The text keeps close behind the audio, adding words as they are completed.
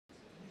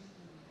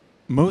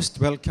Most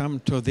welcome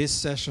to this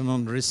session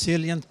on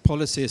resilient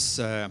policies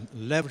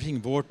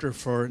leveraging water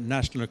for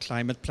national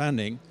climate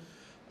planning.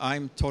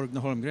 I'm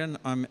Torgny Holmgren.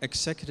 I'm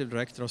Executive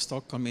Director of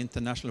Stockholm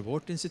International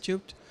Water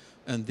Institute,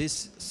 and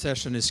this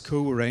session is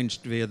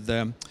co-arranged with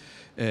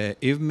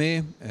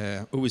IWME,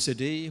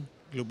 OECD,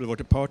 Global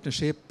Water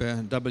Partnership,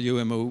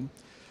 WMO,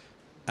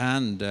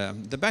 and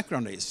the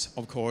background is,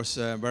 of course,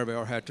 where we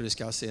are here to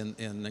discuss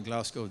in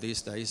Glasgow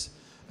these days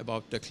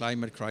about the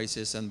climate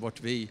crisis and what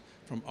we,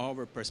 from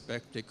our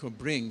perspective, could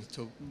bring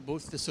to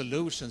both the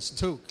solutions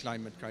to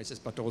climate crisis,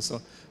 but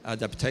also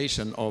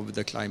adaptation of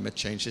the climate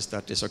changes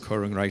that is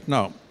occurring right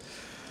now.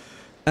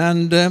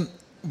 And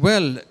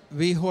well,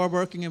 we who are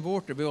working in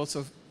water, we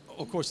also,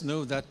 of course,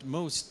 know that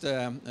most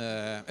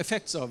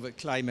effects of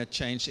climate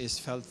change is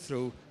felt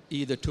through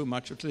either too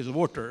much or too little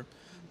water.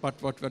 But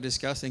what we're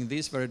discussing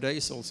these very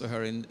days also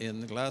here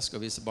in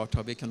Glasgow is about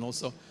how we can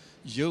also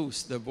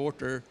use the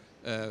water,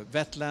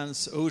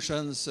 wetlands,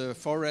 oceans,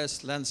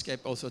 forests, landscape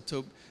also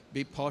to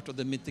be part of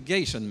the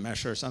mitigation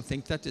measures. I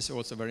think that is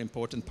also a very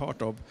important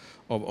part of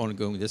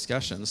ongoing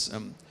discussions.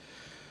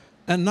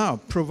 And now,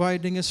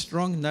 providing a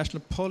strong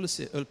national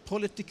policy,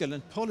 political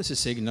and policy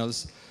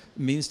signals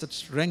means that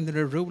strengthening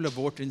the role of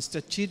water in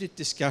strategic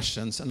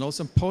discussions and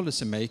also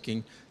policy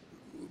making,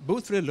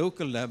 both for the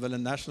local level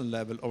and national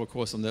level, or of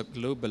course on the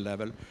global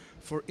level,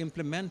 for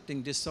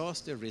implementing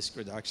disaster risk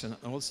reduction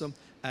and also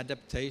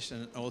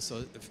adaptation, and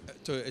also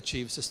to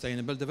achieve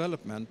sustainable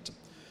development.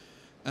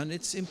 And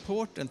it's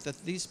important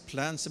that these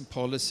plans and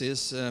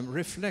policies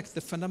reflect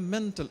the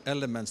fundamental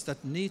elements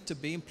that need to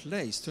be in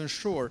place to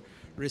ensure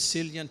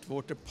resilient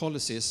water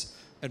policies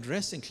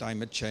addressing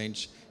climate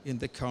change in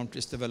the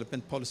country's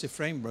development policy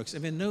frameworks.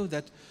 And we know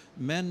that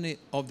many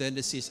of the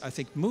NDCs, I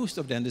think most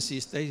of the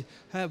NDCs, they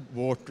have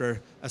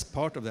water as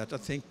part of that. I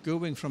think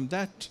going from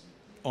that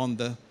on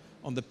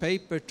the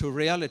paper to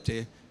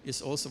reality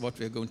is also what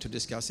we're going to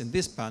discuss in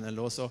this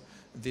panel, also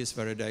these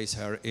very days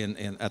here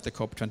at the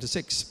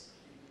COP26.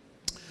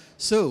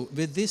 So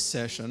with this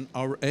session,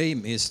 our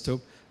aim is to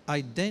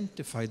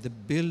identify the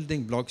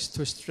building blocks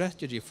to a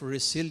strategy for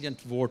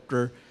resilient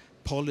water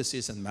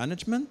policies and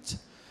management,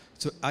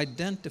 to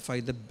identify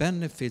the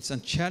benefits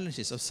and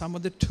challenges of some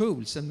of the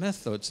tools and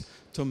methods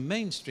to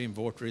mainstream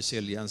water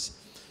resilience,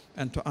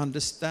 and to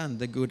understand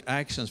the good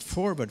actions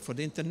forward for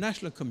the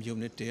international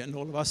community and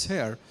all of us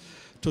here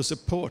to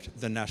support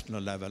the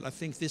national level. I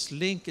think this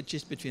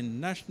linkages between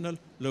national,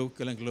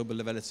 local and global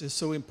level is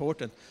so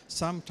important.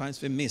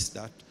 Sometimes we miss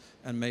that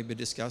and maybe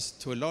discuss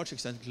to a large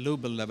extent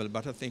global level,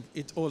 but I think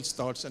it all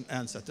starts and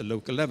ends at the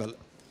local level.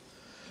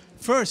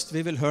 First,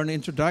 we will hear an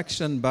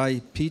introduction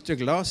by Peter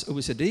Glass,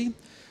 OECD.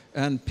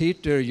 And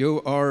Peter,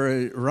 you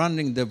are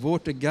running the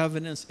Water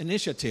Governance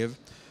Initiative,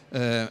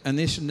 an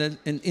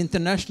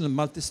international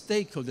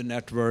multi-stakeholder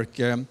network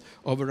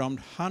of around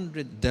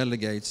 100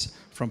 delegates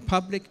from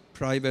public,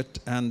 private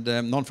and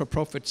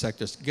non-for-profit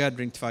sectors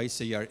gathering twice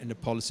a year in the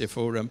policy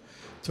forum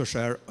to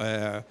share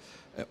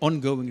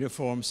ongoing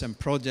reforms and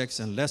projects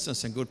and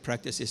lessons and good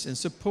practices in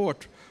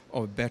support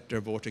of better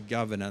water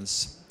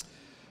governance.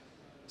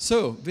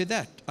 So with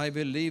that, I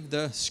will leave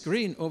the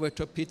screen over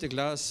to Peter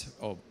Glass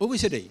of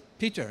OECD.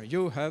 Peter,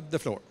 you have the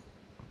floor.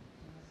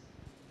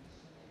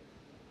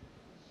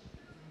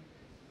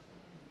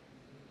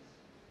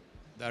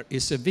 There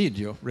is a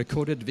video,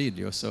 recorded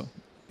video, so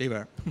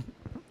beware.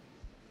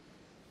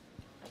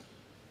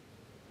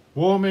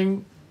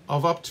 Warming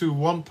of up to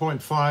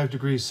 1.5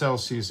 degrees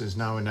Celsius is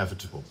now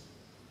inevitable.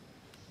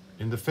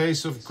 In the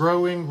face of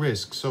growing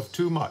risks of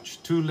too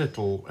much, too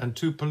little and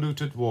too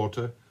polluted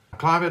water,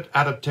 climate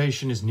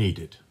adaptation is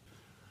needed.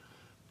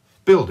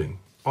 Building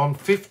on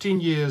 15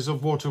 years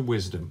of water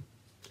wisdom,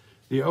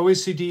 the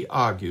OECD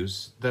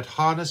argues that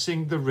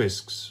harnessing the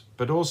risks,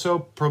 but also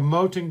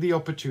promoting the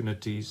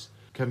opportunities,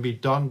 can be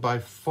done by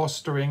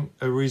fostering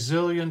a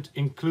resilient,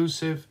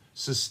 inclusive,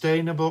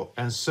 sustainable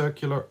and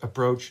circular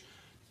approach.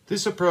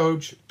 This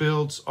approach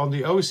builds on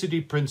the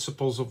OECD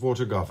principles of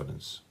water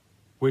governance,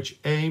 which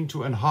aim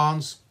to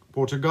enhance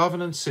water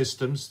governance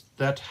systems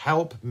that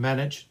help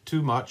manage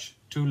too much,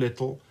 too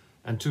little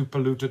and too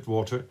polluted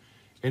water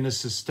in a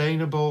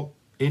sustainable,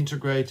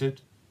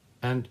 integrated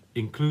and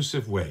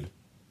inclusive way,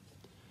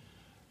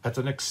 at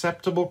an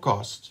acceptable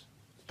cost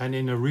and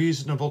in a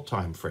reasonable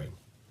time frame.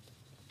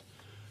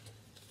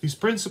 These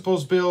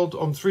principles build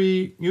on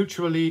three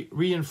mutually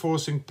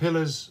reinforcing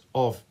pillars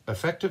of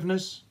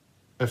effectiveness,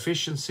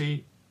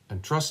 efficiency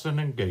and trust and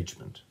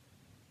engagement.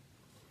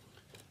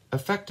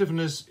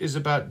 Effectiveness is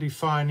about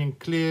defining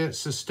clear,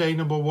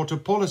 sustainable water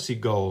policy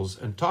goals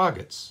and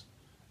targets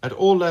at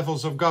all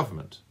levels of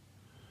government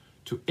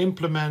to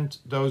implement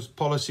those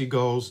policy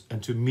goals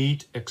and to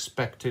meet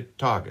expected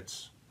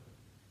targets.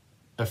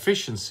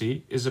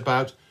 Efficiency is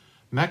about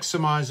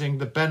maximizing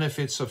the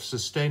benefits of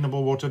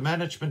sustainable water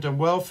management and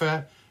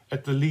welfare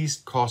at the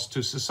least cost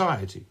to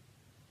society.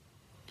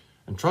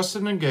 And trust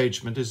and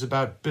engagement is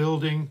about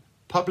building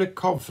public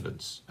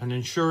confidence and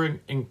ensuring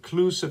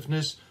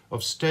inclusiveness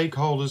of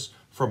stakeholders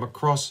from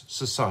across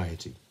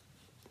society.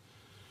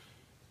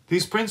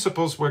 These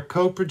principles were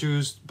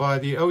co-produced by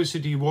the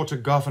OECD Water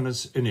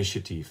Governance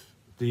Initiative,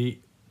 the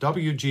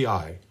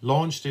WGI,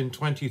 launched in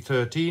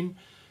 2013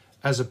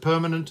 as a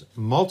permanent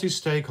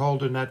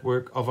multi-stakeholder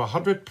network of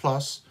 100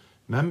 plus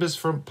members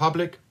from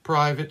public,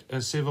 private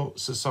and civil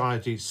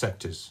society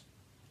sectors.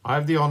 I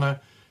have the honor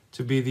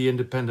to be the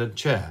independent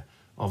chair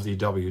of the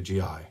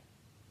WGI.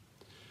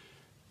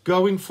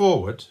 Going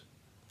forward,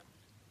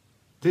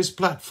 this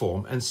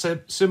platform and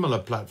similar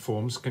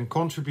platforms can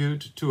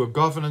contribute to a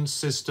governance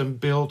system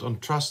built on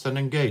trust and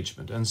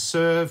engagement and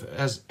serve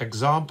as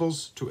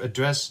examples to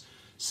address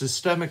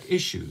systemic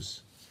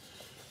issues.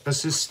 A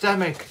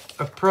systemic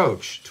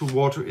approach to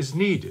water is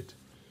needed,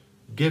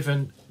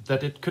 given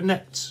that it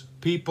connects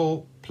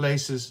people,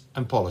 places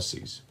and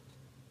policies.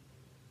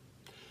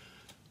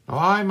 Now,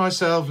 I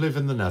myself live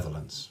in the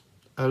Netherlands,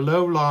 a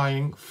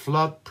low-lying,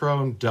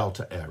 flood-prone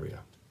delta area.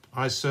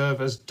 I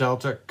serve as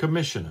Delta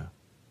Commissioner,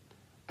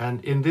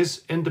 and in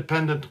this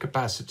independent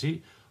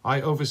capacity,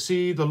 I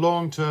oversee the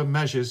long-term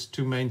measures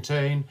to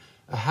maintain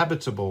a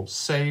habitable,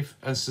 safe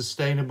and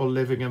sustainable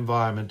living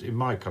environment in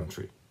my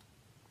country.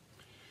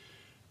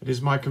 It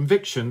is my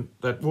conviction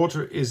that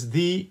water is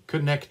the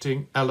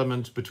connecting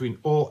element between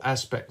all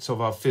aspects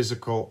of our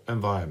physical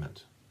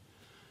environment.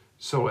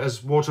 So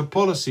as water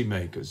policy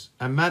makers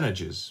and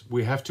managers,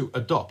 we have to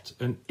adopt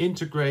an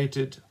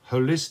integrated,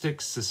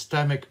 holistic,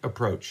 systemic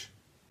approach,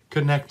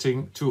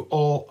 connecting to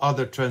all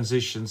other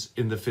transitions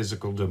in the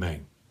physical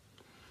domain,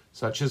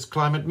 such as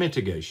climate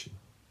mitigation,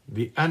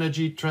 the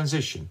energy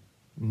transition,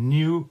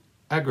 new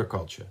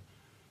agriculture,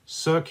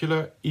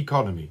 circular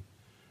economy,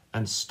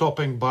 and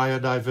stopping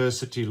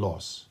biodiversity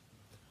loss.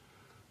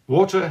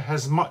 Water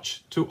has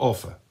much to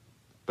offer,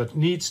 but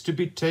needs to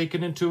be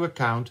taken into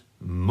account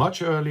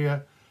much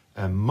earlier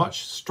and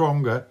much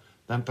stronger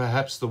than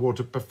perhaps the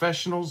water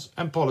professionals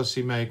and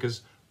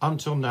policymakers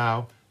until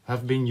now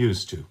have been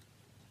used to.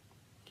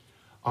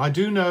 I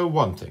do know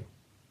one thing.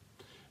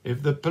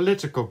 If the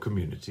political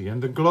community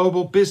and the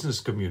global business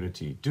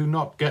community do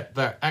not get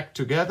their act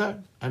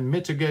together and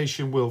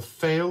mitigation will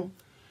fail,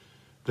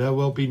 there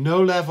will be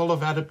no level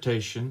of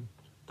adaptation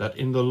that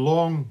in the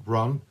long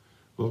run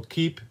will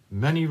keep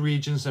many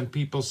regions and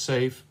people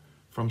safe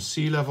from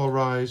sea level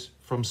rise,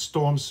 from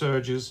storm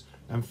surges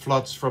and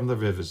floods from the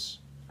rivers.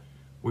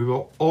 We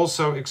will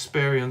also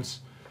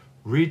experience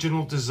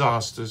regional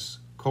disasters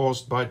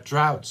caused by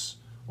droughts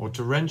or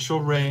torrential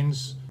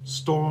rains,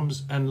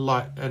 storms and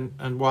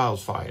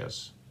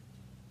wildfires.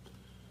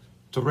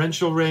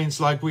 Torrential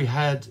rains like we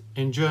had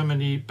in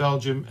Germany,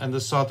 Belgium and the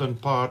southern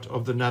part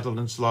of the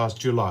Netherlands last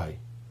July,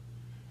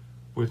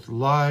 with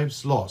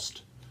lives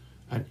lost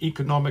and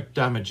economic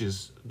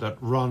damages that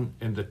run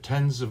in the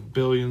tens of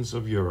billions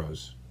of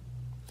euros.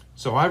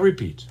 So I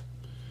repeat,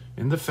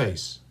 in the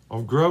face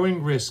of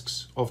growing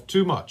risks of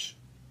too much,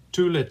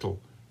 too little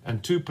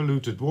and too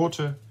polluted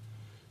water,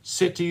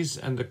 cities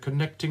and the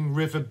connecting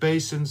river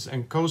basins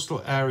and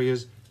coastal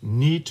areas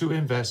need to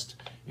invest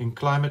in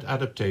climate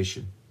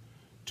adaptation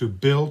to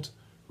build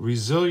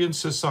resilient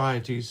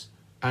societies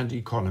and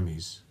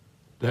economies.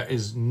 There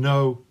is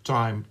no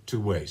time to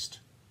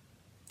waste.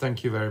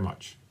 Thank you very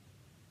much.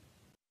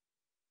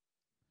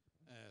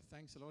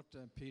 Thanks a lot,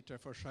 Peter,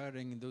 for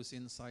sharing those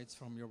insights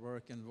from your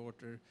work in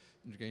Water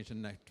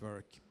Integration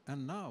Network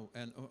and now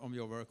on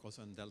your work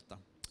also in Delta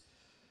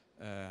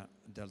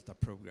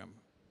program.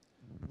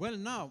 Well,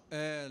 now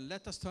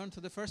let us turn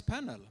to the first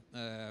panel,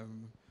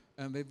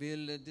 and we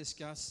will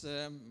discuss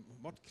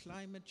what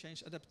climate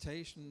change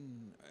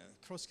adaptation,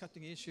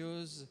 cross-cutting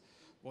issues,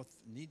 what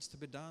needs to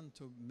be done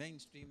to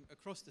mainstream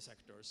across the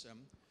sectors.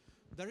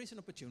 There is an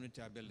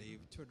opportunity, I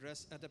believe, to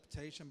address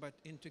adaptation by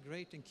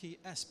integrating key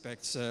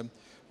aspects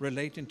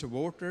relating to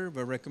water,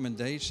 where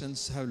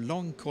recommendations have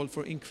long called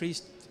for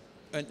increasing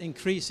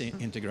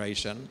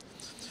integration.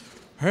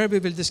 Here we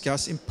will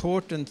discuss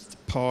important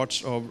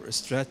parts of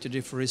strategy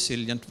for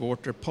resilient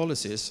water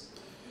policies,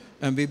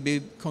 and we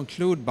will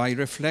conclude by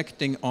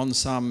reflecting on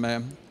some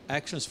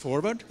actions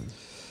forward,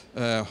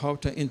 how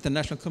the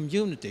international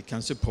community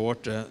can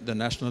support the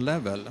national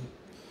level.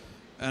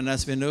 And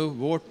as we know,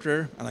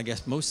 water, and I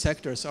guess most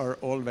sectors are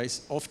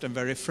often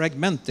very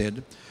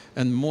fragmented,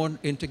 and more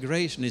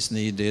integration is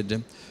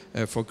needed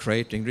for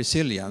creating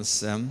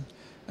resilience.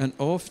 And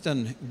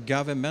often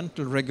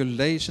governmental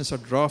regulations are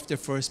drafted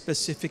for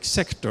specific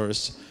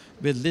sectors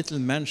with little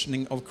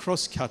mentioning of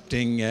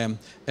cross-cutting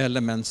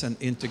elements and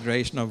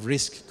integration of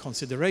risk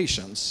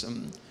considerations.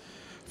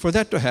 For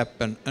that to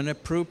happen, an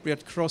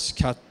appropriate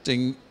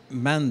cross-cutting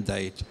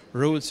mandate,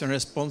 rules and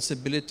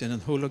responsibility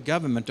and whole of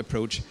government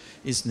approach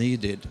is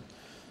needed.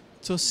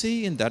 To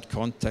see in that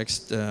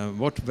context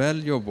what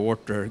value of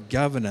water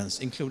governance,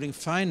 including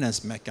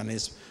finance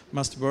mechanisms,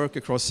 must work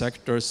across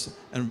sectors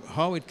and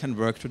how it can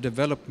work to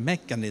develop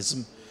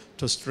mechanisms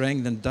to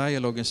strengthen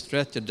dialogue and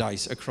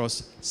strategize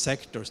across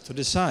sectors to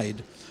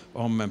decide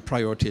on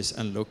priorities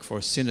and look for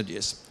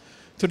synergies.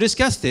 To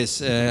discuss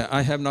this,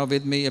 I have now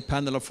with me a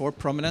panel of 4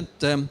 prominent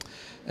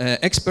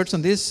experts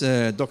on this.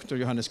 Dr.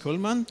 Johannes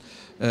Kullman,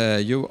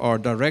 you are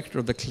director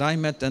of the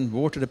Climate and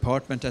Water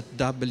Department at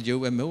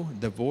WMO,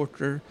 the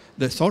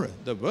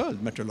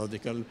World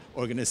Meteorological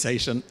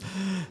Organization.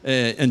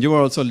 And you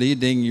are also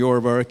leading your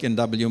work in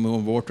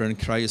WMO water and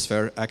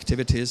cryosphere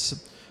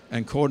activities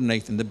and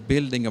coordinating the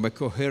building of a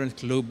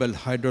coherent global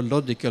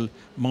hydrological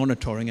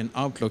monitoring and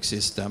outlook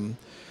system.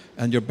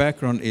 And your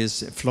background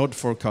is flood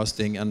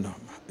forecasting, and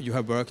you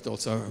have worked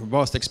also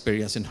vast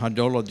experience in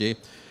hydrology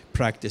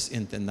practice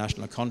in the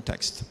international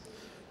context.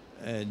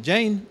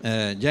 Jane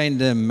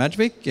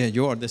Madvik,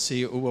 you are the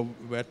CEO of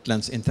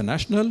Wetlands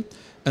International,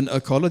 an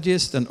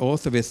ecologist and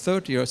author with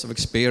 30 years of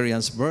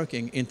experience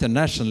working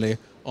internationally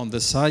on the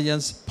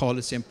science,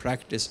 policy and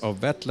practice of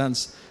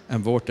wetlands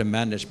and water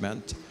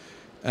management.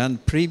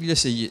 And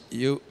previously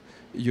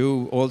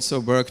you also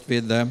worked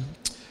with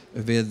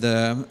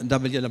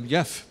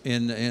WWF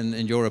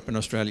in Europe and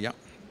Australia.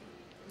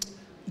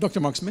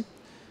 Dr. Mark Smith,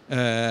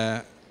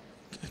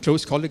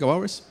 close colleague of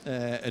ours,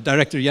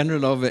 Director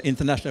General of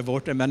International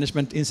Water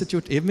Management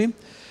Institute, IWMI,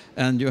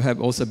 and you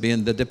have also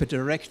been the Deputy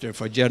Director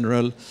for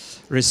General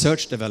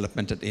Research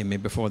Development at IWMI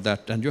before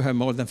that, and you have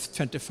more than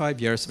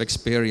 25 years of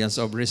experience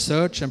of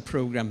research and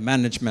program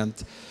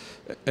management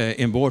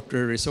in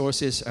water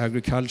resources,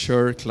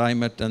 agriculture,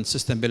 climate and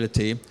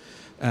sustainability.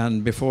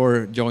 And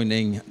before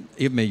joining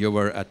IWMI, you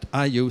were at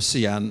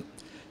IUCN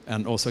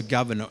and also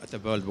governor at the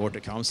World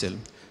Water Council.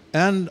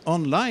 And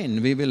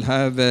online, we will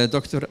have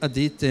Dr.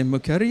 Aditi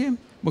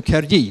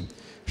Mukherjee.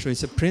 She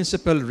is a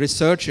principal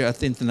researcher at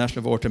the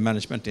International Water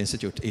Management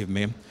Institute,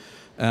 IWMI.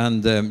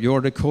 And you're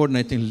the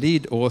coordinating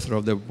lead author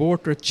of the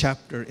water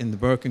chapter in the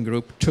working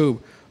group 2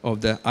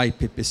 of the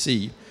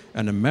IPPC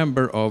and a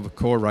member of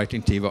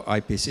co-writing team of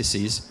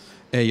IPCC's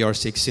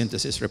AR6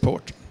 synthesis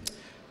report.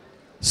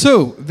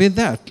 So with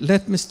that,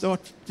 let me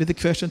start with the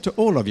question to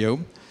all of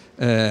you.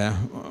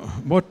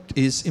 What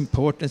is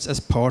important as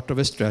part of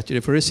a strategy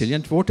for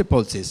resilient water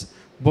policies?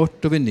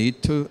 What do we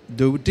need to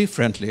do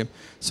differently?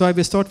 So I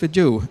will start with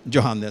you,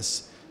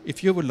 Johannes,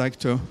 if you would like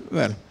to,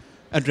 well,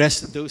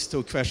 address those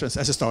 2 questions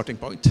as a starting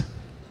point.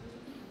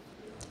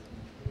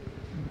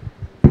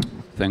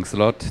 Thanks a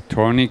lot.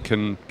 Torni,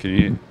 can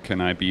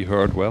I be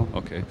heard well?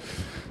 Okay.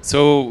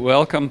 So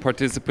welcome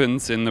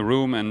participants in the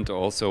room and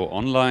also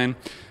online.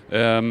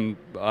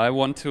 I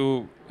want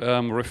to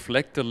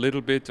reflect a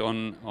little bit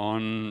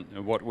on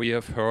what we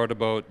have heard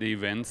about the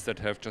events that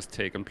have just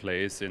taken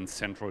place in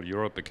Central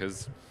Europe,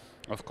 because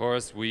of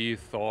course we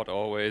thought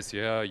always,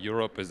 yeah,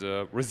 Europe is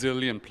a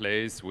resilient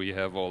place, we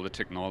have all the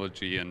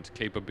technology and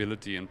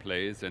capability in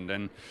place, and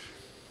then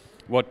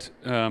what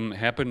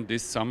happened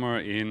this summer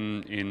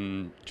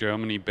in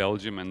Germany,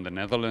 Belgium and the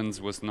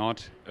Netherlands was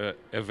not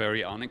a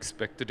very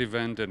unexpected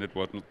event, and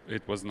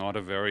it was not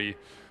a very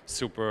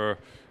super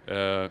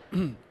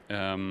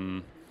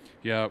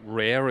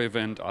rare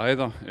event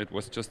either. It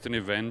was just an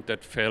event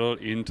that fell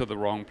into the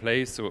wrong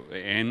place,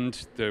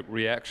 and the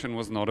reaction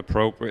was not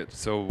appropriate.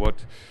 So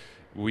what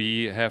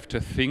we have to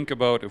think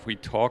about if we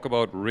talk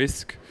about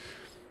risk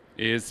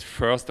is,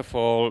 first of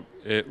all,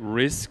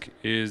 risk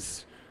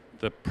is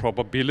the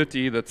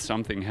probability that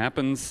something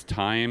happens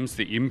times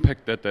the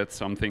impact that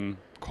something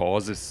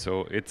causes.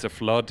 So it's a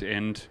flood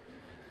and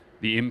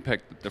the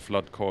impact that the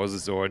flood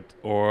causes, or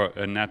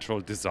a natural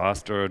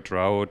disaster, a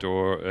drought,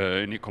 or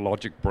an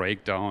ecologic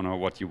breakdown, or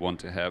what you want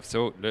to have.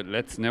 So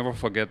let's never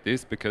forget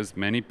this, because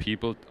many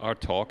people are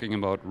talking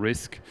about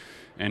risk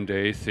and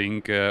they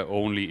think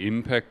only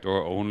impact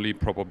or only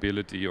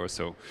probability or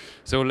so.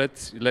 So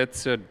let's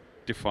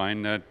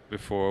define that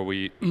before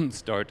we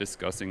start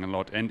discussing a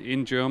lot. And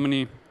in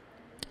Germany,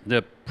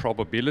 the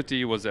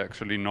probability was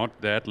actually not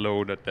that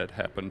low that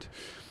happened.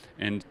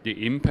 And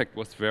the impact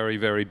was very,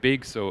 very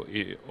big. So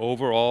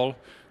overall,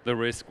 the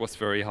risk was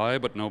very high,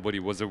 but nobody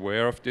was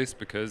aware of this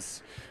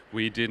because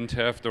we didn't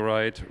have the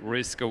right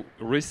risk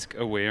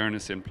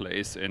awareness in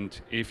place.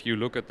 And if you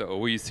look at the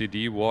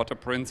OECD water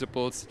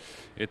principles,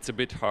 it's a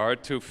bit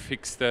hard to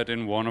fix that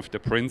in one of the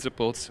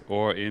principles,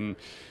 or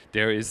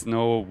there is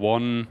no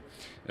one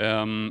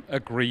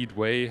agreed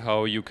way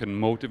how you can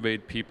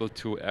motivate people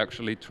to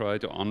actually try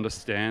to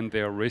understand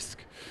their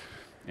risk.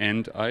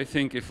 And I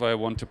think if I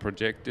want to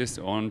project this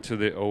onto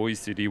the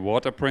OECD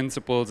water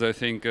principles, I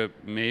think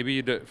maybe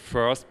the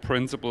first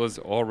principle is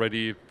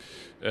already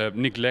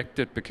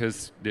neglected,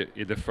 because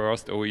the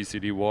first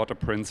OECD water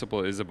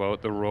principle is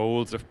about the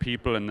roles of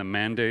people and the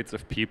mandates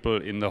of people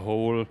in the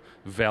whole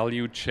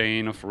value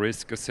chain of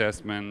risk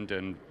assessment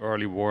and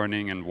early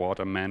warning and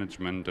water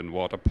management and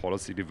water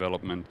policy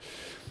development.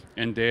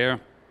 And there,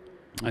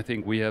 I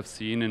think we have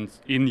seen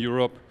in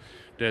Europe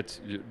that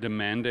the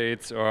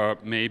mandates are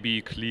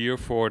maybe clear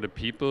for the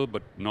people,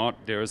 but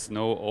there's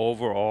no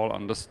overall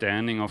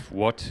understanding of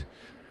what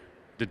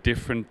the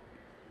different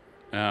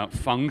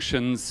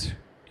functions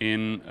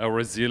in a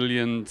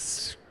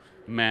resilience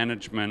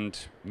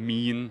management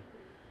mean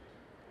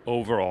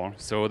overall.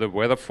 So the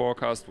weather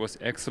forecast was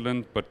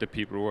excellent, but the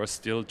people were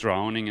still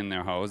drowning in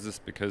their houses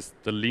because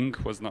the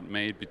link was not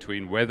made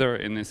between weather,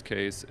 in this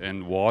case,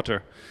 and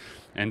water.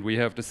 And we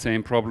have the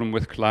same problem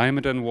with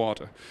climate and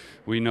water.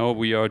 We know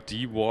we are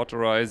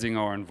dewaterizing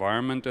our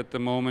environment at the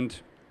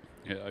moment.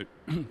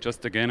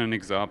 Just again an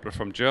example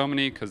from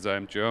Germany, because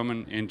I'm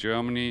German. In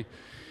Germany,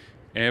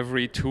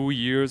 every 2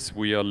 years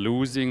we are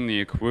losing the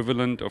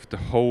equivalent of the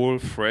whole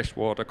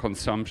freshwater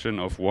consumption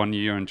of 1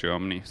 year in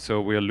Germany.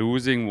 So we are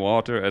losing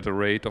water at a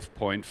rate of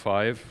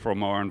 0.5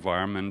 from our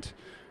environment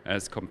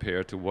as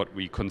compared to what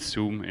we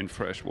consume in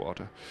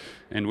freshwater.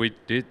 And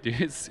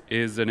this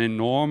is an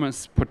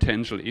enormous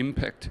potential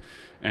impact.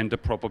 And the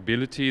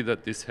probability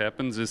that this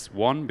happens is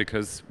 1,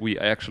 because we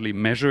actually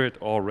measure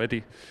it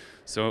already.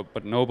 So,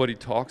 but nobody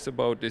talks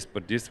about this,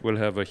 but this will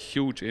have a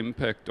huge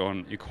impact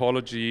on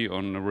ecology,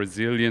 on the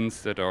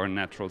resilience that our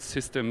natural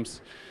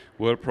systems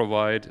will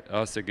provide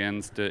us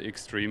against the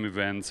extreme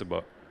events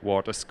about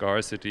water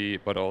scarcity,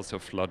 but also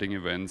flooding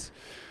events.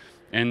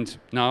 And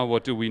now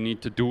what do we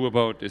need to do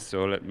about this?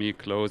 So let me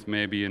close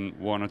maybe in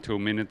 1 or 2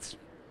 minutes.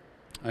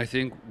 I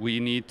think we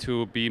need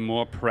to be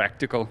more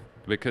practical,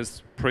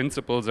 because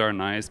principles are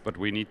nice, but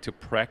we need to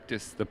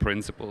practice the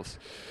principles.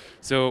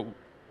 So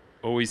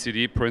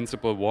OECD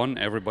principle 1,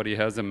 everybody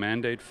has a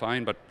mandate,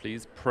 fine, but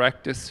please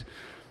practice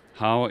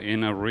how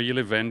in a real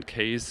event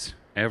case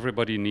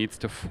everybody needs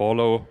to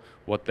follow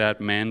what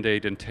that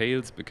mandate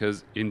entails,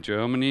 because in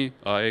Germany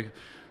I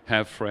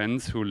have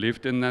friends who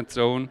lived in that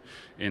zone.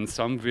 In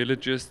some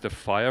villages the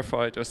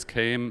firefighters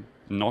came,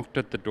 knocked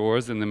at the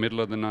doors in the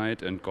middle of the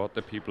night and got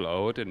the people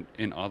out, and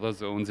in other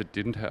zones it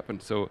didn't happen.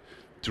 So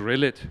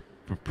drill it,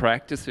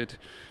 practice it,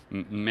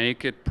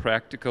 make it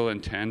practical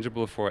and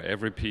tangible for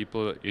every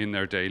people in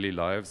their daily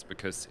lives,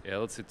 because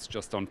else it's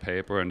just on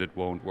paper and it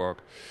won't work.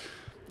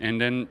 And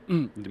then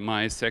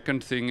my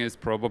second thing is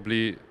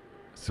probably,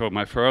 so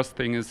my first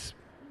thing is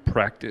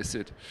practice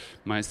it.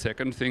 My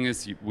second thing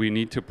is we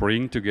need to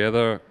bring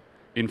together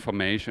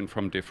information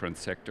from different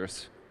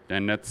sectors.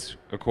 And that's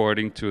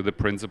according to the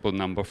principle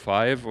number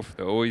 5 of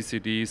the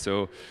OECD.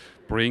 So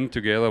bring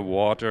together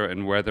water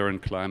and weather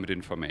and climate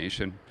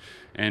information.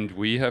 And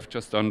we have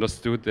just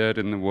understood that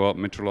in the World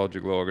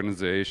Meteorological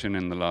Organization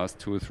in the last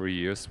 2 or 3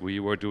 years. We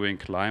were doing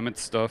climate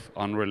stuff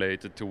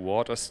unrelated to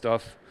water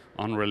stuff,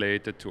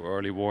 unrelated to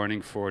early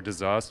warning for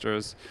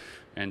disasters,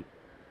 and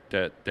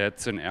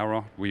that's an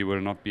error. We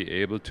will not be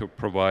able to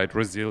provide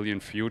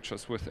resilient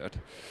futures with that.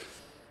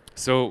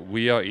 So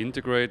we are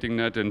integrating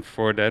that, and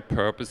for that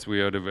purpose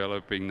we are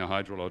developing the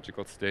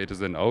hydrological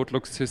status and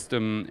outlook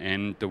system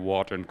and the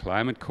Water and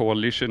Climate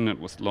Coalition that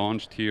was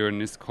launched here in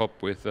this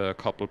COP with a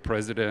couple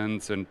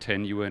presidents and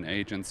 10 UN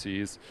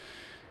agencies.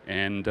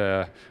 And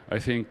I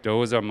think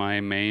those are my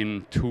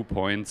main 2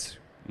 points.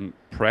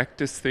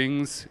 Practice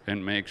things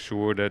and make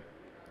sure that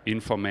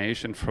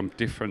information from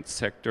different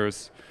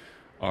sectors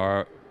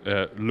are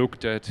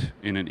looked at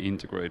in an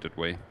integrated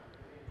way.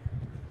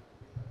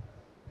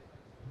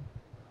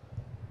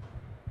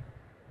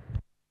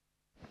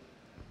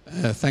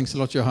 Thanks a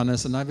lot,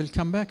 Johannes. And I will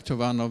come back to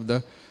one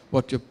of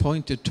what you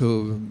pointed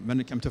to when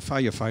it comes to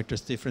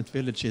firefighters, different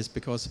villages,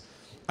 because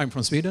I'm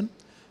from Sweden.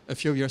 A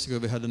few years ago,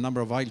 we had a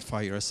number of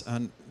wildfires,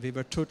 and we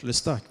were totally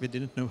stuck. We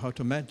didn't know how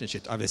to manage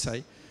it, I will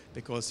say,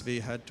 because we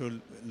had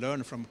to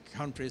learn from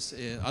countries,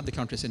 other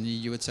countries in the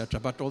EU, etc.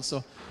 But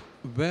also,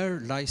 where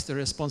lies the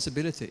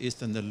responsibility? Is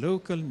it in the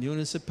local,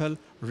 municipal,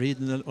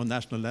 regional, or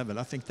national level?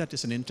 I think that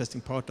is an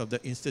interesting part of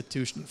the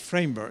institutional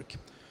framework.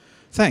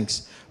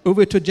 Thanks.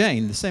 Over to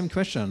Jane, the same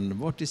question.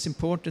 What is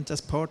important as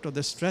part of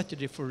the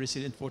strategy for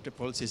resilient water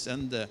policies,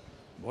 and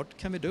what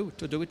can we do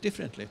to do it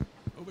differently?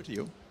 Over to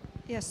you.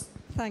 Yes,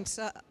 thanks.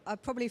 I'll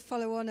probably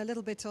follow on a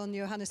little bit on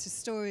Johannes'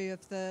 story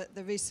of the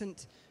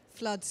recent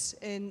floods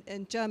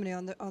in Germany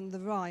on the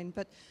Rhine.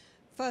 But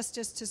first,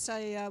 just to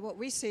say what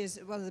we see as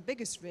one of the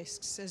biggest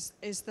risks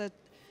is that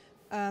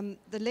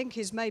the link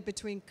is made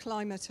between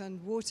climate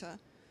and water,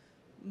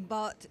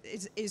 but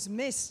is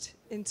missed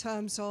in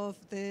terms of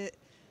the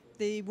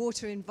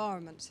water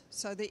environment.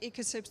 So the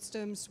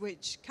ecosystems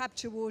which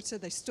capture water,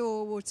 they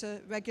store water,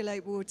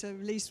 regulate water,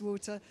 release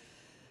water,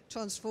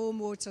 transform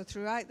water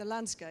throughout the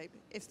landscape.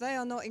 If they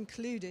are not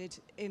included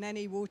in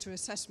any water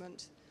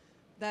assessment,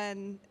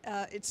 then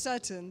it's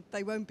certain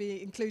they won't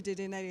be included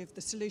in any of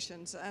the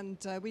solutions. And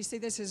we see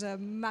this as a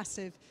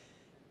massive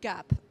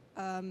gap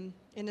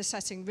in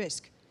assessing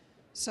risk.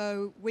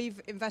 So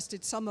we've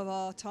invested some of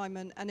our time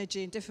and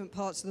energy in different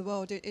parts of the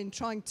world in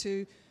trying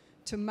to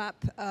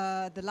map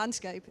the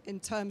landscape in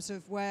terms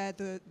of where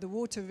the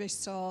water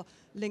risks are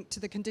linked to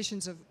the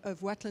conditions of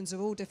wetlands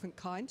of all different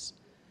kinds,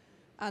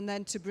 and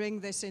then to bring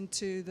this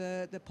into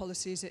the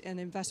policies and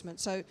investment.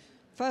 So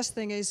first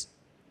thing is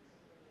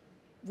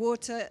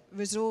water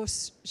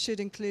resource should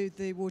include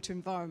the water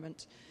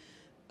environment.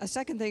 A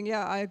second thing,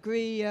 yeah, I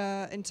agree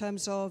in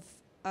terms of,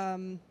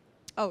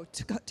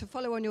 to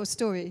follow on your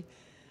story,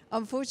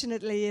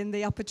 unfortunately in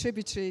the upper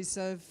tributaries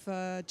of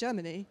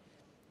Germany,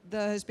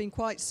 there has been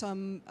quite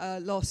some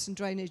loss and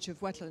drainage of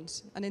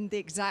wetlands, and in the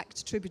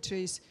exact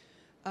tributaries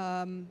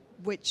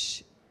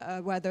which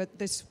where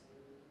this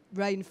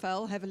rain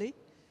fell heavily.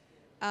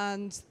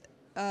 And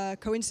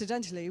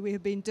coincidentally, we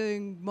have been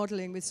doing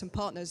modelling with some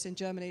partners in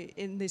Germany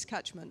in this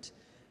catchment.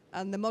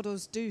 And the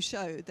models do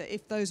show that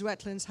if those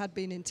wetlands had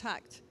been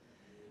intact,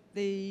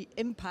 the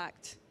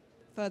impact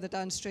further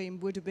downstream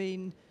would have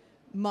been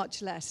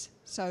much less.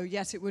 So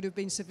yes, it would have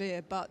been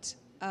severe, but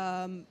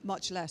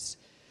much less.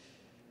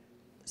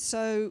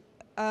 So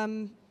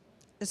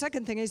the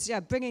second thing is,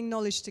 bringing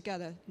knowledge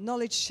together,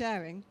 knowledge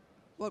sharing.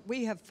 What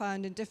we have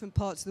found in different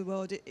parts of the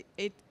world,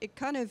 it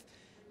kind of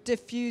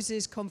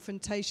diffuses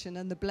confrontation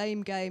and the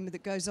blame game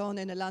that goes on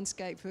in a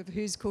landscape of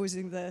who's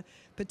causing the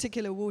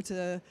particular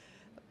water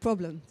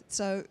problem.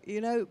 So,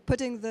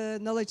 putting the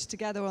knowledge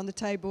together on the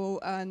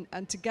table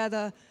and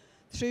together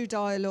through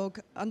dialogue,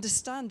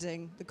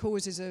 understanding the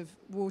causes of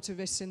water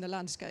risks in the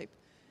landscape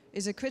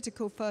is a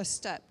critical first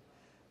step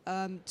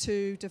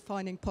to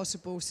defining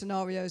possible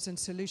scenarios and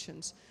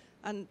solutions.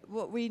 And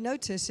what we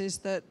notice is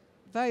that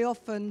very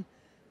often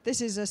this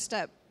is a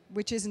step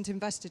which isn't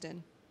invested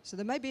in. So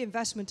there may be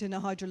investment in a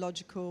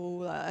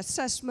hydrological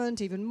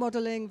assessment, even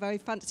modelling, very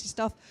fancy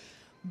stuff,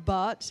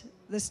 but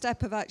the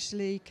step of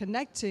actually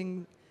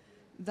connecting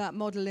that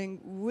modelling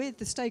with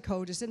the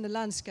stakeholders in the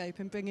landscape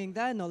and bringing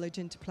their knowledge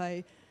into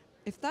play,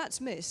 if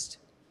that's missed,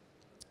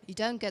 you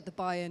don't get the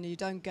buy-in, you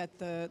don't get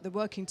the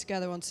working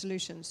together on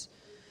solutions.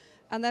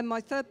 And then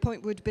my third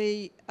point would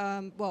be,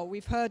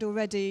 we've heard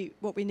already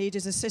what we need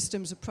is a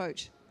systems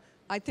approach.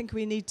 I think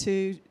we need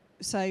to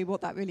say what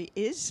that really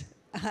is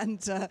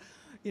and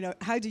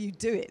how do you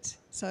do it?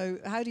 So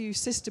how do you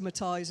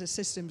systematize a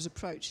systems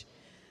approach?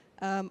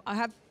 I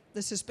have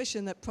the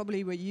suspicion that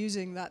probably we're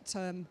using that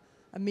term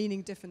and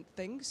meaning different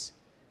things.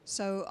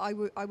 So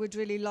I would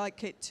really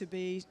like it to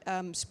be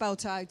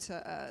spelt out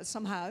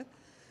somehow.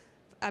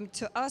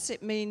 To us,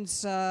 it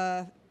means,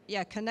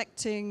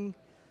 connecting,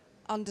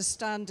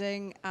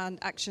 understanding, and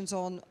actions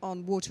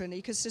on water and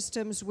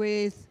ecosystems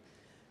with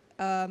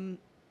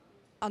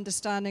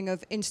understanding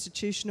of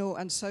institutional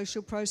and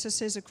social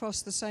processes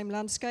across the same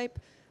landscape,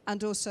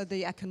 and also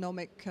the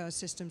economic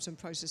systems and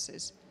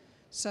processes.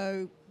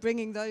 So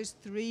bringing those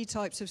three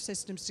types of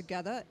systems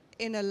together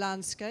in a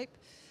landscape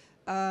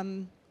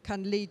can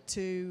lead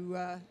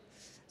to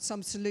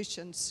some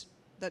solutions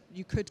that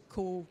you could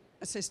call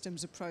a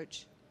systems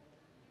approach.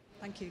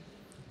 Thank you.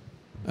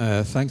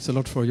 Thanks a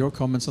lot for your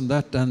comments on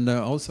that, and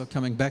also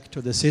coming back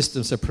to the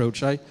systems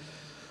approach.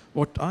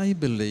 What I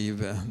believe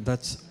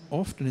that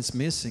often is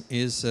missing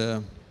is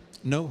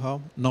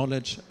know-how,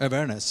 knowledge,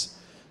 awareness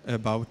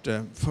about,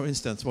 for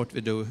instance, what we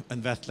do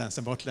in wetlands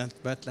and what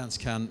wetlands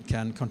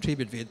can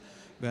contribute with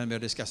when we're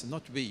discussing,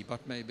 not we,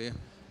 but maybe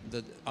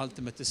the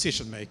ultimate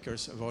decision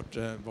makers, what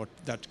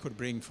that could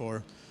bring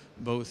for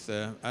both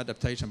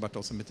adaptation but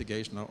also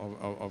mitigation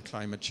of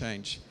climate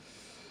change.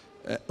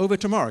 Over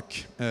to Mark.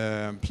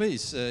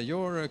 Please,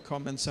 your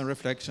comments and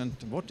reflection.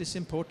 What is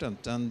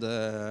important and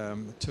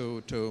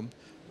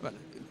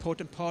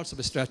important parts of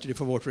a strategy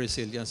for water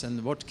resilience,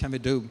 and what can we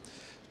do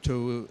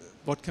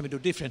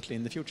differently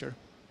in the future?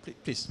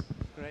 Please.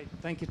 Great,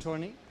 thank you,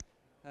 Torni.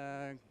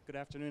 Good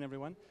afternoon,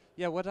 everyone.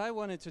 Yeah, what I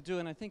wanted to do,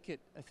 and I think it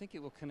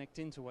will connect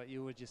into what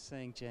you were just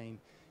saying, Jane,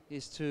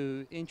 is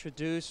to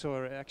introduce,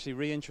 or actually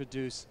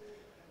reintroduce,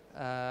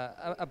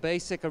 a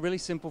really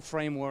simple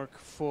framework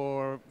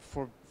for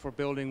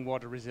building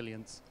water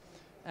resilience,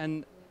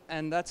 and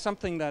that's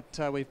something that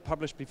we've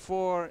published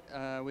before.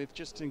 We've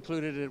just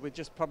included it. We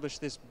just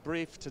published this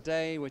brief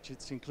today, which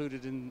it's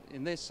included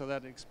in this, so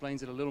that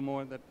explains it a little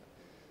more. That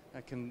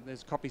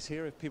there's copies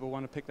here if people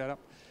want to pick that up,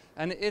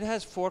 and it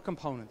has 4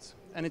 components,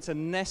 and it's a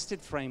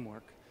nested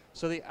framework.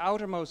 So the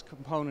outermost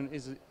component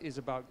is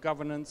about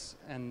governance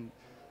and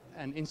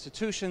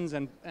institutions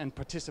and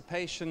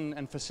participation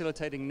and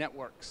facilitating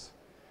networks.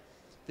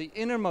 The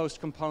innermost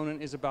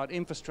component is about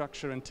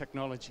infrastructure and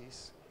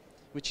technologies,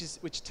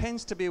 which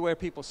tends to be where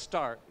people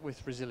start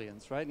with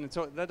resilience, right? And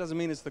so that doesn't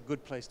mean it's the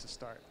good place to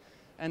start.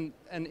 And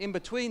in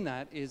between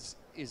that is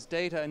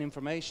data and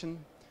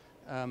information,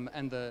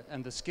 and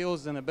the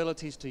skills and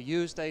abilities to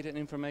use data and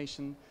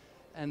information,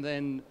 and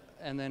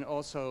then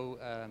also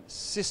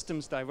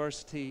systems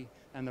diversity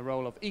and the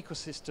role of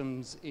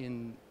ecosystems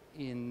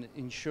in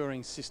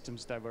ensuring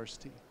systems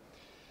diversity.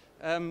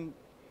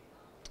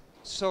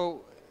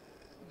 So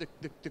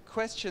the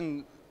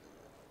question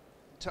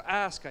to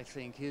ask, I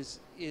think, is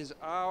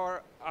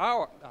our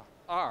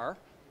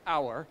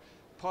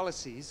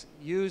policies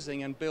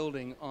using and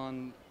building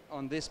on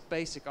this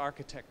basic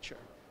architecture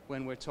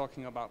when we're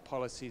talking about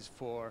policies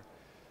for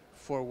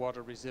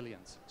water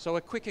resilience. So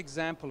a quick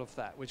example of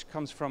that, which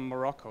comes from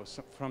Morocco,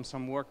 from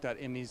some work that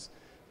Emi's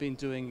been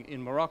doing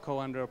in Morocco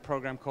under a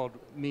program called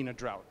MENA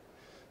Drought.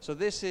 So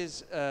this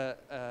is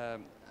a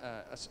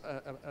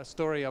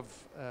story of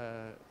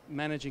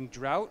managing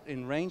drought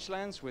in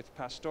rangelands with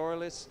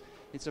pastoralists.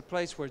 It's a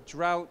place where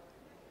drought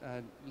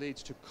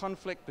leads to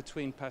conflict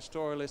between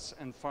pastoralists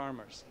and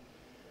farmers.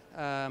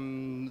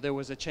 There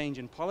was a change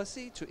in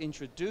policy to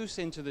introduce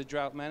into the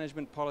drought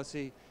management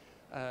policy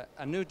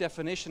a new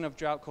definition of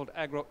drought called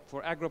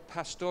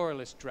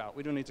agropastoralist drought.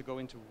 We don't need to go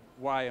into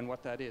why and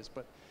what that is,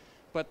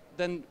 but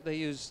then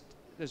there's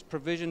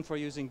provision for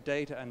using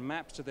data and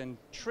maps to then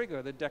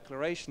trigger the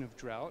declaration of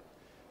drought,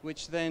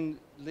 which then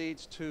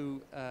leads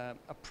to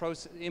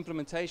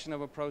implementation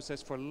of a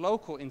process for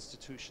local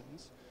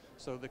institutions,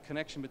 so the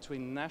connection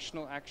between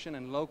national action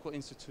and local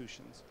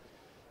institutions,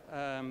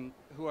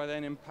 who are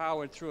then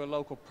empowered through a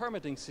local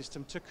permitting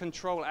system to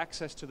control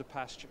access to the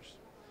pastures,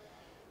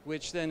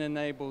 which then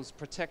enables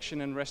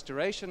protection and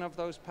restoration of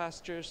those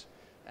pastures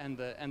and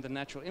the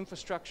natural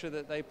infrastructure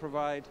that they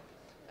provide,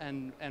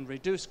 and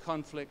reduce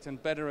conflict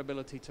and better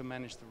ability to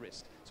manage the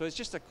risk. So it's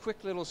just a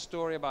quick little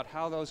story about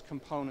how those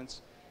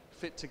components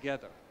fit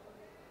together.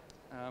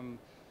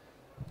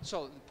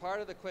 So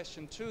part of the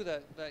question too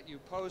that you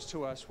posed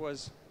to us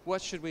was,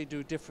 what should we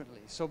do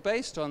differently? So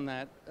based on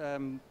that,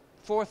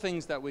 4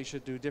 things that we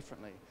should do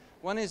differently.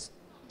 One is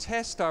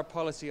test our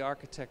policy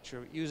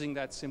architecture using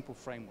that simple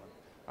framework.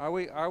 Are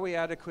we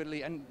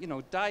adequately, and you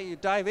know, you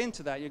dive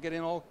into that, you're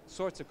getting all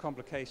sorts of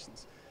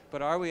complications,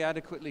 but are we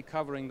adequately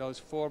covering those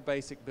 4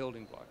 basic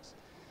building blocks?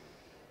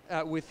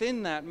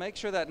 Within that, make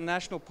sure that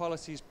national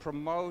policies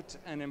promote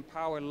and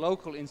empower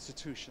local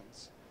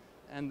institutions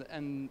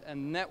and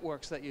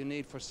networks that you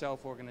need for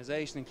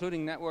self-organization,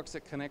 including networks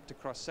that connect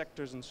across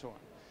sectors and so on.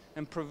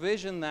 And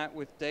provision that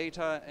with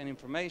data and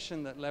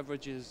information that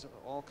leverages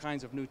all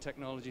kinds of new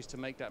technologies to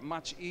make that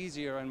much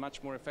easier and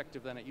much more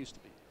effective than it used to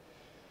be.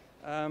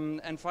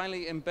 And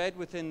finally, embed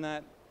within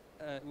that,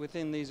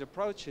 within these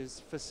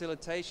approaches,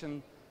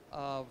 facilitation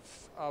of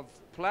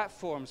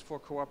platforms for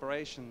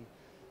cooperation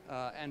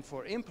and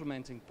for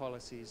implementing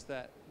policies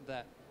that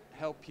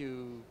help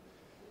you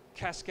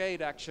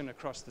cascade action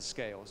across the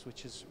scales,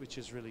 which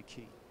is really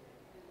key.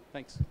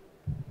 Thanks.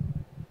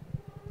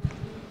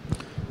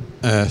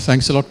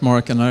 Thanks a lot,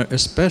 Mark, and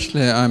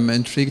especially I'm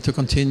intrigued to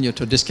continue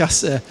to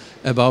discuss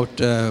about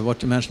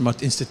what you mentioned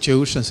about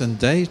institutions and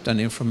data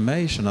and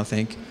information. I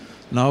think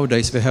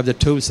nowadays we have the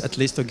tools at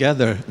least to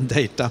gather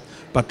data,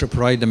 but to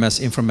provide them as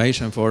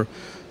information for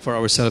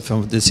ourselves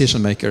and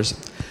decision makers.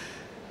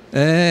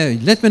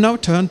 Let me now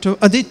turn to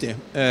Aditi.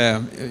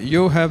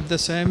 You have the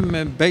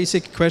same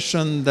basic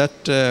question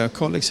that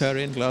colleagues here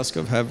in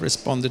Glasgow have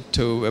responded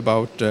to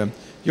about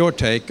your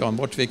take on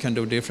what we can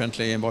do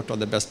differently and what are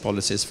the best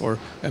policies for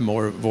a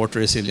more water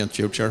resilient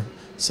future.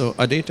 So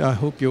Aditi, I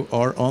hope you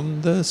are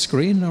on the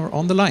screen or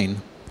on the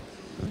line.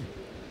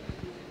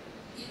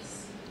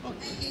 Yes.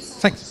 Thank you so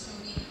Thanks.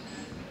 much, Tony,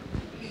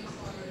 and thank you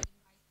for inviting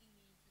me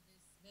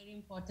to this very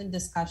important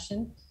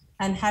discussion,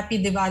 and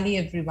happy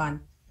Diwali, everyone.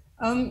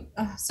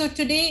 So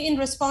today, in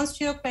response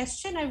to your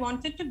question, I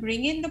wanted to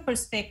bring in the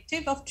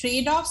perspective of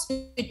trade-offs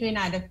between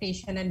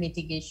adaptation and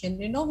mitigation.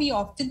 You know, we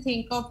often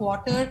think of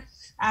water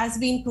as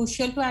being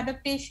crucial to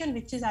adaptation,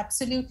 which is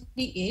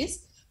absolutely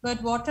is,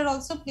 but water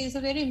also plays a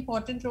very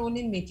important role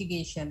in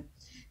mitigation.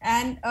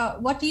 And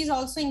what is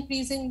also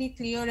increasingly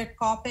clear at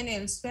COP and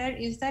elsewhere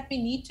is that we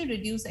need to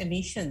reduce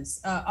emissions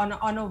on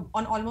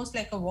almost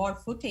like a war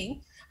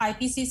footing.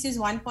 IPCC's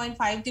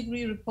 1.5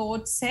 degree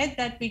report said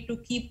that to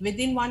keep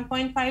within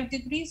 1.5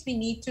 degrees, we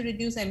need to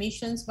reduce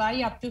emissions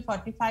by up to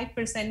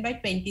 45% by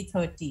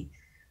 2030,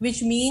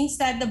 which means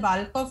that the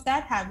bulk of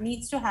that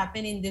needs to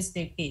happen in this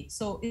decade.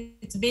 So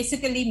it's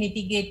basically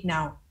mitigate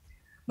now.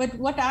 But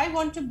what I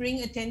want to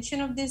bring attention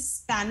of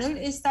this panel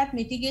is that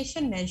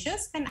mitigation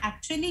measures can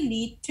actually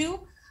lead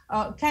to,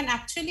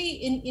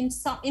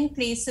 in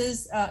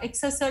places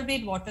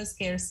exacerbate water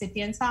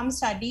scarcity. And some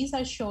studies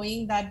are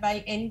showing that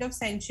by end of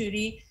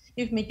century,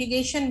 if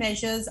mitigation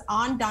measures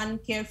aren't done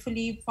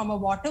carefully from a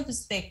water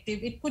perspective,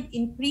 it could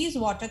increase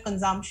water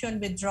consumption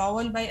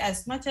withdrawal by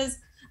as much as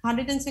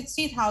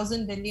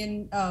 160,000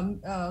 billion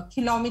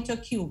kilometer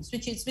cubes,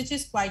 which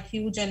is quite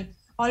huge, and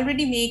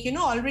already make, you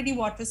know, already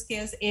water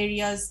scarce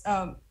areas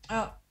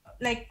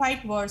like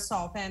quite worse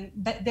off, and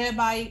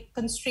thereby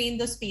constrain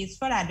the space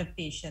for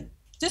adaptation.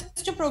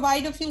 Just to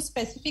provide a few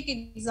specific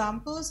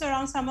examples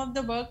around some of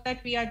the work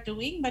that we are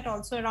doing, but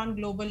also around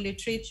global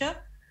literature.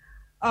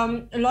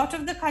 A lot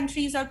of the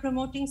countries are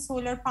promoting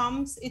solar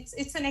pumps.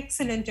 It's an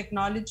excellent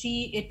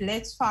technology. It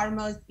lets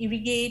farmers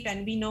irrigate,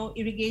 and we know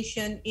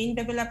irrigation in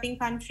developing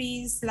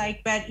countries like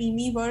where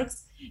EME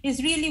works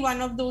is really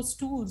one of those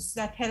tools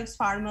that helps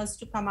farmers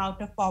to come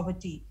out of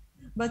poverty.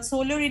 But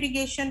solar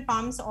irrigation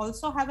pumps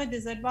also have a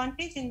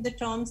disadvantage in the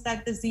terms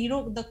that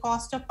the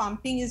cost of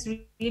pumping is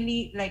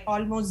really like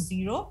almost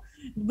zero,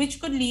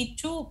 which could lead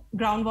to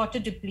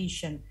groundwater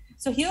depletion.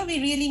 So here we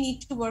really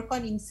need to work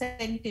on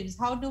incentives.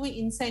 How do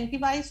we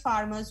incentivize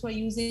farmers who are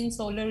using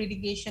solar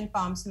irrigation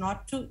pumps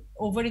not to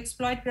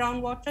overexploit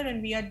groundwater?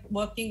 And we are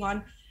working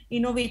on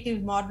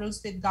innovative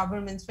models with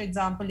governments, for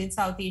example, in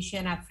South Asia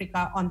and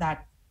Africa on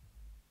that.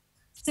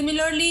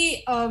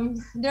 Similarly,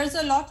 there's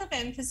a lot of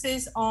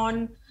emphasis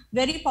on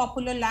very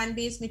popular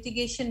land-based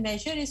mitigation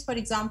measure is, for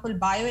example,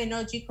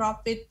 bioenergy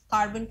crop with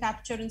carbon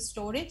capture and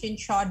storage, in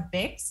short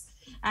BECCS.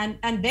 And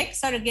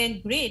BECS are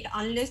again great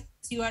unless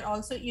you are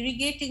also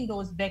irrigating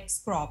those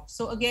BECS crops.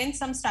 So again,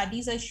 some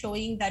studies are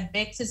showing that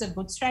BECS is a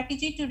good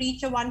strategy to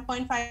reach a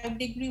 1.5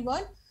 degree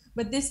world,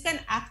 but this can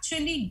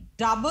actually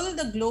double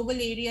the global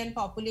area and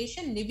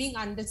population living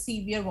under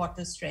severe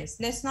water stress.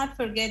 Let's not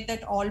forget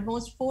that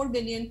almost 4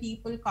 billion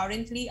people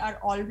currently are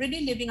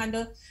already living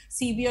under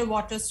severe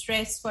water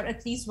stress for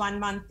at least 1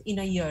 month in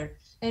a year.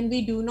 And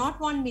we do not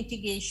want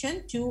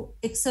mitigation to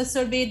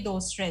exacerbate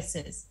those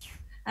stresses.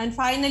 And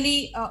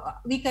finally,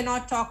 we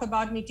cannot talk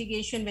about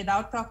mitigation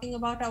without talking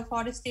about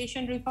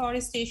afforestation.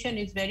 Reforestation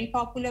is a very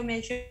popular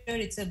measure.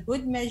 It's a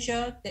good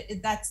measure.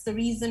 That's the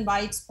reason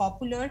why it's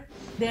popular.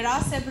 There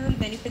are several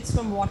benefits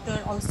from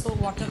water, also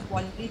water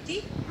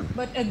quality,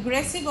 but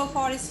aggressive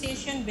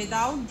afforestation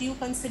without due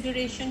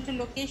consideration to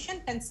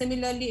location can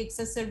similarly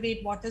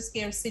exacerbate water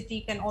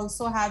scarcity, can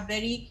also have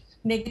very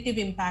negative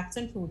impacts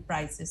on food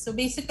prices. So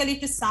basically,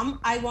 to sum,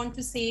 I want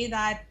to say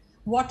that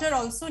water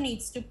also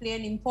needs to play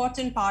an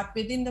important part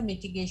within the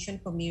mitigation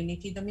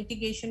community. The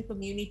mitigation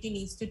community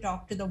needs to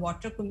talk to the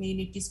water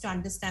communities to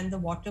understand the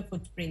water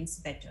footprints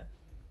better.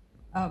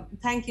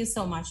 Thank you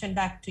so much, and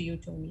back to you,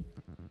 Tony.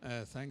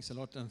 Thanks a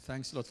lot, and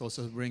thanks a lot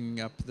also for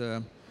bringing up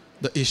the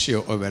issue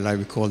of what I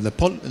would call the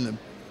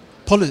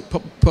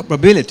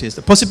probabilities,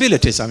 the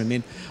possibilities, I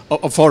mean,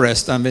 of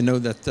forest. And we know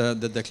that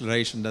the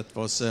declaration that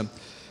was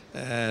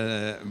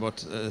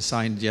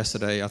signed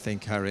yesterday, I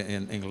think, Harry,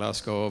 in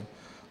Glasgow,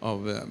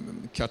 of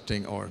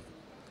cutting or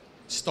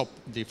stop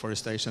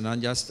deforestation. I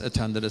just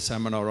attended a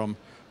seminar on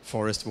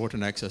forest water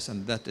nexus,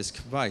 and that is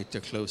quite a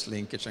close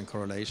linkage and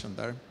correlation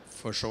there,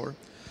 for sure.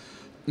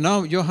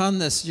 Now,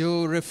 Johannes,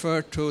 you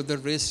refer to the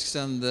risks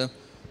and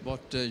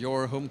what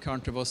your home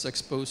country was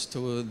exposed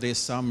to this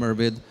summer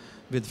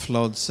with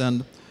floods.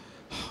 And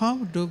how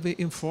do we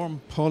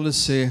inform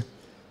policy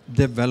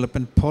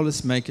development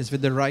policymakers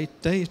with the right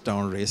data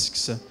on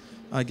risks?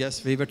 I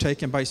guess we were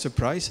taken by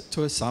surprise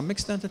to some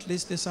extent, at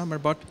least this summer,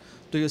 but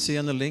do you see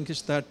any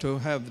linkage there to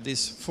have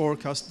this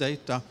forecast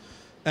data?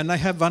 And I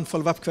have one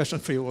follow-up question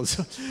for you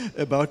also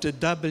about the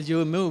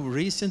WMO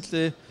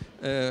recently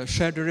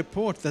shared a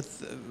report that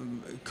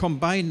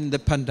combined the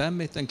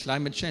pandemic and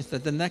climate change,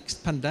 that the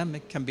next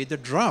pandemic can be the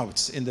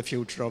droughts in the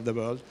future of the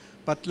world.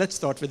 But let's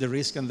start with the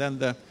risk and then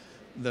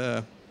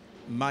the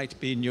might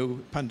be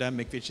new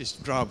pandemic, which is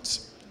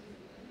droughts.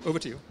 Over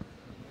to you.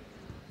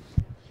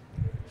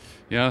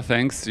 Yeah,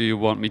 thanks. Do you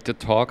want me to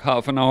talk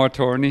half an hour,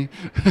 Tony?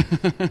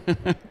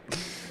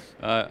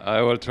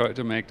 I will try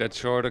to make that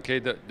short.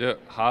 Okay,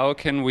 how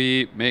can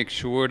we make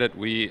sure that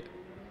we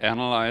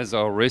analyze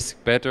our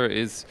risk better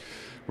is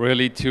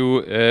really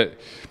to,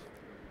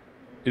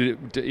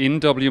 in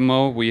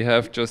WMO we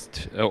have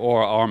just,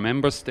 or our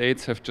member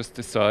states have just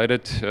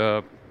decided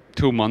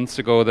 2 months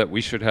ago that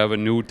we should have a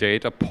new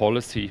data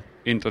policy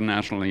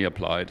internationally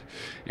applied,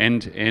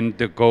 and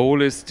the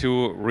goal is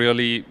to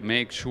really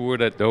make sure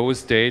that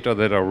those data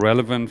that are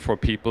relevant for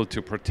people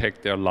to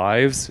protect their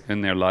lives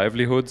and their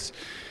livelihoods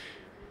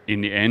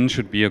in the end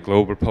should be a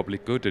global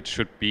public good. It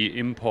should be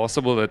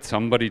impossible that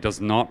somebody does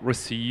not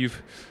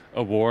receive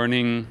a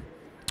warning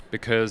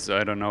because,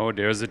 I don't know,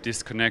 there's a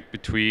disconnect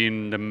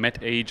between the Met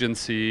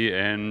Agency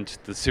and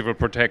the Civil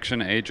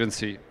Protection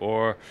Agency,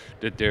 or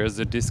that there's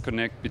a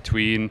disconnect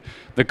between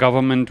the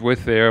government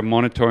with their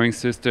monitoring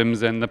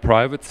systems and the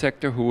private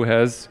sector, who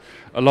has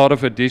a lot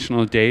of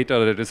additional data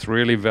that is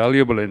really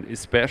valuable. And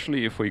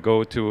especially if we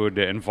go to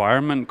the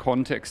environment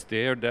context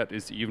there, that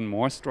is even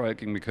more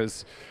striking,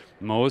 because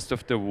most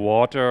of the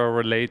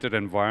water-related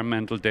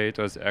environmental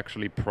data is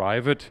actually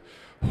private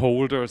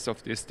holders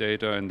of this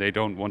data, and they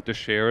don't want to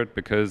share it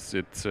because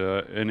it's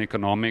an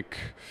economic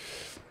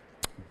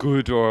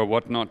good or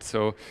whatnot.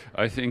 So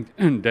I think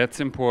that's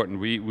important.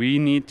 We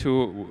need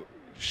to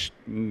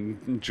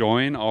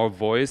join our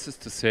voices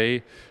to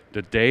say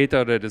the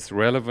data that is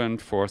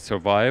relevant for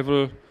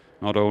survival,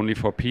 not only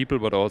for people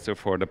but also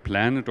for the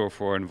planet or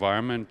for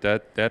environment,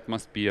 that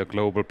must be a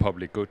global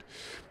public good.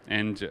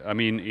 And I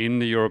mean, in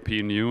the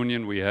European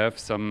Union we have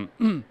some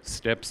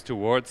steps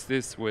towards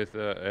this with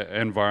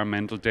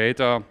environmental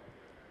data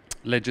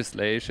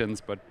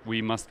legislations, but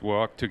we must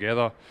work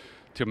together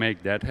to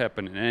make that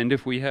happen. And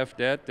if we have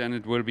that, then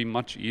it will be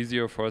much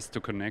easier for us to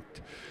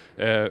connect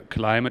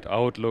climate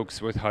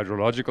outlooks with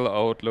hydrological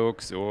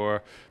outlooks,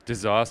 or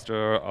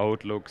disaster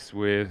outlooks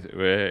with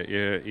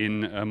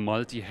in a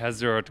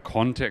multi-hazard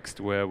context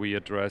where we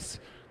address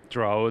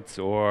droughts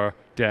or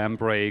dam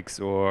breaks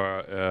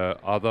or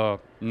other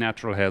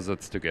natural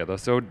hazards together.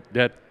 So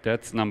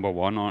that's number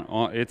one.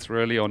 It's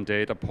really on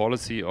data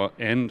policy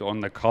and on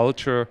the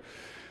culture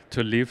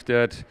to live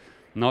that,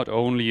 not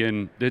only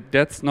in,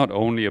 that's not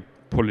only a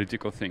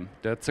political thing,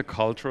 that's a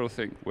cultural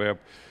thing where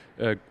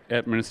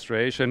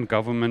administration,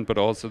 government, but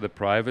also the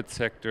private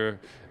sector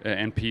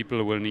and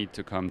people will need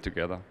to come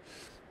together.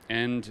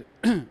 And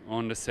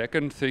on the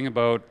second thing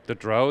about the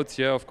droughts,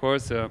 yeah, of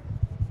course,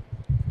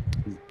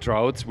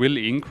 droughts will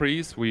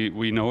increase.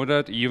 We know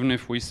that. Even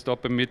if we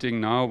stop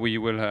emitting now, we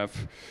will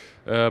have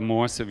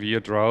more severe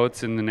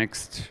droughts in the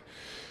next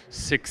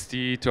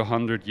 60 to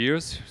 100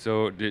 years.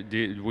 So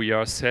we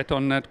are set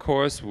on that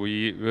course.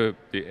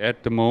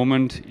 At the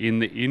moment in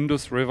the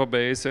Indus River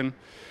Basin,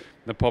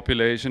 the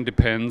population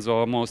depends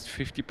almost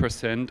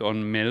 50%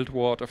 on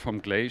meltwater from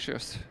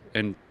glaciers,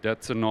 and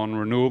that's a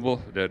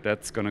non-renewable.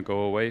 That's going to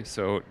go away.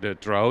 So the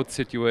drought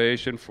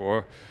situation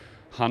for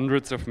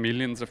hundreds of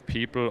millions of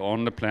people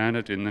on the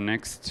planet in the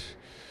next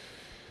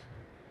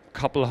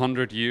couple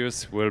hundred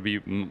years will be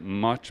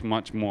much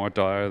more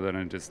dire than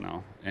it is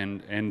now,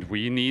 and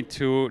we need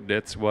to.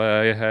 That's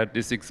why I had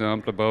this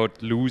example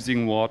about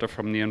losing water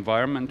from the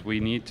environment. We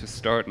need to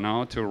start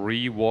now to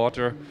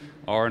re-water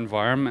our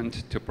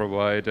environment to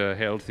provide a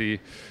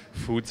healthy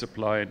food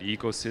supply and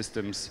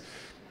ecosystems.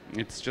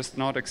 It's just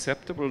not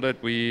acceptable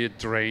that we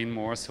drain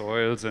more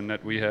soils and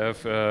that we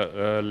have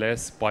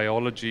less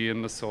biology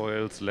in the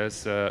soils,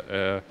 less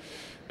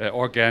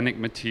organic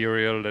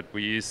material, that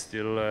we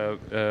still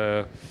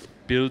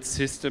build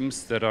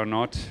systems that are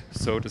not,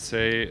 so to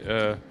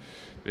say,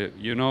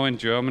 you know, in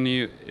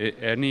Germany,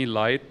 any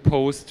light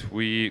post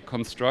we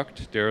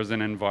construct, there's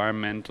an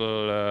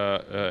environmental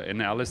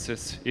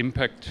analysis,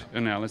 impact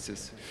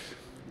analysis.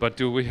 But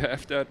do we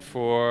have that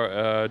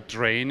for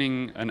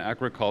draining an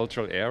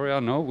agricultural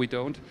area? No, we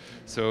don't.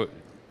 So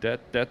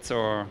that's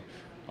our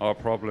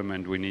problem,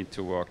 and we need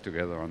to work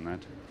together on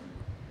that.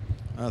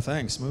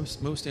 Thanks.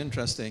 Most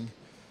interesting.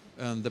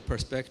 And the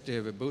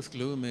perspective, both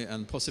gloomy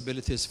and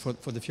possibilities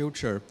for the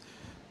future.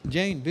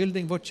 Jane,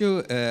 building what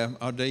you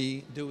are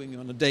doing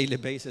on a daily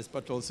basis,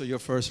 but also your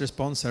first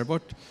response here,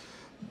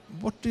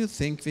 what do you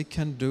think we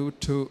can do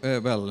to,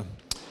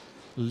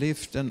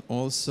 lift and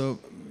also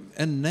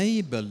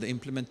enable the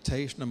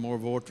implementation of more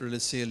water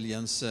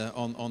resilience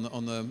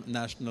on a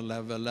national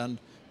level, and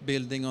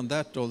building on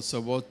that also,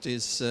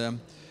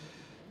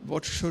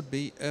 what should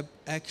be an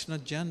action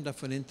agenda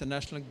for the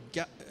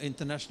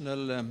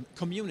international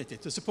community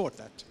to support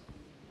that?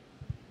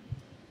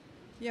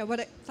 Yeah, well,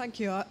 thank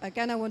you.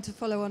 Again, I want to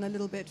follow on a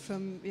little bit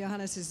from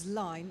Johannes's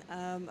line.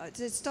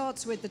 It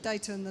starts with the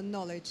data and the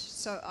knowledge.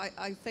 So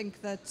I think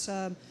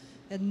that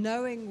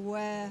knowing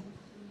where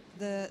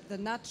the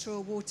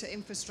natural water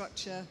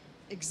infrastructure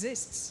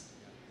exists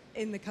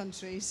in the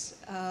countries,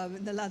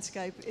 in the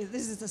landscape,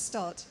 this is the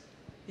start.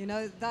 You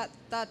know,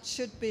 that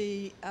should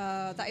be,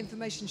 that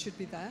information should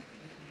be there.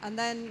 And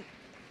then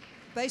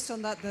based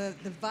on that,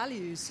 the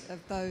values of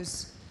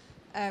those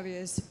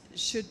areas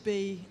should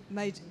be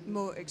made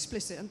more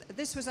explicit. And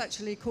this was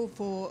actually called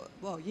for,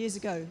 well, years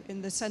ago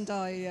in the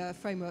Sendai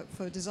framework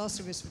for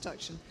disaster risk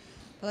reduction.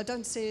 But I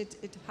don't see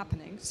it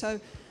happening. So,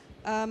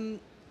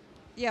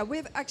 yeah,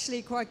 we're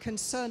actually quite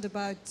concerned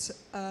about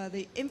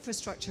the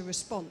infrastructure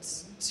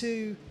response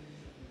to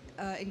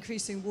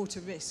increasing water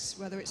risks,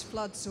 whether it's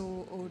floods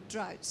or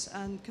droughts,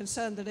 and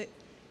concerned that if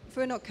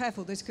we're not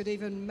careful, this could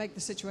even make the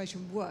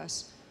situation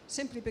worse,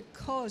 simply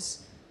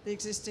because the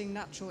existing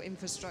natural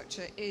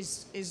infrastructure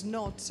is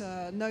not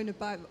known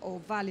about or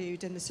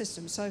valued in the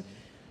system. So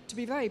to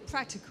be very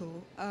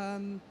practical,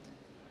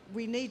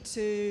 we need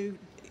to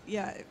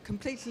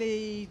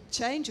completely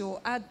change or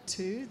add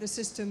to the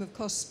system of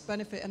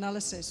cost-benefit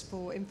analysis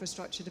for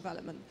infrastructure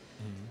development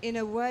in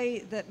a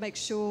way that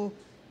makes sure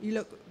you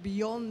look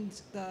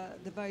beyond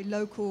the very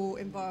local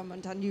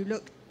environment, and you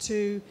look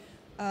to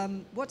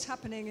what's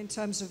happening in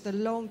terms of the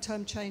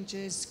long-term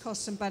changes,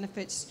 costs and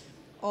benefits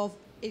of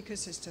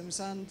ecosystems,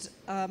 and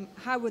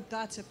how would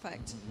that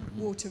affect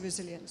water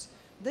resilience.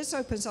 This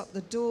opens up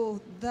the door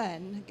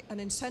then and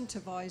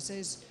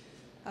incentivizes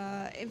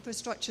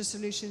infrastructure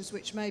solutions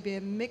which may be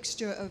a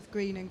mixture of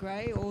green and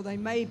grey, or they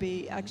may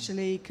be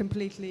actually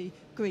completely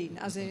green,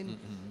 as in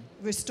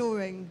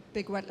restoring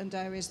big wetland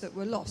areas that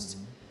were lost.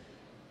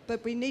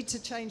 But we need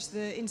to change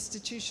the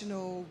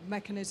institutional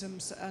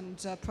mechanisms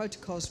and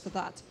protocols for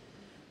that.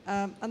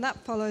 And that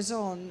follows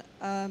on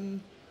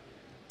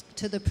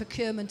to the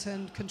procurement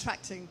and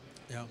contracting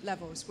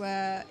levels,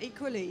 where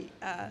equally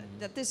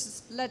that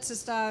this lets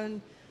us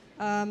down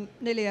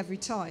nearly every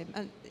time.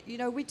 And you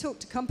know, we talk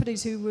to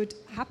companies who would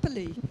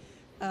happily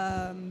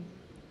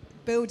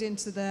build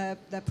into their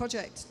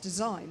project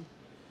design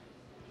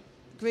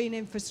green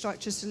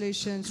infrastructure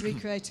solutions,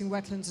 recreating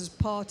wetlands as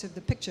part of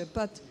the picture,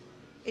 but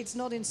it's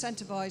not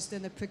incentivized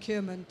in the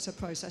procurement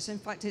process. In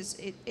fact,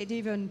 it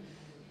even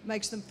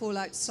makes them fall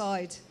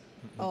outside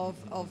of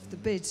the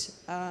bid,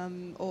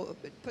 or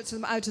puts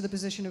them out of the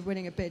position of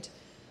winning a bid.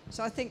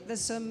 So I think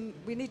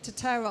we need to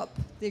tear up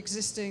the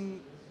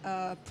existing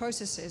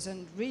processes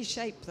and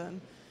reshape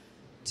them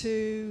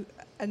to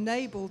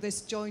enable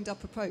this joined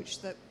up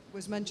approach that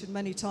was mentioned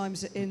many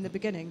times in the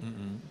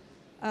beginning.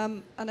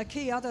 And a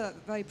key other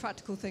very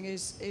practical thing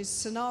is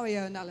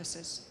scenario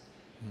analysis.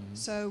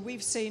 So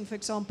we've seen, for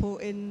example,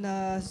 in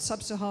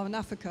sub-Saharan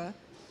Africa,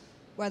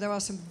 where there are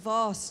some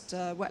vast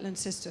wetland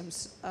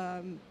systems,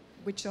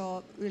 which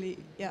are really,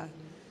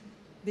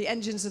 the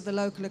engines of the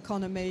local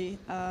economy,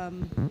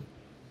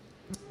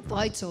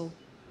 vital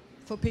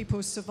for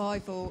people's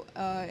survival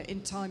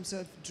in times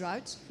of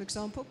drought, for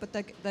example, but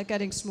they're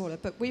getting smaller.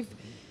 But we've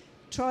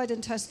tried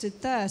and tested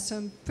there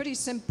some pretty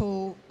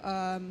simple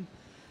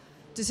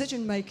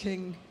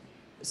decision-making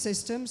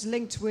systems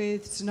linked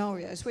with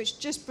scenarios which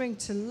just bring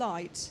to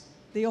light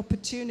the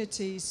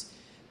opportunities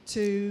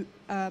to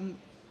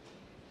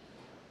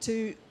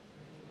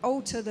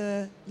alter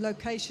the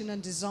location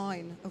and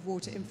design of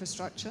water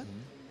infrastructure,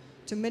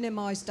 to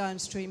minimize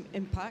downstream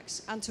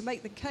impacts, and to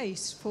make the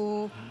case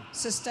for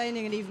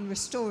sustaining and even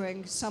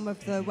restoring some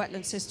of the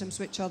wetland systems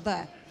which are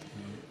there.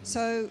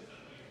 So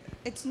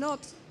it's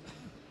not,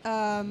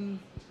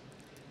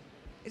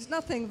 it's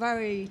nothing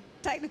very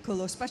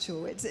technical or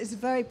special. It's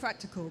very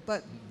practical,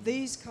 but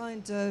these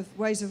kind of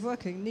ways of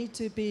working need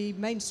to be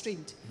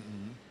mainstreamed.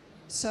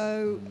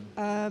 So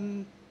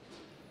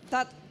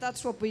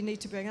that's what we need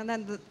to bring. And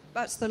then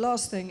that's the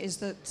last thing, is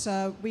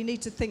that we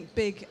need to think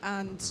big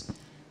and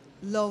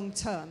long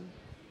term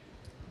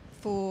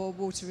for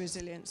water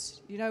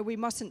resilience. You know, we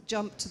mustn't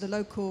jump to the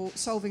local,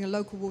 solving a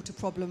local water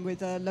problem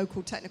with a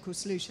local technical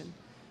solution,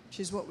 which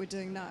is what we're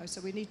doing now.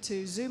 So we need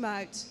to zoom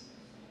out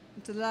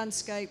into the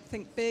landscape,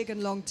 think big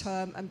and long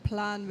term, and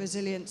plan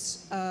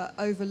resilience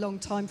over long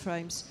time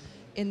frames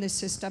in this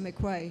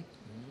systemic way.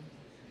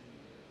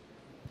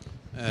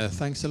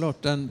 Thanks a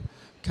lot. And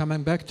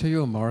coming back to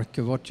you, Mark,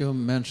 what you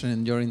mentioned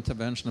in your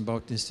intervention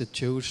about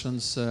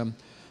institutions,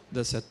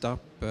 the setup,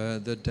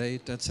 the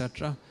data,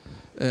 etc.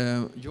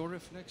 Your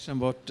reflection,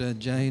 what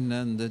Jane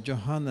and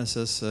Johannes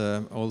has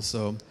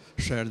also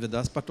shared with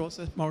us, but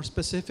also a more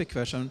specific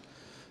question.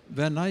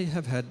 When I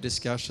have had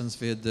discussions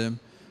with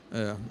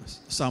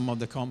some of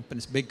the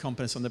companies, big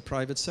companies on the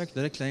private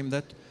sector, they claim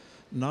that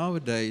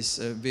nowadays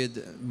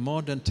with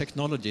modern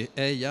technology,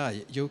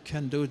 AI, you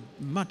can do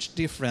much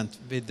different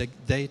with the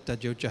data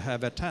that you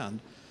have at hand.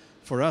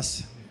 For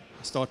us,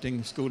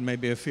 starting school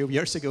maybe a few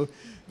years ago,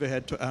 we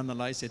had to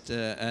analyze it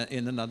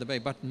in another way.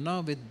 But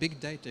now with big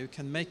data, you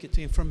can make it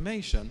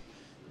information.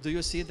 Do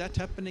you see that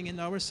happening in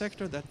our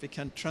sector, that we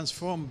can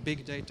transform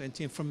big data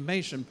into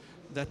information,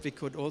 that we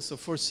could also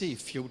foresee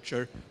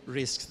future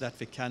risks that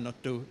we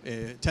cannot do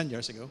 10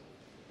 years ago?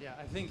 Yeah,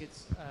 I think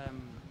it's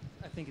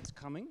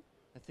coming.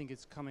 I think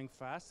it's coming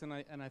fast, and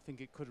I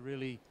think it could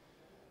really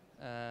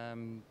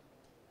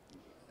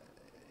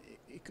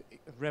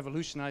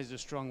revolutionize is a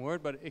strong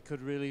word, but it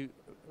could really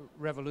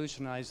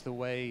revolutionize the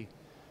way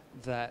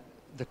that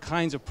the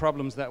kinds of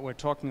problems that we're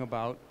talking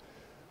about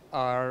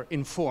are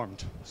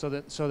informed, so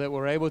that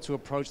we're able to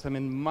approach them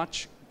in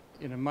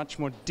a much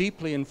more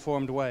deeply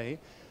informed way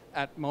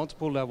at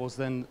multiple levels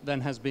than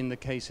has been the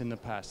case in the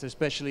past,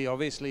 especially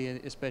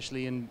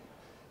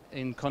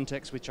in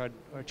contexts which are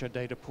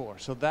data poor.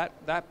 So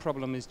that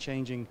problem is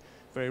changing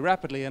very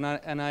rapidly, and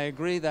I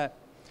agree that.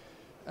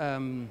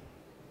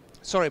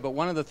 Sorry, but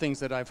one of the things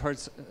that I've heard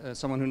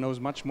someone who knows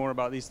much more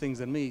about these things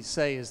than me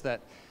say is that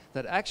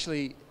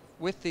actually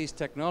with these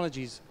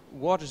technologies,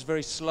 water is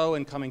very slow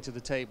in coming to the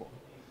table,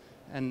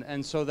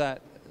 and so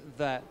that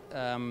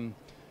the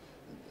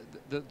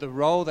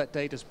role that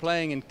data is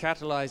playing in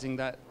catalyzing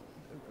that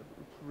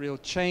real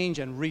change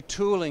and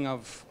retooling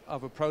of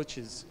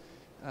approaches,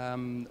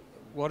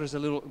 water's a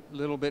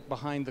little bit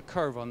behind the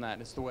curve on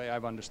that. Is the way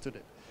I've understood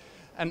it,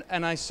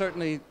 and I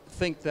certainly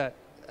think that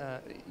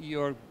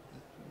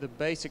the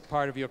basic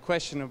part of your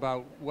question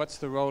about what's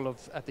the role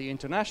at the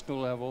international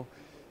level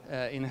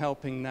in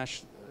helping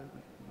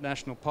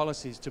national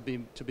policies to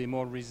be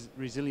more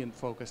resilient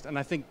focused, and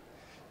I think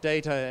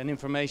data and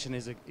information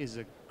is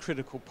a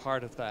critical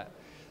part of that.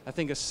 I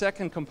think a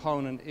second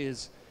component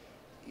is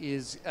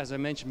as I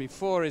mentioned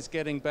before, is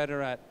getting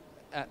better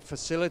at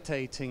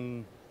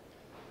facilitating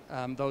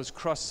those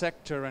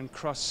cross-sector and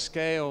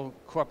cross-scale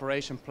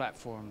cooperation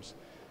platforms,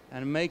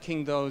 and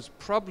making those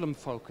problem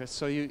focused.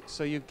 So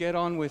you get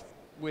on with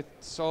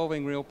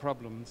solving real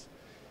problems,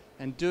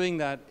 and doing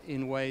that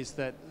in ways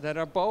that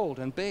are bold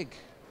and big.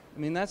 I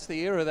mean, that's the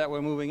era that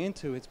we're moving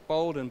into. It's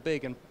bold and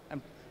big, and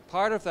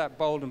part of that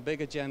bold and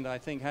big agenda, I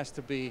think, has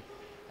to be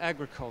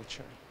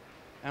agriculture,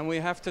 and we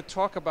have to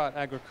talk about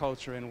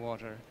agriculture in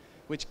water,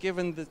 which,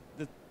 given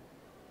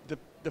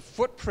the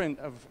footprint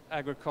of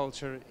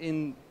agriculture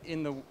in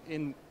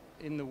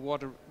the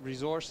water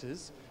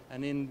resources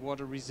and in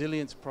water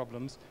resilience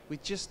problems, we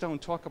just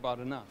don't talk about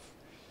enough.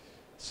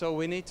 So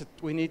we need to,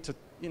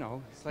 you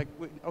know, it's like,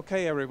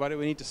 okay, everybody,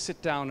 we need to sit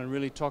down and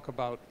really talk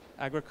about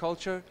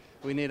agriculture.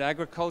 We need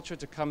agriculture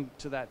to come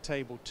to that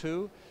table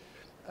too.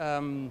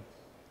 And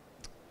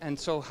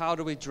so how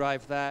do we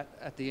drive that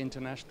at the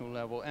international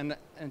level? And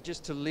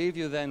just to leave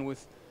you then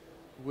with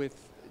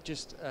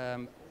just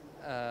an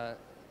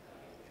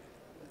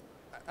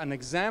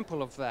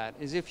example of that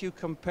is, if you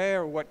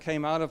compare what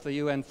came out of the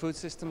UN Food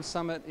Systems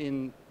Summit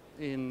in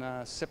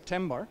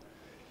September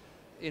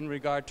in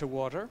regard to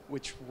water,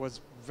 which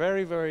was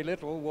very, very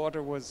little.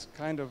 Water was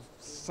kind of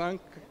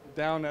sunk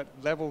down at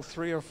level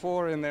 3 or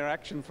 4 in their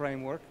action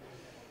framework.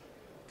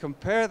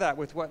 Compare that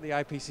with what the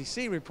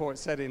IPCC report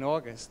said in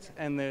August,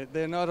 and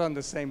they're not on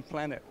the same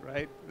planet,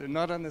 right? They're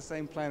not on the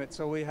same planet,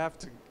 so we have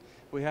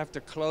to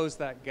close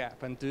that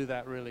gap and do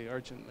that really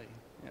urgently.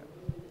 Yeah,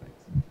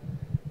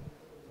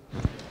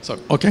 thanks. So,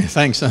 okay,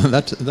 thanks.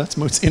 That's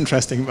most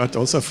interesting, but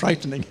also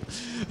frightening.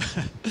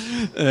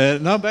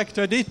 Now back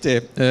to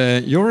Aditi.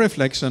 Your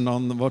reflection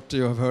on what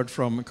you have heard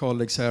from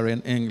colleagues here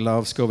in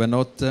Glasgow, and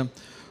not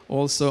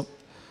also,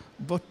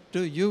 what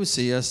do you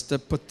see as the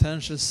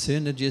potential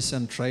synergies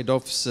and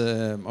trade-offs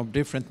of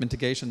different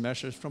mitigation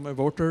measures from a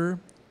water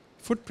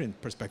footprint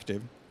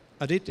perspective?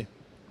 Aditi.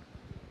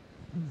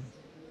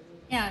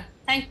 Yeah,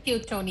 thank you,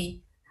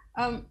 Tony.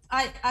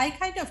 I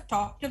kind of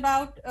talked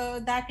about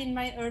that in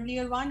my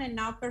earlier one, and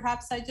now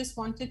perhaps I just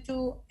wanted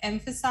to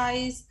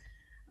emphasize,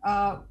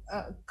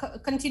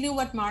 continue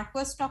what Mark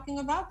was talking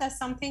about. That's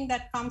something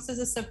that comes as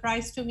a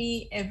surprise to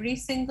me every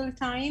single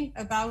time,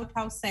 about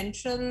how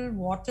central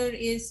water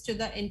is to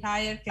the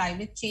entire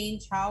climate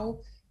change, how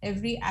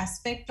every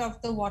aspect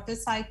of the water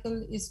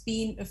cycle is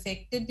being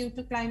affected due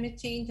to climate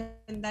change.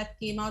 And that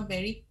came out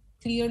very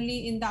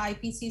clearly in the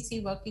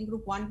IPCC Working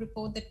Group 1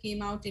 report that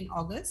came out in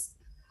August.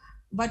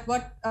 But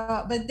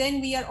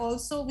then we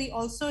also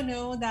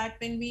know that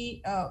when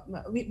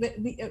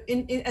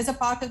as a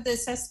part of the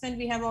assessment,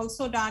 we have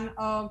also done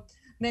a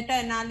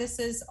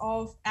meta-analysis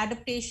of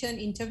adaptation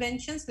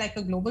interventions, like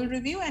a global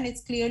review, and it's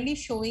clearly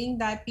showing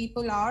that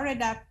people are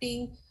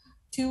adapting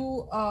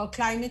to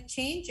climate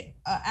change,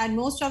 and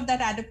most of that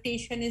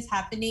adaptation is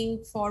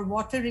happening for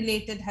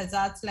water-related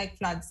hazards like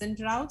floods and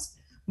droughts.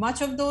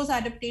 Much of those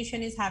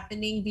adaptation is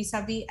happening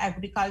vis-a-vis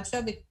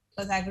agriculture,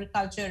 because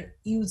agriculture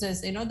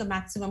uses, the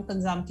maximum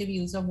consumptive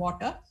use of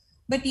water.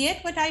 But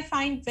yet what I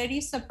find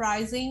very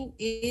surprising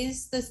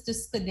is this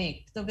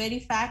disconnect, the very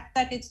fact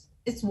that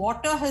it's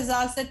water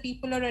hazards that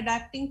people are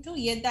adapting to,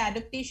 yet the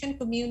adaptation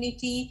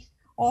community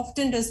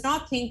often does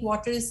not think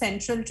water is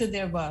central to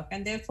their work.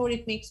 And therefore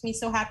it makes me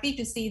so happy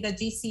to see that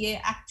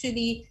GCA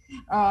actually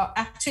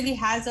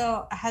has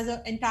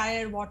an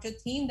entire water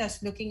theme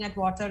that's looking at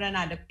water and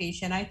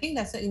adaptation. I think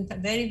that's a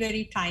very,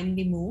 very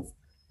timely move.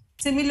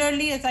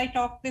 Similarly, as I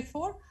talked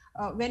before,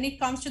 when it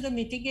comes to the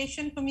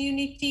mitigation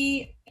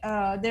community,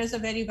 there's a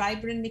very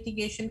vibrant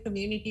mitigation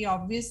community,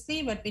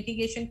 obviously, but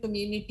mitigation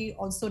community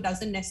also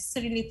doesn't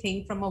necessarily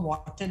think from a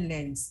water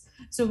lens.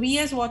 So we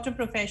as water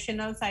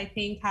professionals, I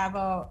think,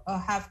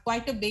 have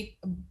quite a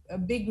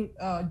big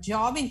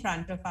job in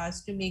front of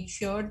us to make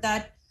sure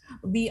that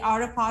we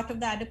are a part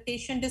of the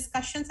adaptation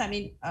discussions. I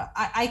mean,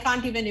 I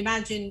can't even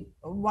imagine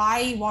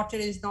why water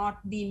is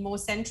not being more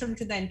central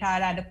to the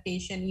entire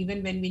adaptation,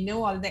 even when we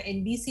know all the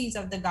NDCs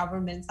of the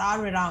governments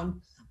are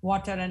around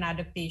water and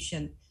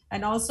adaptation.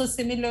 And also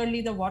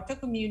similarly, the water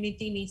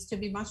community needs to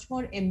be much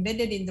more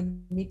embedded in the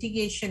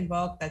mitigation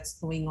work that's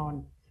going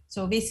on.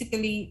 So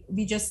basically,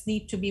 we just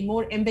need to be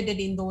more embedded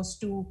in those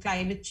two,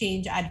 climate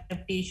change,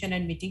 adaptation,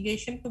 and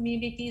mitigation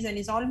communities. And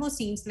it almost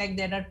seems like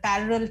there are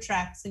parallel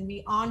tracks and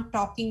we aren't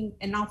talking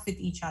enough with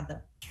each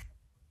other.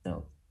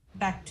 So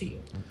back to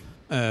you.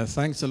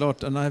 Thanks a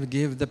lot. And I'll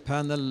give the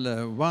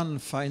panel one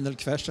final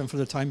question for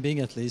the time being,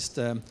 at least.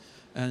 And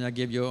I'll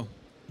give you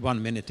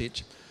 1 minute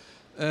each.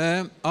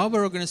 Our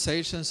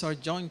organizations are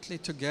jointly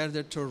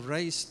together to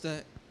raise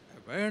the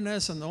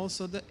awareness and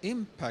also the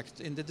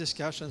impact in the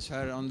discussions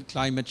here on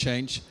climate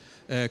change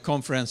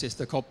conferences,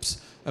 the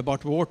COPs,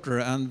 about water.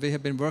 And we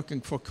have been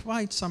working for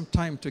quite some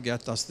time to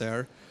get us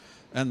there.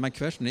 And my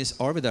question is,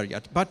 are we there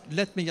yet? But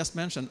let me just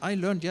mention, I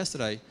learned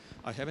yesterday,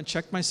 I haven't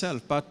checked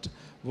myself, but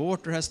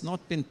water has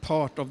not been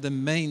part of the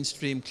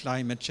mainstream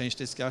climate change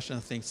discussion,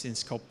 I think,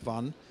 since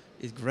COP1.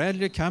 It's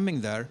gradually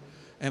coming there.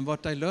 And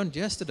what I learned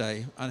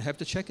yesterday, I have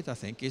to check it, I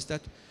think, is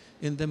that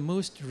in the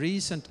most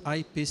recent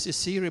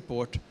IPCC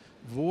report,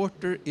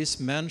 water is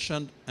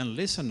mentioned, and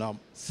listen now,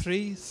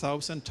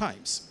 3,000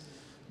 times.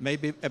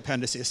 Maybe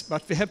appendices,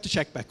 but we have to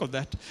check back on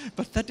that.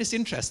 But that is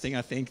interesting,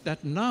 I think,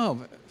 that now,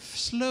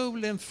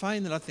 slowly and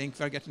finally, I think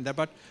we're getting there.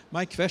 But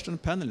my question,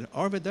 panel,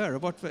 are we there?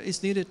 What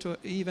is needed to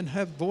even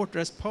have water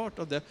as part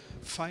of the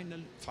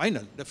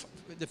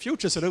the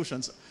future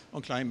solutions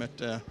on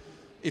climate?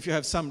 If you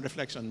have some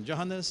reflection,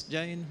 Johannes,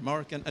 Jane,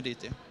 Mark, and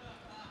Aditi.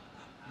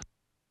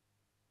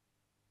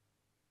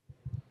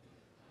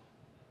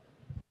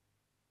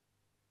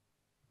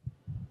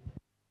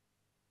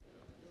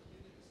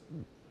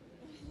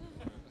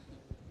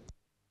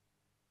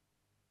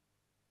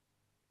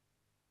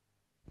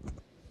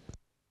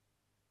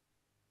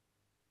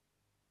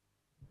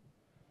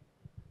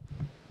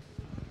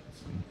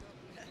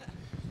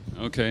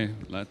 Okay,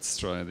 let's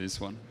try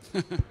this one.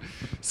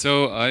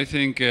 So I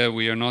think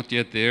we are not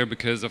yet there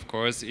because, of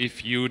course,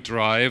 if you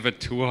drive at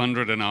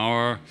 200 an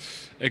hour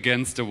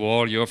against the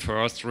wall, your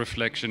first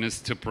reflection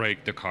is to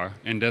brake the car.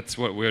 And that's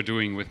what we're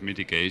doing with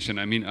mitigation.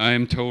 I mean, I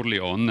am totally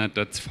on that.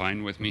 That's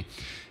fine with me.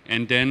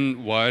 And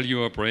then while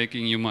you are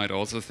braking, you might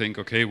also think,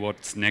 okay,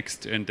 what's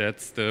next? And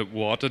that's the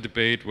water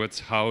debate. What's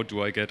how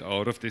do I get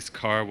out of this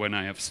car when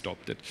I have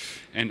stopped it?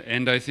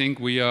 And I think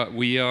we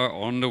are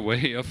on the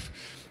way of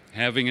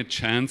having a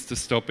chance to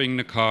stopping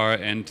the car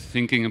and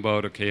thinking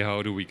about, okay,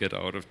 how do we get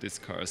out of this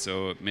car?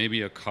 So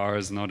maybe a car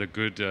is not a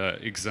good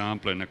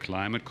example in a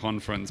climate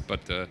conference,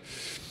 but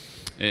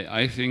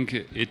I think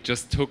it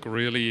just took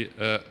really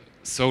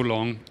so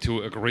long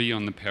to agree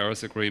on the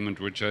Paris Agreement,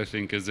 which I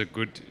think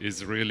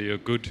is really a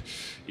good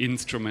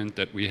instrument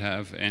that we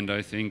have. And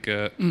I think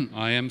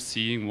I am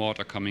seeing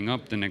water coming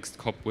up. The next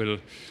COP will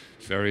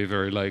very,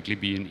 very likely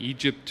be in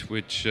Egypt,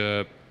 which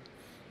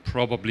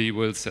probably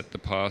will set the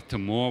path to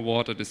more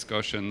water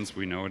discussions.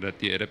 We know that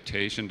the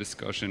adaptation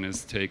discussion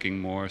is taking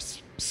more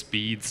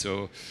speed,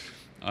 so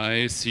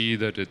I see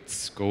that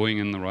it's going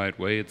in the right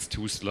way. It's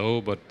too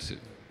slow, but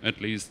at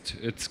least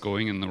it's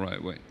going in the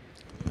right way.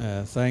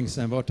 Thanks.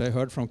 And what I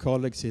heard from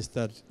colleagues is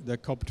that the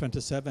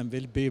COP27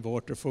 will be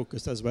water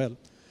focused as well.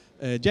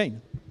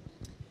 Jane?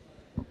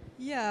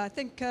 Yeah, I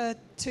think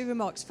two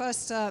remarks.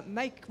 First,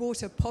 make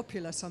water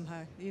popular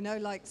somehow. You know,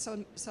 like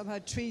somehow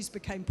trees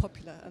became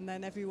popular and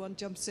then everyone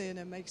jumps in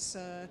and makes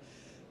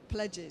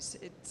pledges.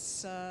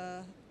 It's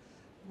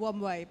one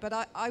way.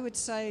 But I would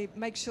say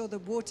make sure that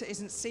water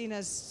isn't seen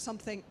as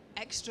something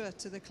extra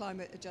to the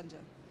climate agenda.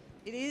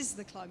 It is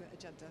the climate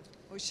agenda,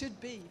 or it should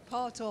be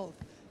part of,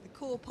 the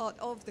core part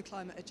of the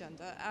climate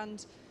agenda.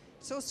 And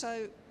it's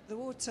also, the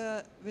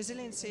water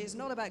resiliency is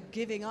not about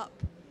giving up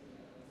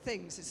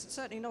things. It's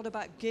certainly not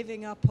about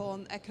giving up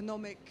on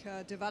economic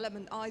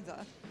development either.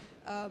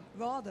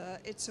 Rather,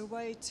 it's a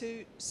way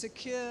to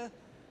secure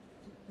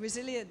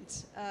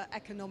resilient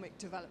economic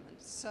development.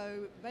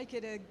 So make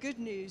it a good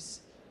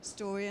news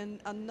story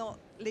and not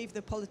leave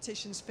the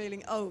politicians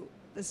feeling, oh,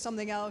 there's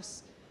something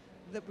else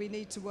that we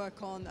need to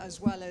work on as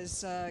well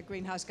as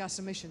greenhouse gas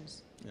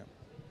emissions. Yeah.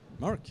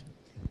 Mark?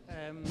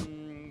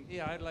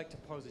 Yeah, I'd like to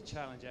pose a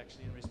challenge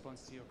actually in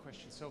response to your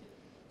question.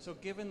 So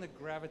given the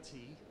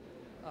gravity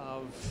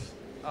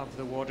of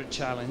the water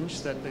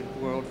challenge that the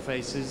world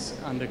faces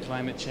under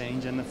climate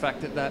change, and the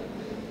fact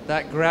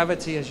that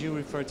gravity, as you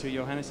refer to,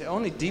 Johannes, it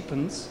only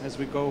deepens as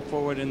we go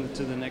forward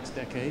into the next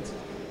decades.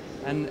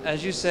 And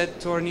as you said,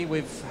 Torni,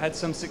 we've had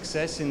some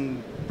success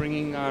in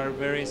bringing our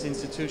various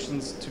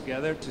institutions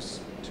together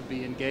to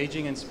be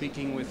engaging and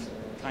speaking with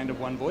kind of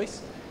one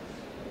voice.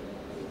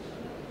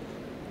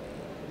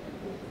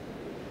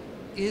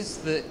 Is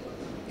the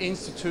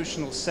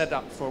institutional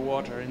setup for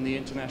water in the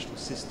international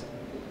system,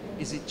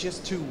 is it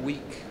just too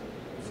weak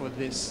for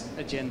this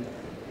agenda,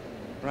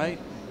 right?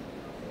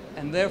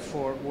 And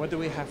therefore, what do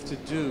we have to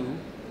do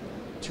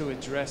to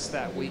address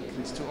that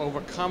weakness, to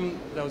overcome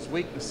those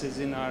weaknesses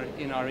in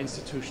our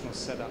institutional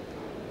setup?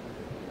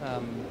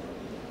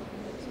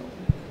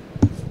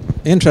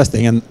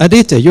 Interesting. And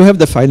Aditi, you have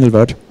the final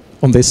word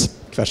on this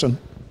question.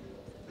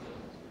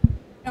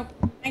 Oh,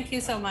 thank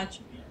you so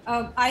much.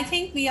 I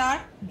think we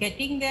are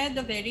getting there.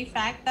 The very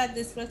fact that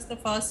this was the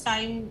first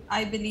time,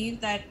 I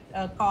believe, that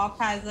COP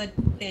has a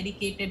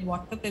dedicated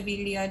water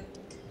pavilion,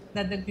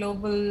 that the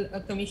Global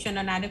Commission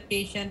on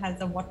Adaptation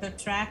has a water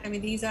track. I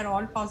mean, these are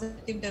all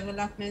positive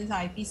developments.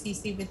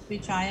 IPCC, with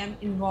which I am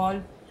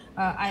involved,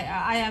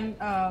 I am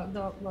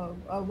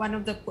one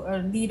of the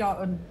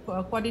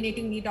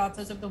coordinating lead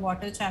authors of the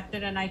water chapter,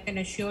 and I can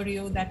assure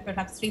you that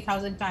perhaps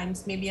 3,000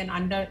 times, maybe an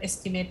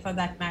underestimate for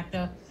that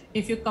matter.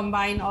 If you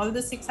combine all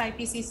the 6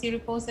 IPCC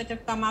reports that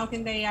have come out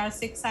in the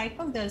AR6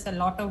 cycle, there's a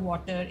lot of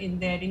water in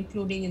there,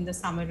 including in the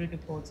summary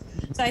reports.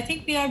 So I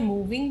think we are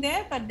moving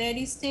there, but there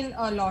is still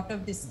a lot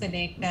of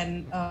disconnect.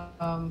 And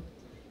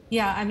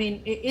yeah, I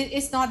mean,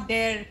 it's not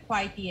there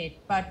quite yet,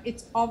 but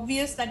it's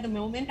obvious that the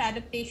moment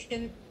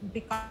adaptation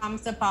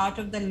becomes a part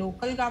of the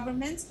local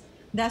governments,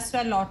 that's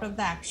where a lot of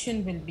the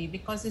action will be,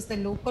 because it's the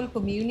local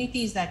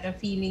communities that are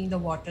feeling the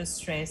water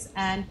stress.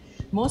 And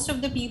most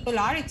of the people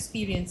are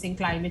experiencing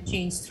climate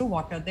change through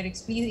water. They're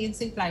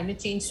experiencing climate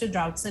change through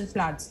droughts and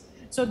floods.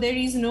 So there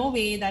is no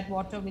way that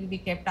water will be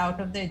kept out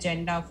of the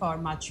agenda for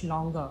much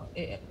longer.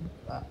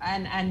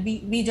 And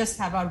we just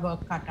have our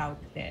work cut out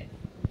there.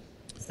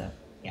 So,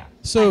 yeah.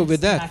 So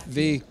with that,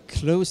 we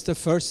close the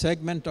first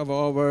segment of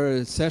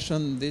our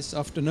session this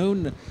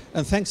afternoon.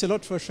 And thanks a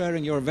lot for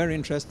sharing your very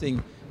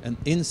interesting and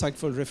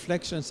insightful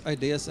reflections,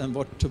 ideas, and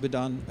what to be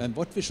done and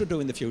what we should do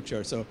in the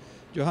future. So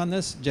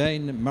Johannes,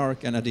 Jane,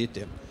 Mark, and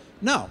Aditi.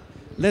 Now,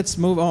 let's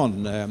move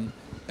on.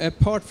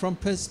 Apart from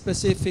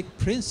specific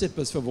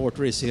principles for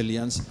water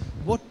resilience,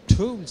 what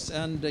tools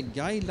and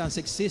guidelines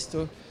exist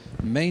to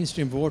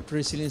mainstream water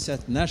resilience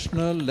at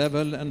national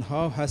level, and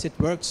how has it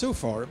worked so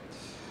far?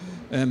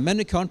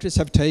 Many countries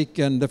have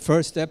taken the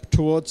first step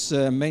towards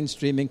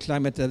mainstreaming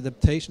climate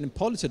adaptation in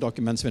policy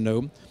documents, we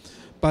know,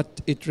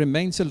 but it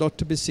remains a lot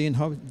to be seen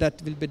how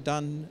that will be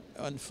done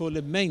and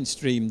fully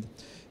mainstreamed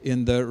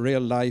in the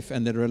real life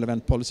and the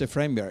relevant policy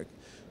framework.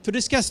 To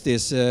discuss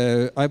this,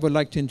 I would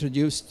like to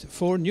introduce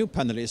 4 new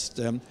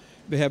panelists.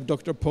 We have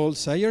Dr. Paul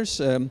Sayers,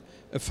 a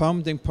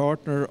founding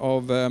partner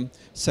of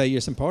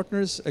Sayers &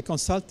 Partners, a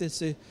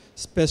consultancy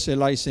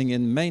specializing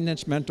in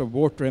management of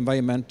water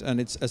environment and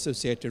its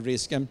associated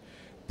risk. And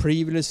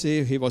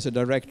previously, he was a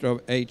director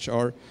of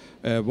HR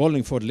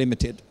Wallingford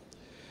Limited.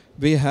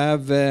 We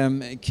have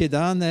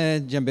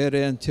Kidane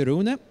Jambere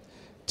Tirune,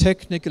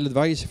 technical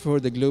advisor for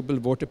the Global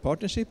Water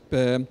Partnership,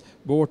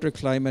 Water,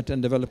 Climate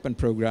and Development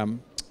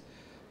Program.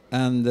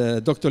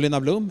 and Dr.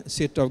 Lina Blom,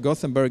 City of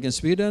Gothenburg in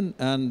Sweden,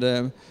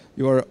 and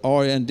you are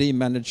R&D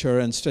manager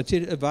and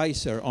strategic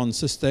advisor on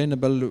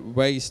sustainable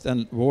waste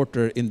and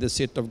water in the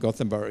City of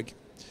Gothenburg.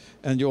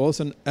 And you're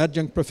also an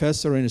adjunct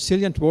professor in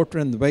resilient water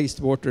and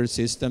wastewater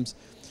systems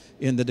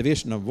in the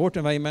Division of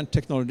Water Environment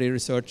Technology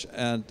Research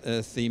and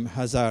theme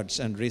Hazards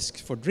and Risks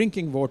for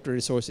Drinking Water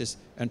Resources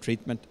and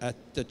Treatment at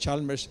the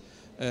Chalmers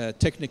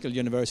Technical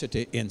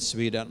University in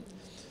Sweden.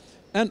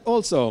 And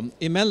also,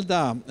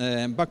 Imelda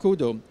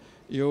Bakudo,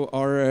 you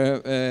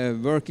are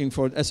working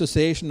for the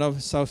Association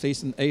of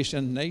Southeastern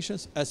Asian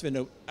Nations, as we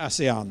know,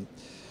 ASEAN.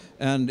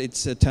 And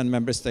it's a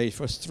 10-member state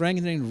for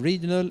strengthening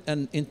regional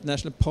and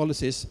international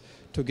policies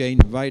to gain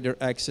wider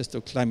access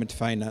to climate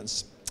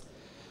finance.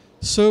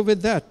 So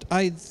with that,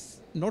 I'm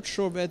not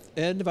sure that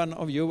any one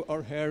of you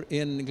are here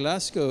in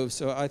Glasgow,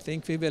 so I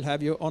think we will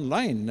have you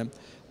online.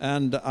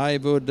 And I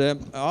would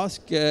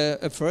ask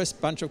a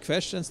first bunch of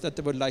questions that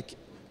I would like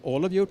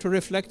all of you to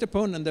reflect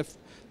upon. And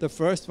the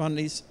first one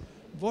is,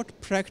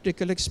 what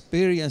practical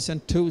experience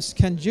and tools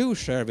can you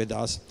share with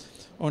us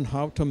on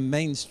how to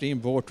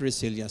mainstream water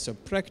resilience? So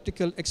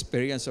practical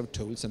experience of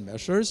tools and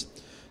measures.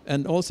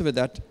 And also with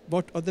that,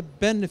 what are the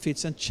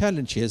benefits and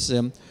challenges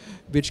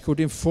which could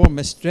inform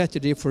a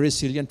strategy for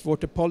resilient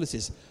water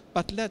policies?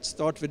 But let's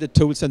start with the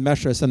tools and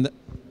measures, and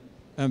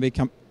we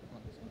come.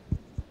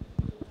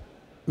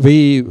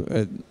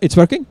 It's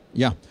working?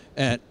 Yeah.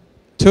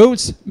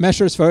 Tools,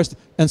 measures first,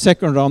 and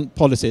second round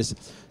policies.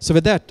 So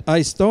with that,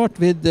 I start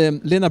with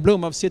Lina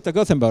Blom of City of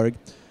Gothenburg.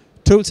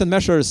 Tools and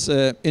measures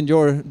in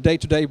your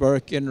day-to-day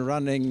work in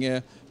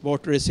running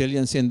water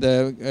resilience in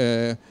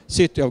the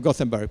City of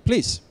Gothenburg,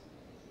 please.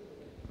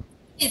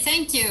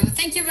 Thank you.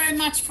 Thank you very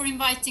much for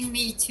inviting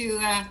me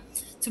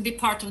to be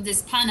part of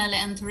this panel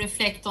and to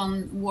reflect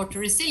on water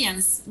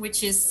resilience,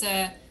 which is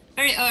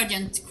very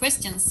urgent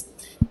questions.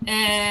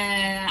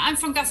 I'm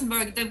from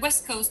Gothenburg, the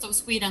west coast of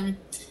Sweden,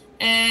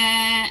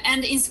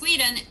 and in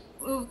Sweden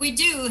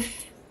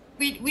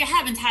we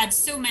haven't had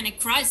so many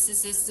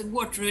crises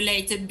water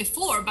related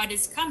before, but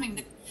it's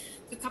coming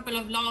the couple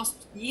of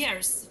last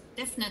years,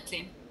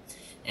 definitely.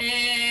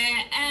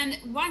 And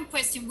one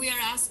question we are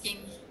asking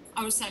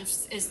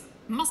ourselves is,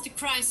 must a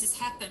crisis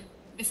happen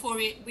before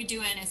we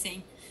do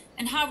anything?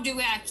 And how do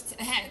we act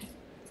ahead?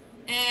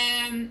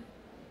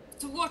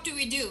 So what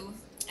do?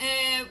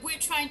 We're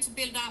trying to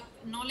build up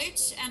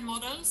knowledge and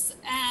models,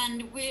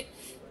 and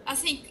I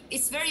think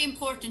it's very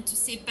important to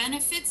see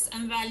benefits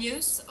and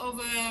values of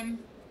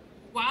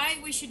why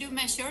we should do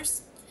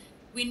measures.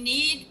 We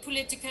need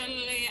political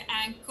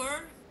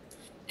anchor.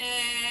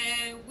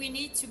 We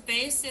need to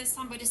base, as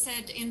somebody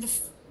said in the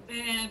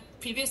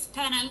previous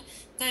panel,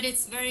 that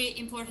it's very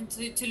important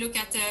to look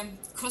at the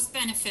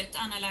cost-benefit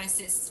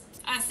analysis.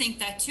 I think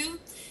that too,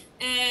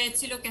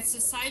 to look at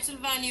societal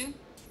value,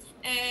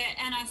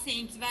 and I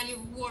think value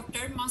of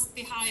water must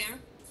be higher.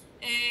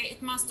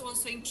 It must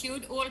also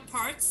include all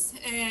parts,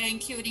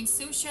 including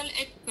social,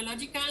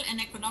 ecological, and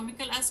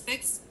economical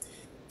aspects,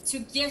 to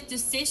get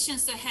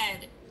decisions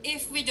ahead.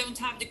 If we don't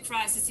have the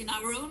crisis in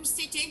our own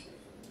city,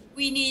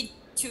 we need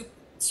to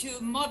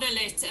model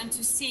it and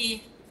to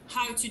see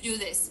how to do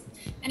this.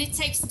 And it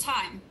takes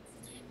time.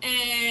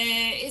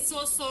 It's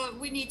also,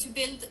 we need to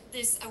build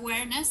this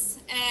awareness,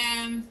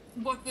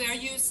 what we are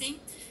using.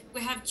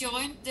 We have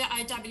joined the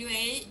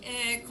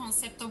IWA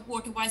concept of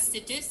water-wise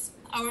cities.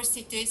 Our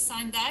city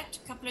signed that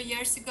a couple of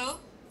years ago.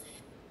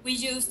 We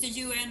use the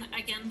UN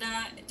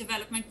Agenda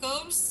Development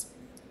Goals.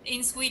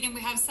 In Sweden,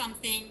 we have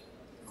something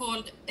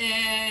called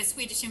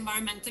Swedish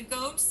Environmental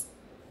Goals,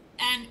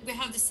 and we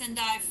have the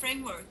Sendai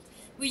framework.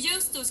 We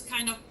use those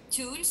kind of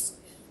tools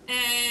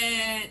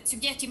to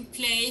get in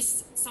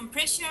place some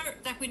pressure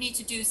that we need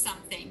to do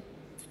something.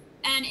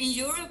 And in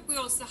Europe, we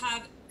also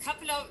have a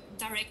couple of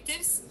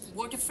directives,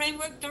 Water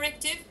Framework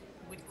Directive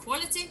with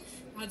quality,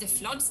 the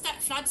Floods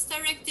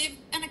Directive,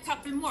 and a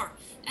couple more.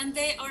 And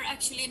they are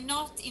actually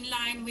not in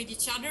line with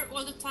each other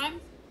all the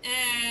time.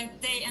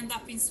 They end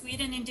up in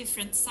Sweden in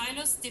different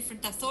silos,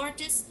 different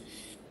authorities.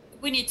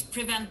 We need to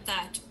prevent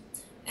that.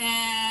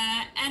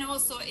 And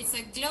also it's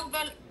a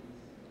global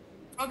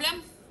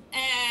problem.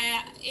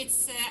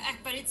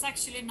 But it's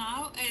actually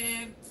now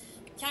a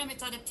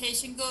climate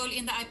adaptation goal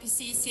in the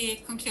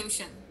IPCC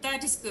conclusion.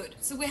 That is good.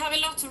 So we have a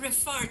lot to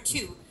refer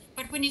to,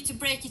 but we need to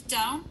break it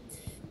down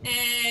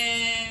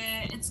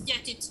and to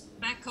get it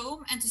back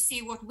home and to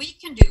see what we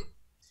can do.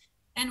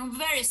 And a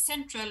very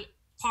central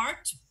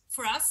part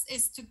for us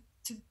is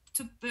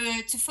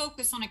to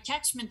focus on a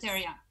catchment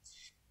area.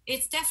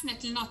 It's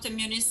definitely not a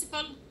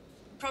municipal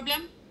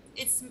problem.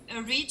 It's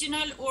a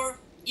regional or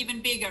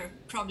even bigger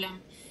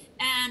problem.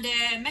 And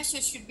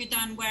measures should be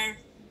done where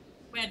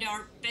they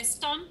are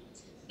best done.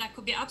 That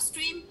could be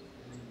upstream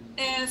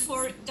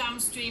for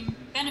downstream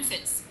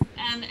benefits.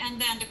 And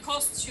then the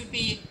cost should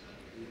be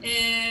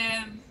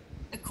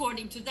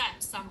according to that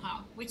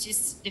somehow, which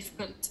is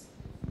difficult.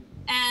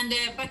 And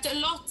but a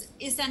lot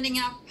is ending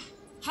up,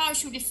 how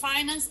should we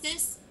finance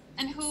this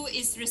and who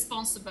is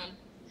responsible?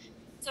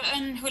 So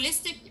a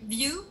holistic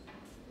view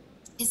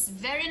is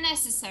very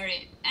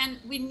necessary, and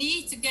we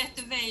need to get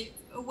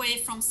away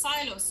from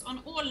silos on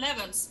all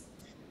levels,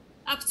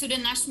 up to the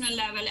national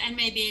level and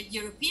maybe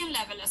European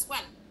level as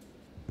well.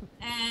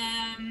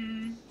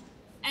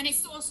 And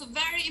it's also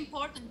very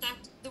important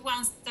that the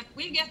ones that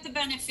will get the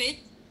benefit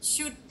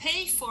should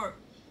pay for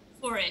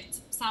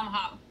it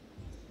somehow.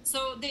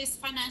 So this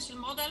financial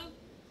model,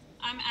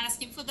 I'm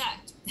asking for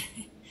that.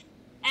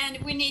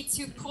 And we need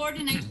to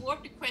coordinate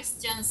water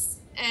questions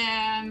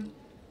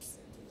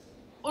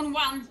on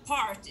one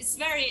part. It's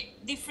very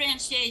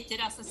differentiated,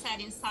 as I said,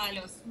 in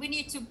silos. We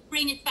need to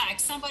bring it back.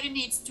 Somebody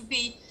needs to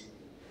be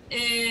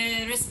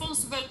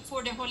responsible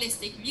for the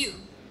holistic view,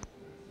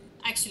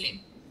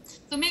 actually.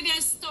 So maybe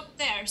I'll stop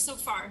there so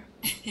far.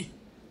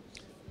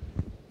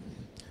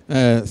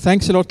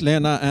 Thanks a lot,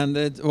 Lena. And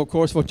of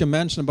course, what you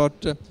mentioned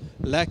about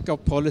lack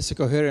of policy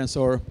coherence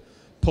or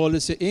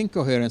policy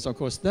incoherence, of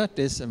course, that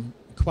is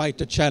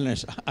quite a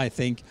challenge, I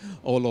think,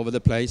 all over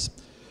the place.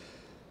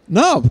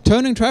 Now,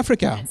 turning to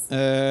Africa,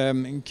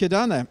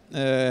 Kidane,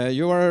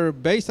 you are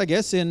based, I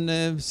guess,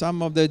 in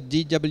some of the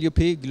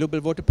DWP,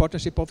 Global Water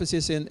Partnership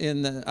offices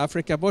in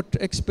Africa. What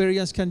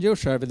experience can you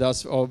share with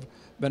us of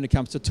when it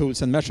comes to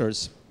tools and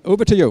measures?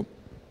 Over to you.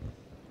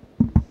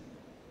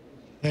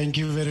 Thank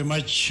you very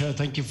much.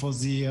 Thank you for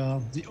the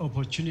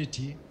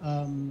opportunity.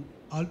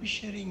 I'll be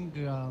sharing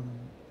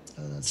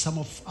some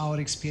of our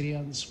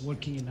experience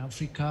working in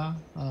Africa,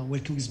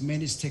 working with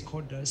many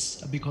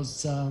stakeholders,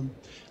 because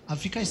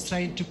Africa is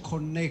trying to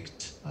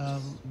connect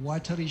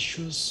water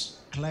issues,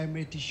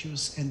 climate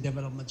issues, and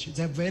development issues.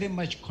 They're very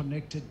much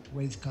connected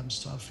when it comes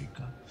to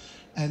Africa.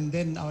 And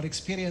then our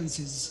experience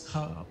is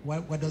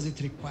what does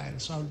it require?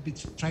 So I'll be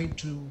trying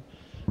to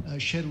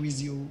share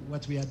with you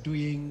what we are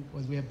doing,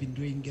 what we have been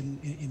doing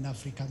in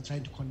Africa, and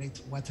trying to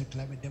connect water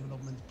climate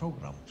development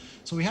program.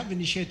 So we have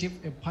initiative,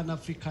 a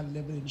Pan-African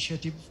level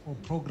initiative or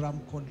program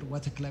called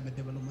Water Climate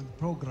Development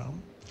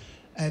Program.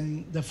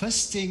 And the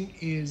first thing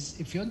is,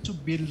 if you want to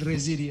build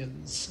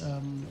resilience,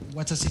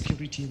 water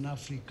security in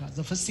Africa,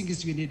 the first thing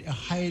is you need a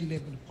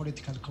high-level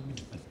political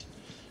commitment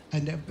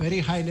and a very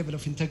high level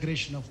of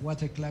integration of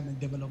water climate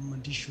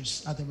development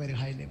issues at a very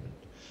high level.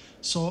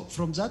 So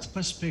from that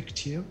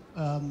perspective,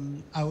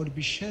 I will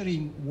be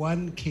sharing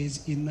one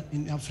case in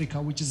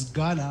Africa, which is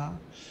Ghana,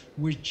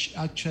 which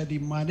actually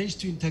managed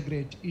to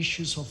integrate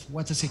issues of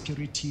water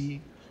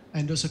security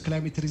and also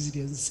climate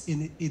resilience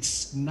in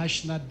its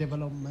national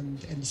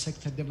development and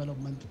sector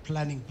development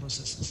planning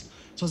processes.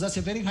 So that's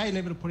a very high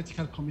level of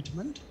political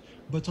commitment,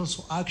 but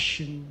also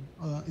action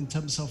in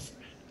terms of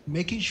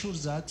making sure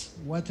that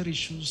water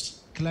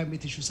issues,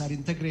 climate issues are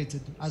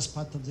integrated as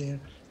part of their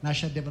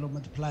national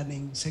development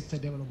planning, sector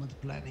development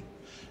planning.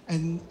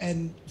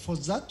 And for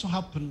that to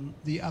happen,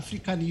 the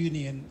African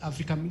Union,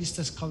 African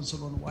Ministers'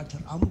 Council on Water,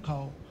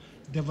 AMCOW,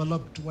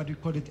 developed what we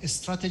call it a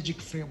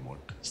strategic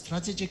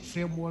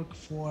framework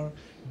for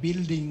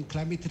building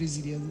climate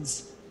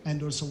resilience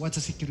and also water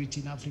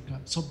security in Africa.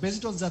 So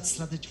based on that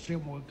strategic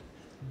framework,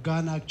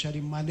 Ghana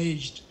actually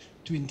managed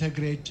to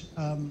integrate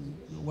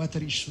water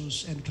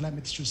issues and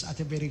climate issues at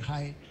a very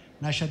high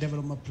national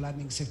development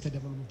planning, sector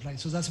development planning.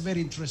 So that's a very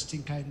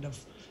interesting kind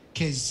of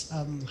case,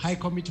 high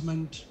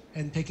commitment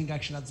and taking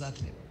action at that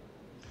level.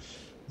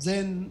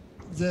 Then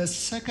the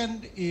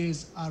second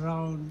is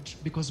around,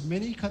 because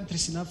many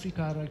countries in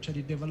Africa are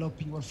actually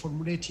developing or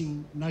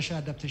formulating national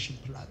adaptation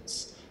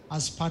plans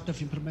as part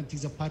of implementing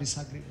the Paris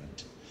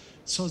Agreement.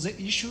 So the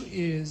issue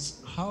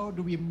is, how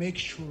do we make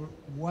sure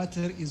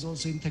water is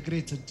also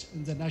integrated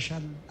in the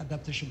national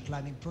adaptation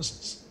planning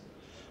process?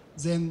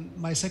 Then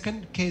my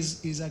second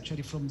case is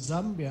actually from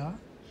Zambia,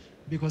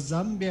 because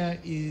Zambia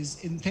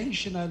is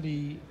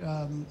intentionally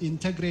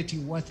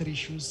integrating water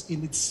issues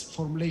in its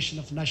formulation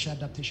of national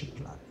adaptation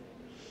plan.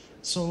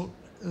 So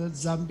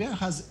Zambia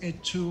has a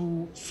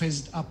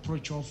two-phased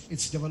approach of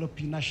its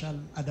developing national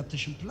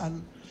adaptation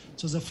plan.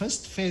 So the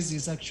first phase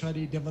is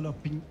actually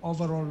developing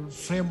overall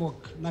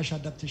framework national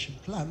adaptation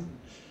plan,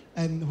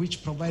 and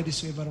which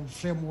provides overall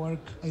framework,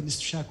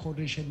 institutional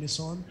coordination, and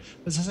so on.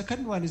 But the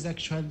second one is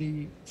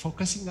actually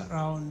focusing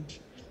around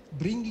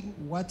bringing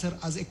water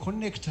as a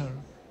connector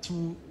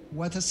to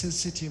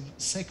water-sensitive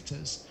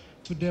sectors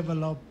to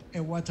develop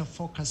a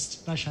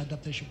water-focused national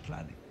adaptation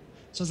planning.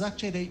 So it's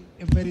actually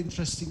a very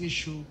interesting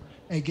issue,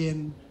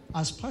 again,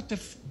 as part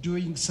of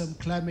doing some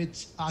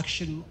climate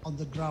action on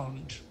the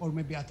ground, or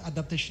maybe at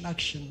adaptation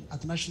action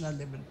at national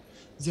level,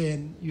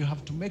 then you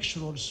have to make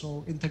sure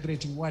also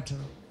integrating water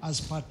as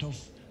part of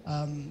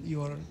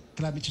your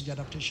climate change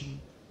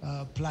adaptation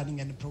planning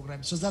and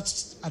program. So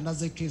that's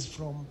another case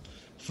from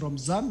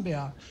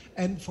Zambia.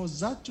 And for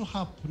that to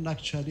happen,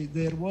 actually,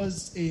 there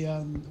was a,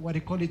 what we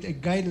call it, a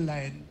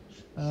guideline.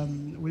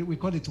 We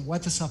call it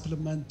water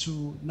supplement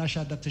to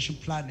national adaptation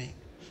planning,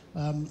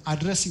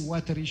 addressing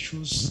water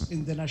issues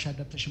in the national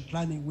adaptation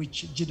planning,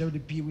 which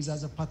GWP with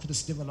other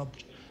partners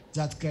developed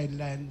that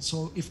guideline.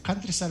 So if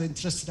countries are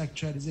interested,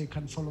 actually, they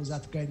can follow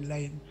that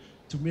guideline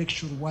to make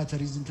sure water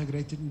is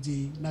integrated in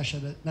the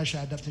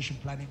national adaptation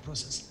planning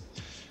process.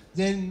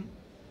 Then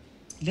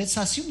let's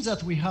assume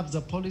that we have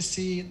the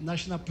policy,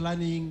 national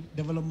planning,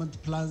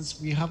 development plans,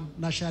 we have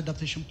national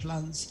adaptation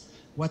plans,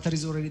 water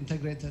is already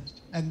integrated.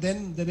 And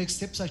then the next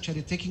step is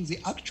actually taking the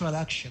actual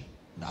action,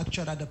 the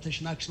actual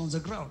adaptation action on the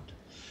ground.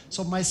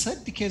 So my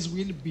third case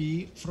will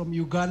be from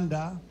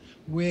Uganda,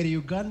 where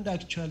Uganda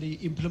actually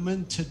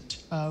implemented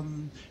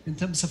in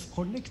terms of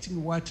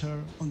connecting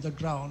water on the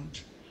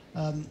ground,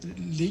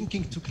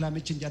 linking to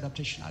climate change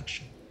adaptation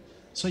action.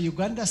 So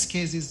Uganda's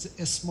case is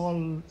a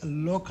small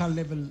local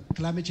level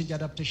climate change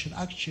adaptation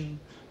action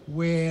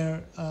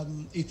where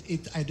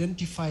it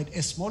identified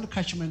a small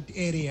catchment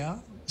area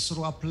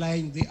through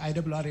applying the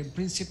IWRM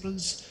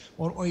principles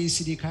or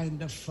OECD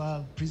kind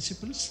of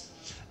principles.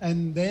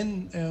 And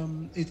then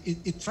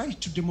it tried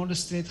to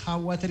demonstrate how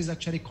water is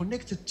actually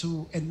connected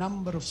to a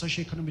number of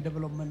socio-economic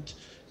development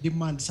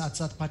demands at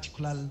that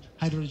particular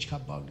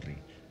hydrological boundary,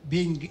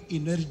 being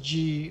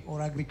energy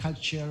or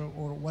agriculture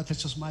or water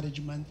source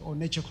management or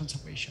nature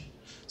conservation.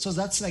 So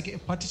that's like a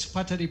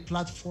participatory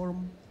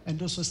platform and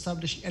also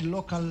establishing a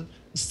local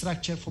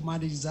structure for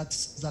managing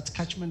that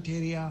catchment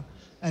area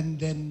and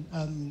then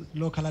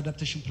local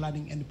adaptation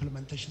planning and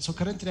implementation. So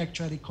currently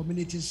actually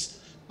communities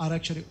are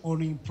actually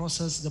owning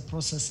the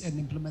process and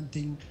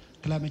implementing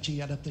climate change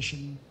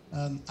adaptation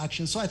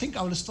action. So I think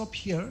I will stop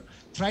here,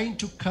 trying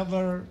to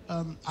cover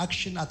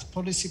action at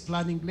policy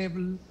planning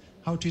level,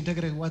 how to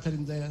integrate water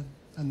in the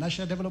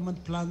national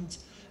development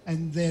plans,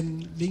 and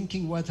then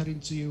linking water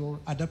into your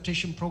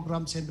adaptation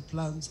programs and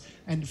plans,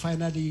 and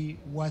finally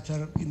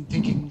water in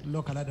taking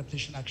local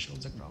adaptation action on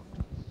the ground.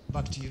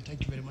 Back to you.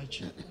 Thank you very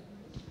much.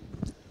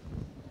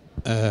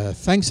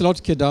 Thanks a lot,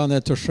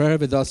 Kidane, to share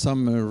with us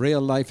some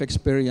real life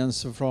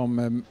experience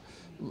from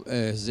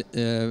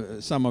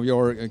some of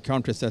your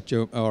countries that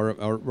you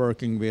are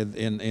working with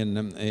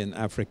in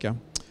Africa.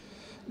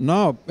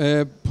 Now,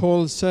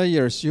 Paul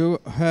Sayers, you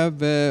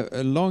have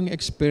a long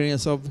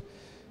experience of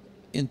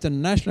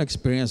international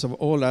experience of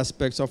all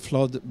aspects of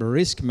flood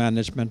risk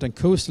management and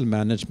coastal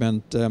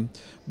management,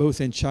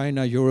 both in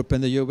China, Europe,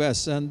 and the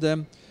US.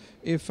 And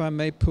if I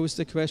may pose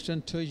the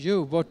question to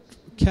you, what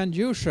can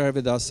you share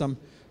with us some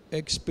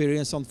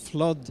experience on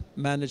flood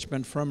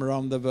management from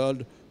around the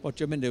world, what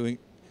you've been doing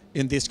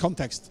in this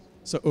context?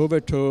 So over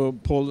to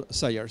Paul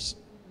Sayers.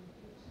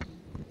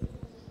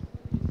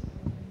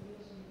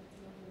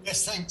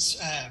 Yes, thanks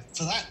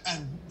for that,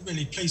 and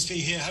really pleased to be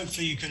here.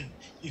 Hopefully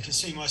you can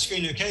see my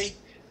screen okay.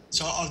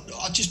 So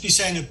I'll just be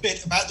saying a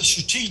bit about the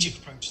strategic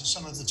approach and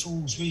some of the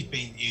tools we've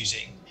been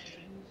using.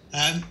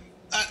 And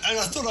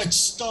I thought I'd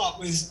start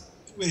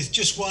with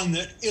just one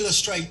that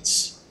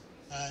illustrates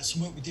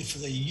some work we did for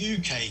the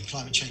UK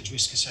climate change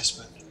risk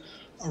assessment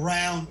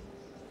around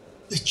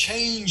the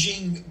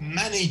changing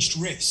managed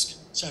risk.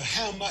 So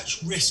how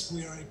much risk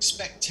we are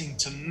expecting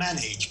to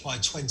manage by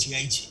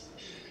 2080.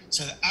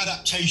 So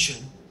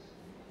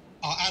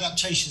our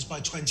adaptations by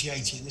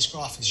 2080, and this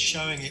graph is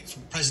showing it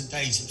from present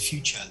day to the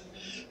future,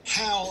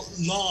 how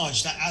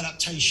large that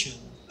adaptation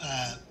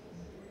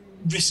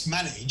risk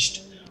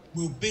managed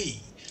will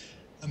be.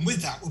 And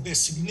with that will be a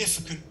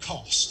significant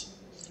cost.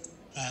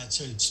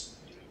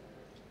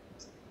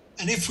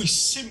 And if we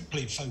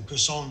simply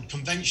focus on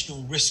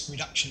conventional risk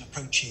reduction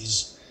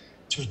approaches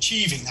to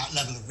achieving that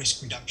level of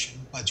risk reduction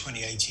by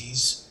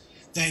 2080s,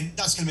 then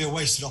that's going to be a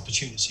wasted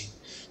opportunity.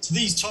 So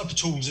these type of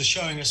tools are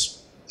showing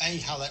us, A,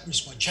 how that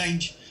risk might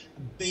change,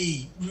 and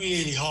B,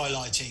 really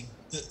highlighting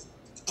that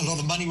a lot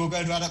of money will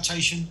go to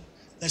adaptation.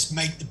 Let's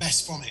make the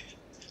best from it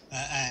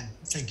and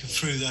think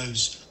through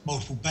those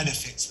multiple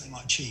benefits they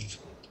might achieve.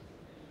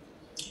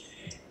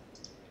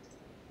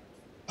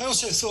 I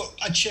also thought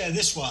I'd share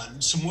this one,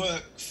 some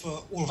work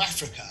for all of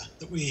Africa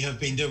that we have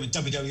been doing with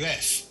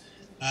WWF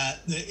that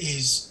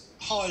is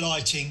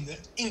highlighting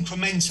that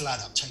incremental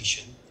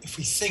adaptation, if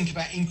we think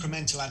about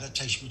incremental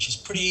adaptation, which is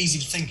pretty easy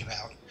to think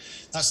about,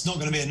 that's not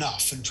going to be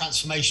enough, and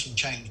transformational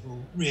change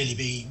will really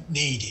be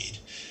needed.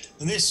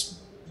 And this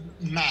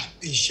map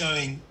is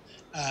showing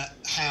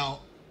how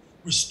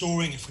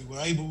restoring, if we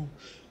were able,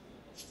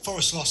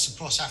 forest loss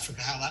across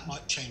Africa, how that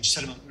might change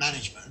sediment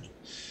management.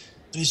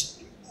 And it's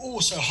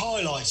also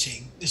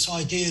highlighting this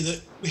idea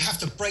that we have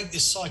to break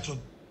this cycle of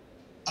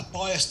a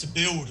bias to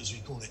build, as we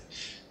call it.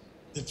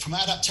 That from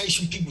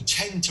adaptation, people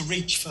tend to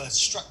reach for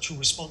structural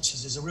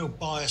responses. There's a real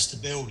bias to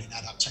build in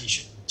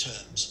adaptation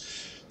terms.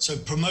 So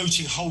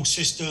promoting whole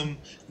system,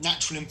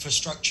 natural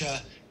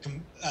infrastructure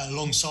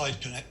alongside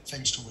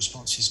conventional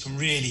responses can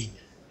really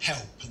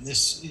help. And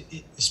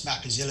this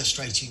map is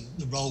illustrating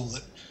the role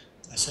that,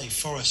 say,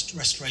 forest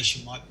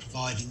restoration might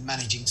provide in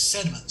managing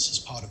sediments as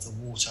part of the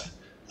water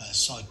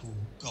cycle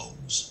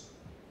goals.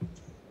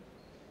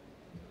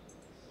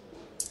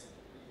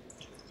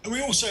 And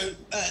we also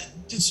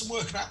did some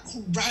work about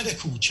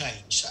radical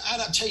change. So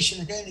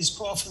adaptation, again, is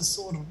quite often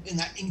thought of in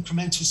that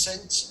incremental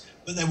sense,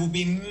 but there will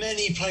be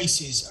many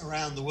places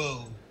around the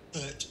world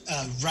that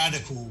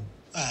radical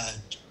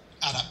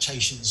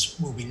adaptations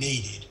will be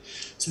needed.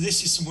 So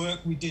this is some work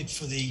we did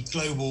for the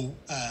Global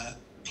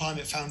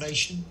Climate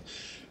Foundation,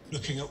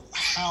 looking at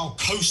how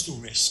coastal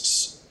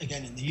risks,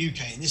 again in the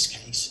UK in this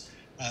case,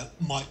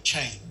 might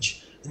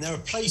change. And there are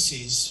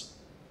places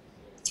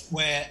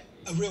where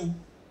a real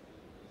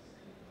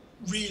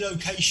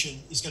relocation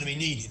is going to be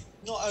needed,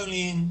 not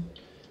only in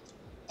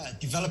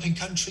developing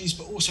countries,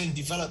 but also in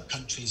developed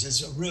countries.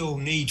 There's a real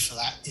need for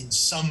that in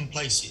some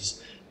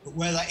places. But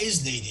where that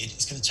is needed,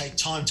 it's going to take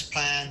time to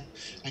plan,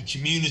 and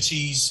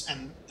communities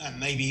and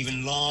maybe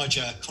even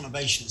larger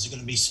conurbations are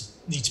going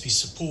to need to be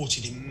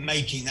supported in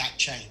making that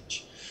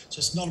change. So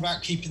it's not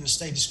about keeping the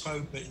status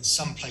quo, but in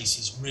some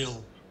places,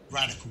 real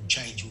radical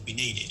change will be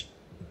needed.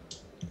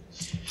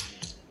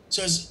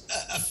 So as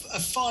a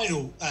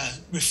final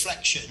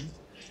reflection,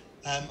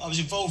 I was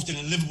involved in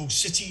a Livable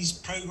Cities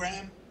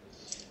programme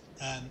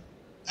and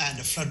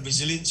a flood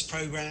resilience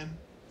programme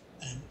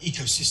and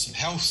ecosystem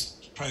health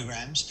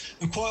programmes.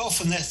 And quite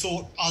often they're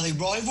thought, are they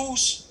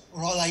rivals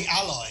or are they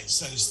allies,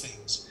 those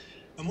things?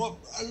 And what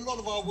a lot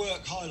of our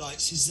work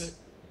highlights is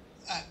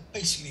that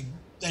basically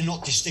they're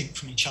not distinct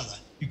from each other.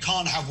 You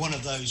can't have one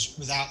of those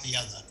without the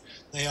other.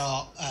 They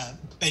are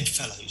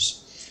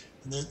bedfellows.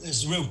 And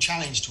there's a real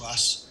challenge to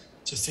us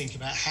to think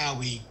about how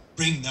we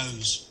bring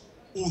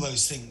all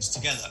those things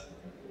together.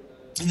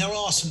 And there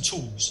are some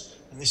tools,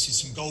 and this is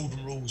some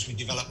golden rules we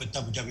developed with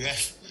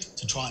WWF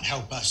to try and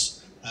help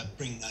us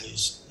bring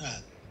those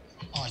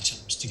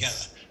items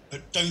together.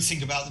 But don't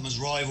think about them as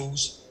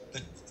rivals,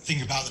 but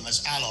think about them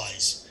as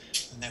allies,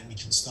 and then we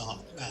can start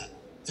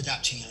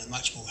adapting in a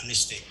much more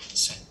holistic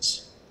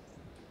sense.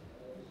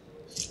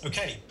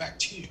 Okay, back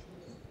to you.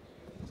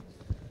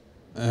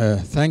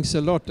 Thanks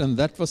a lot, and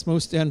that was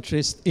most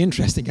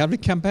interesting. I will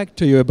come back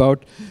to you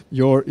about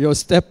your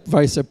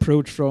stepwise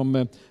approach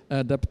from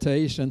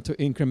adaptation to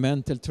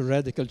incremental to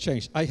radical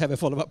change. I have a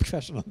follow-up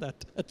question on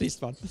that, at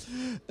least one.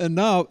 And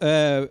now,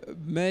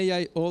 may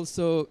I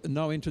also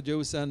now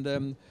introduce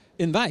and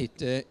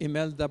invite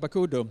Imelda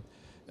Bakudo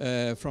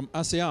from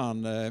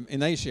ASEAN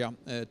in Asia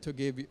to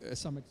give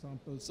some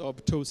examples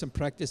of tools and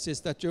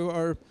practices that you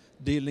are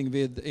dealing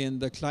with in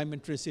the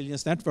Climate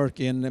Resilience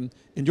Network in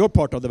your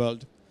part of the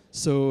world.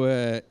 So,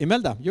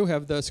 Imelda, you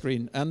have the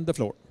screen and the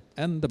floor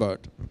and the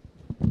bird.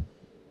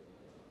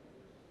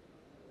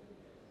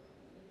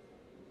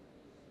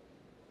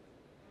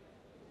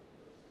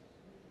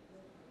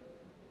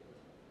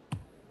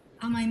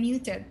 Am I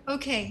muted?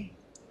 Okay.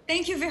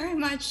 Thank you very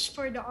much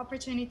for the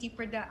opportunity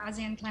for the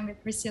ASEAN Climate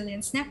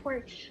Resilience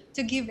Network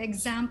to give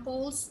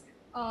examples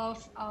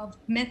of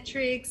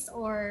metrics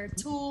or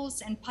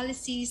tools and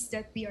policies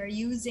that we are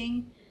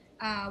using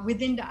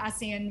within the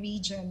ASEAN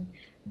region.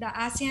 The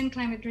ASEAN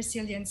Climate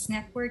Resilience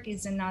Network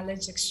is a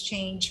knowledge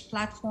exchange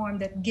platform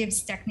that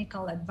gives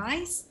technical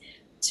advice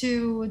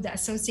to the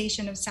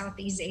Association of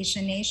Southeast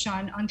Asian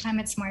Nations on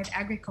climate smart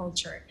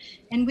agriculture.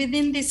 And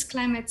within this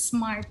climate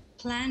smart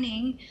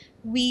planning,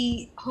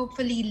 we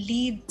hopefully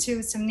lead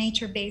to some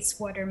nature-based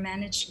water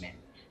management.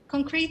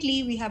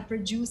 Concretely, we have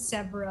produced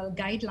several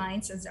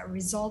guidelines as a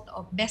result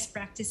of best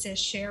practices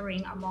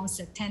sharing amongst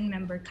the 10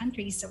 member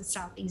countries of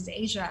Southeast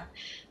Asia.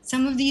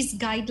 Some of these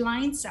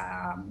guidelines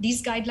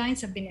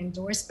have been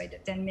endorsed by the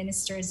 10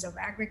 ministers of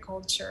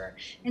agriculture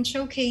and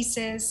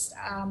showcases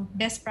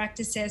best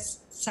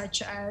practices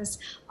such as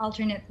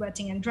alternate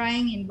wetting and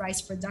drying in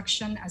rice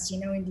production. As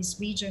you know, in this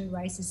region,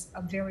 rice is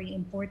a very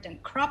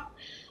important crop.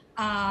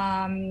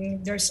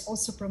 There's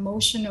also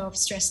promotion of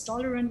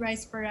stress-tolerant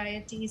rice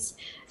varieties.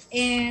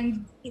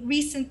 And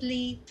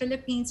recently,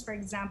 Philippines, for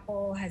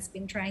example, has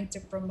been trying to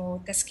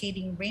promote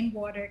cascading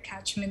rainwater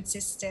catchment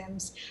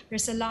systems.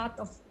 There's a lot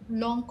of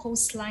long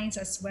coastlines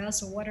as well,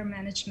 so water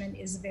management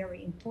is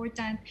very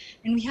important.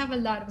 And we have a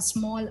lot of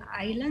small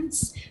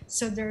islands,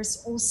 so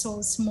there's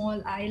also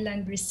small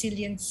island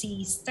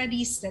resiliency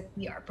studies that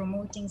we are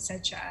promoting,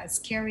 such as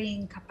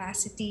carrying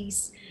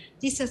capacities.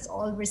 This has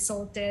all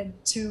resulted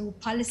to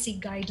policy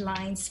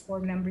guidelines for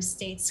member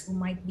states who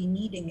might be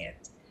needing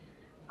it.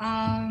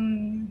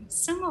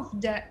 Some of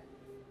the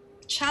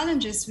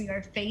challenges we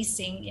are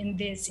facing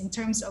in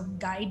terms of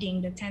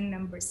guiding the 10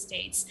 member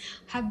states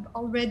have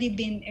already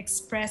been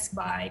expressed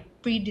by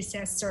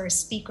predecessor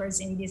speakers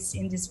in this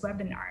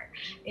webinar.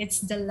 It's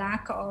the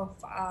lack of,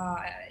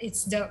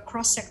 it's the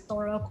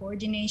cross-sectoral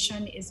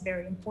coordination is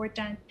very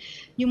important.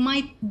 You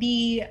might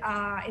be,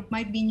 it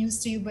might be news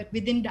to you, but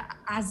within the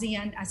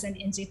ASEAN as an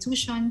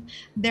institution,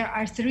 there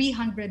are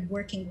 300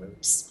 working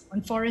groups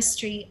on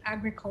forestry,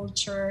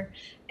 agriculture,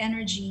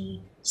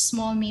 energy,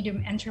 small,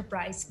 medium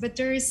enterprise, but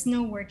there is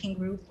no working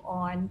group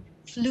on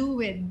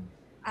fluid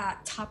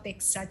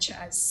topics such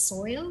as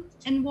soil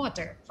and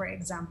water, for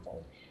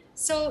example.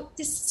 So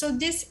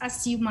this,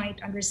 as you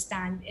might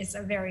understand, is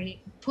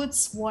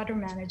puts water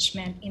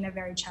management in a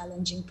very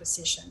challenging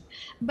position.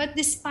 But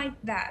despite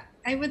that,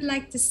 I would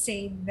like to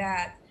say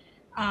that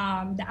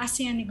the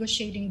ASEAN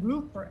Negotiating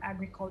Group for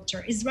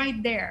Agriculture is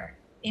right there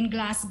in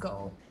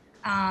Glasgow,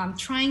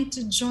 trying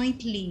to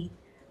jointly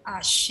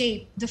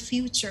shape the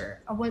future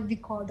of what we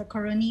call the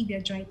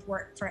Coronesia Joint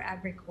Work for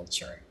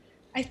Agriculture.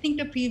 I think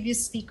the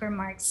previous speaker,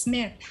 Mark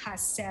Smith,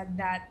 has said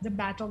that the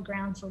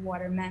battleground for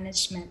water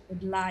management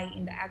would lie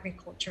in the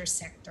agriculture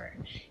sector.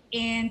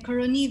 And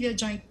Coronivia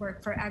Joint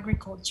Work for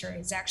Agriculture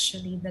is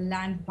actually the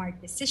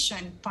landmark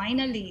decision.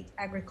 Finally,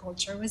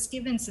 agriculture was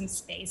given some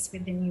space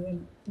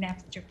within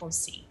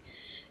UNFCCC.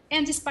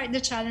 And despite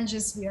the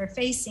challenges we are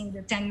facing,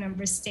 the 10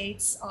 member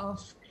states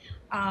of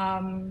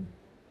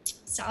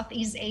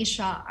Southeast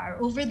Asia are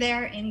over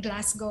there in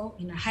Glasgow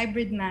in a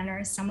hybrid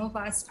manner. Some of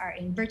us are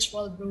in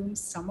virtual rooms.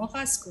 Some of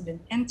us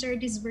couldn't enter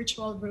these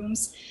virtual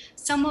rooms.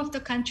 Some of the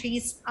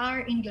countries are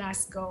in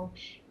Glasgow.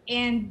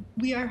 And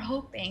we are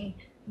hoping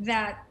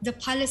that the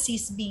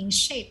policies being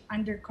shaped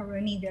under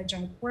Coronivia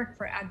Joint Work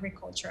for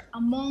Agriculture,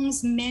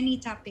 amongst many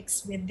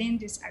topics within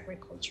this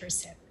agriculture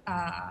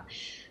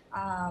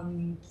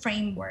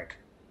framework,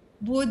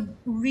 would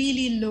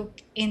really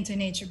look into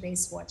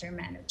nature-based water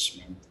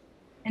management.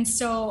 And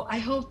so I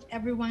hope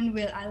everyone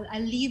will,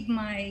 I'll leave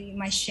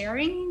my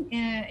sharing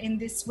in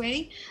this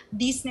way.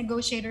 These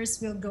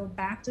negotiators will go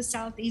back to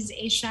Southeast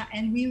Asia,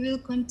 and we will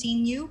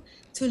continue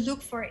to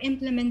look for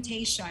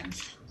implementation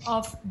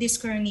of this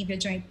Coronivia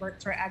Joint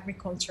Work for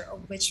Agriculture,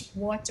 of which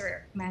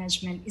water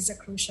management is a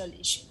crucial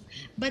issue.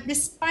 But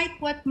despite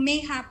what may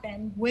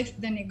happen with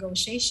the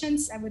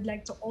negotiations, I would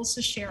like to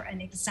also share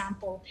an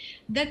example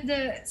that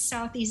the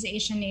Southeast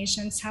Asian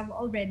nations have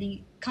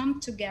already come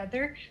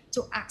together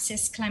to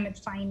access climate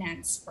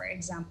finance, for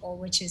example,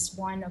 which is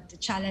one of the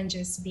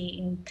challenges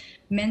being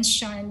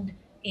mentioned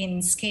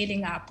in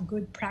scaling up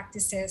good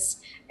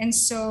practices. And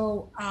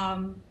so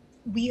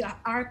we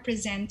are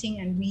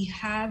presenting, and we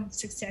have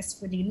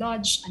successfully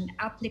lodged an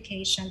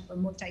application for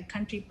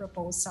multi-country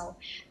proposal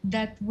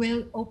that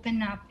will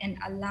open up and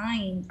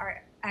align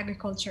our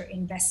agriculture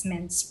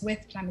investments with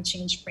climate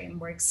change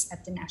frameworks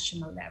at the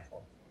national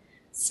level.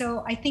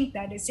 So I think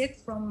that is it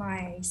from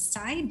my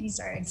side.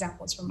 These are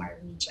examples from our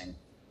region.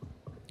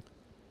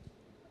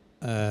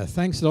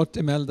 Thanks a lot,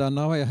 Imelda.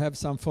 Now I have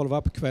some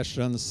follow-up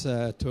questions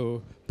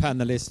to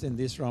panelists in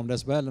this round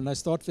as well. And I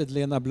start with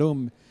Lena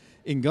Blom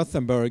in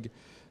Gothenburg.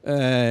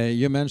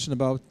 You mentioned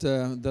about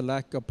the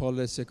lack of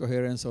policy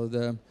coherence or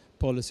the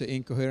policy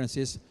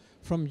incoherencies.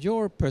 From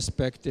your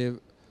perspective,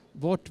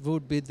 what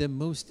would be the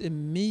most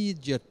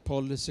immediate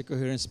policy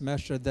coherence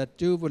measure that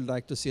you would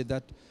like to see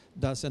that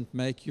doesn't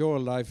make your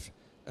life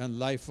and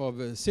life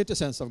of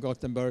citizens of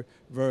Gothenburg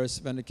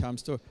worse when it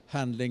comes to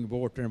handling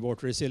water and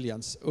water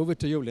resilience? Over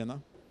to you,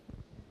 Lena.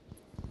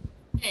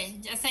 Okay,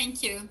 yeah,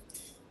 thank you.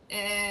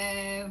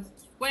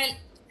 Well,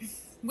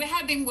 we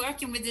have been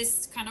working with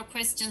this kind of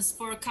questions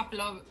for a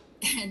couple of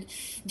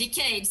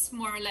decades,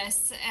 more or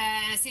less,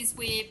 since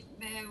we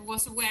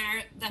was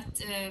aware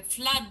that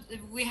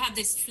we had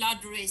this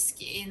flood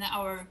risk in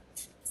our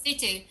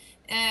city.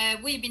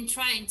 We've been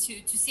trying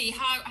to see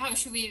how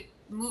should we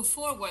move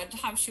forward,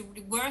 how should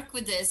we work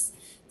with this.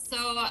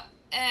 So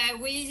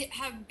we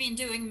have been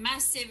doing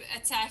massive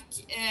attack,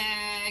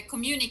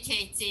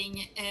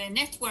 communicating,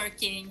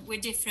 networking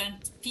with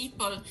different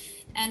people,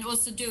 and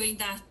also doing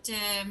that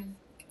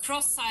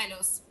cross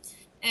silos.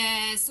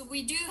 So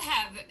we do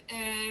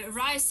have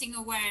rising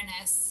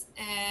awareness,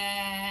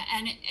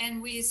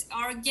 and we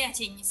are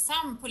getting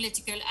some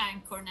political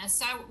anchorness.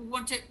 So I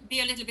want to be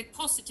a little bit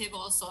positive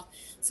also.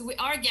 So we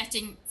are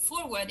getting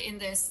forward in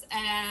this.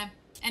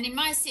 And in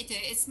my city,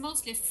 it's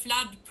mostly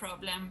flood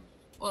problem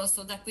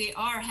also that we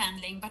are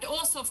handling, but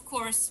also, of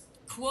course,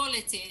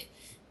 quality,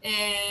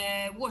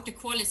 water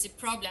quality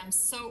problems.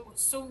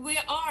 So we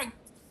are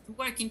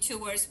working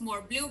towards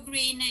more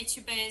blue-green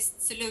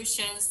nature-based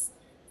solutions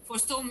for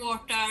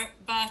stormwater,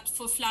 but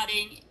for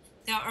flooding,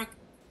 there are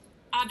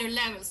other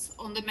levels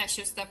on the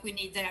measures that we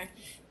need there.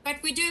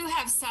 But we do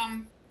have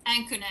some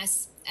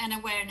anchorness and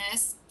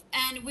awareness,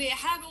 and we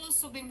have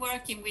also been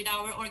working with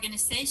our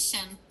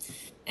organization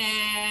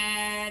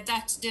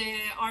that there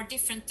are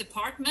different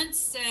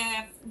departments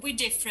with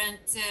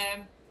different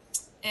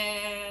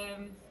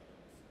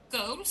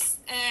goals,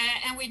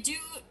 and we do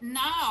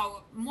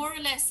now more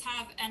or less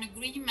have an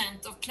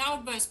agreement of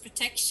cloudburst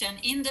protection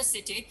in the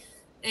city,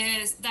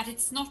 that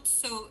it's not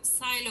so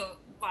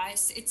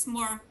silo-wise, it's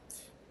more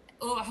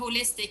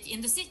holistic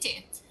in the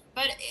city.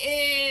 But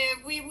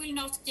we will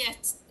not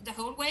get the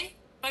whole way,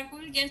 but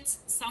we'll get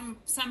some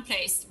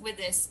place with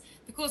this,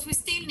 because we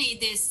still need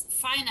this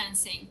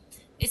financing.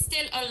 It's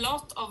still a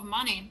lot of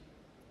money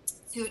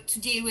to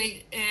deal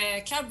with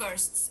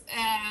cloudbursts,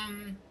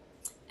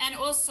 and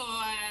also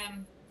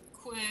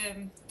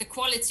the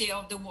quality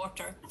of the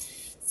water.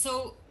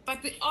 So,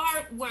 but we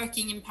are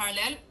working in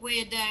parallel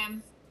with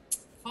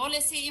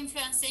policy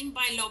influencing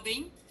by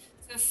lobbying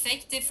to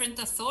affect different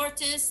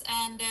authorities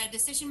and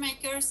decision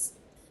makers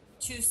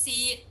to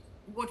see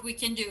what we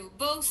can do,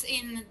 both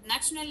in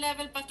national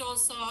level, but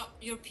also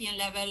European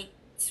level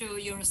through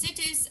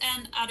Eurocities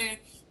and other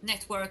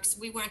networks.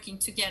 We're working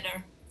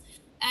together.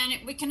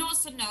 And we can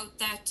also note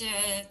that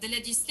the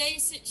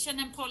legislation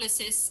and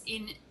policies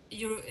in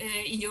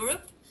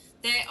Europe,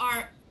 they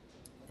are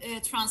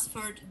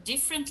transferred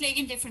differently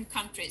in different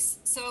countries.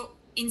 So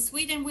in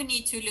Sweden, we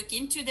need to look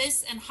into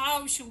this and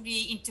how should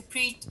we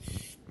interpret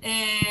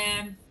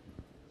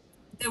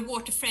the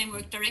Water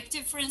Framework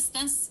Directive, for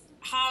instance,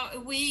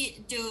 how we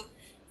do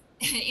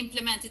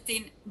implement it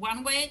in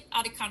one way,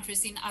 other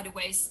countries in other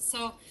ways.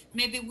 So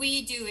maybe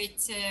we do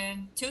it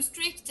too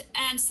strict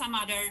and some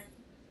other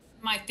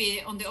might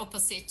be on the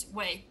opposite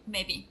way,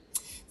 maybe.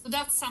 So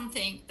that's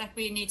something that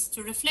we need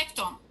to reflect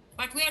on.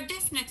 But we are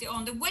definitely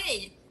on the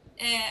way,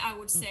 I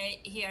would say,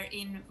 here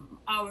in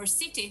our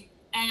city.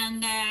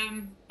 And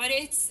but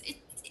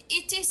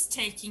it is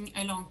taking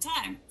a long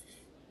time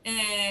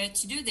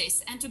to do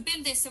this and to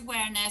build this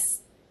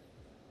awareness.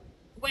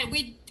 Well,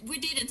 we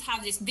didn't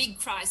have this big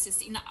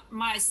crisis in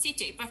my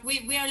city, but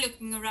we are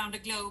looking around the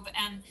globe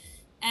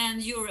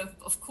and Europe,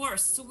 of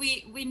course. So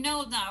we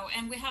know now,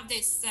 and we have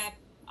this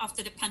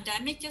after the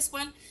pandemic as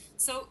well.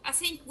 So I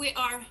think we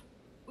are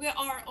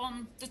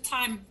on the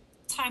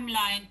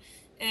timeline,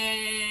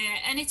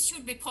 and it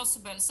should be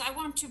possible. So I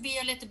want to be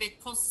a little bit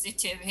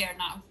positive here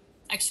now,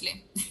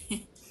 actually.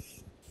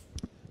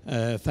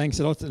 Thanks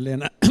a lot,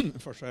 Lena,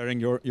 for sharing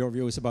your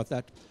views about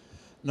that.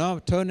 Now,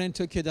 turning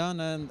to Kidane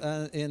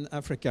and in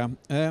Africa.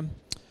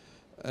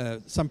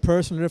 Some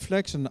personal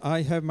reflection.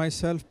 I have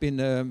myself been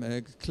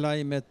a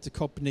climate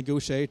COP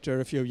negotiator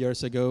a few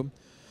years ago,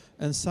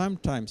 and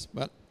sometimes,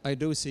 well, I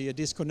do see a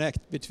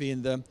disconnect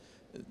between the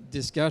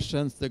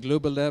discussions, the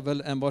global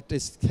level, and what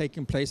is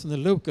taking place on the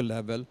local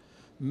level.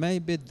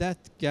 Maybe that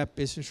gap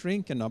is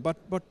shrinking now, but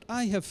what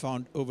I have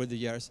found over the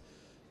years,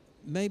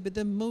 maybe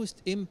the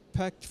most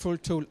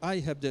impactful tool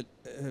I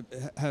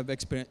have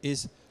experienced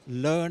is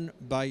learn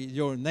by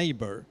your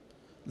neighbor.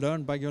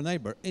 Learn by your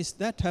neighbor. Is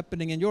that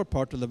happening in your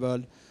part of the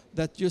world,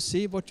 that you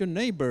see what your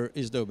neighbor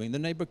is doing, the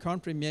neighbor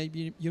country,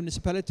 maybe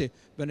municipality,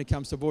 when it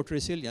comes to water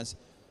resilience?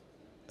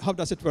 How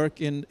does it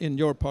work in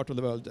your part of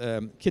the world?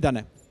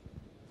 Kidane.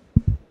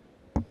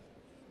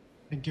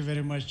 Thank you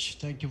very much.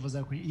 Thank you for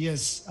that.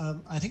 Yes,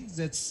 I think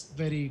that's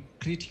very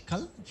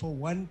critical. For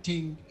one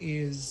thing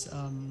is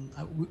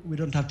we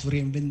don't have to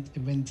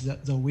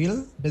reinvent the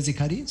wheel,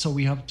 basically. So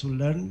we have to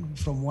learn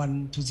from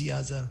one to the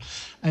other.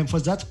 And for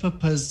that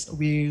purpose,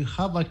 we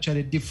have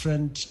actually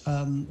different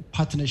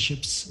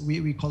partnerships.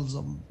 We call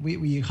them,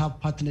 we have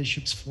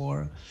partnerships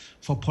for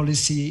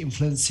policy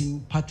influencing,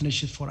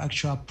 partnerships for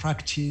actual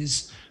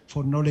practice,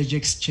 for knowledge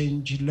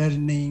exchange,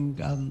 learning,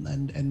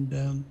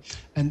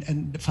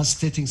 and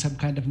facilitating some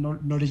kind of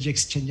knowledge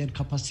exchange and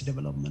capacity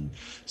development.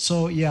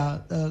 So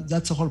yeah,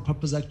 that's the whole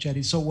purpose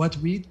actually. So what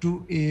we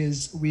do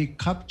is we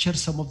capture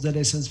some of the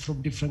lessons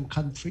from different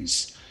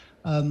countries,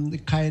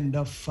 kind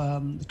of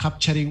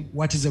capturing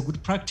what is a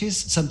good practice.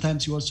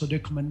 Sometimes you also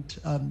document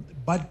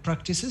bad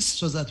practices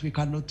so that we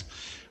cannot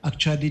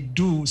actually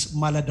do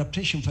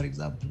maladaptation, for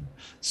example.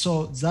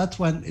 So that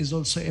one is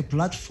also a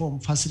platform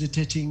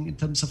facilitating in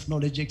terms of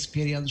knowledge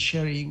experience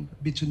sharing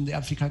between the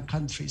African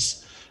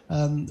countries.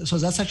 So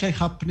that's actually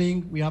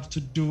happening. We have to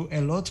do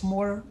a lot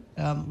more.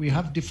 We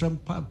have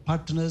different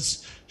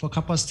partners for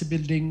capacity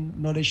building,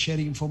 knowledge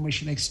sharing,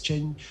 information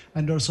exchange,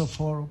 and also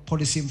for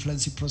policy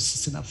influencing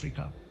process in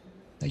Africa.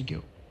 Thank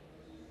you.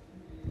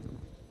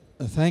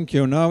 Thank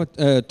you. Now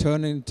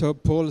turning to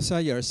Paul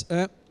Sayers.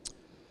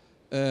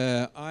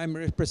 I'm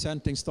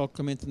representing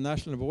Stockholm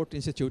International Water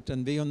Institute,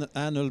 and we on an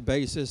annual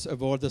basis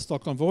award the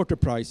Stockholm Water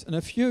Prize. And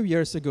a few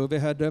years ago we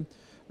had a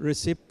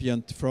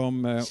recipient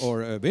from,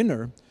 or a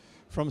winner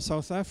from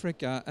South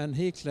Africa, and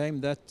he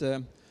claimed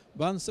that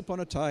once upon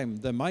a time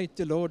the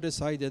mighty Lord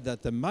decided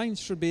that the mines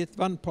should be at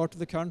one part of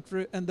the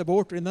country and the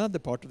water in another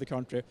part of the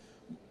country.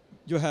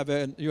 You have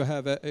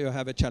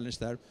a challenge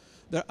there.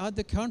 There are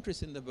other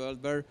countries in the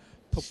world where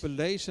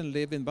population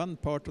live in one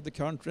part of the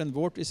country and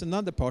water is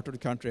another part of the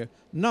country.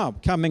 Now,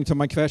 coming to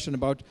my question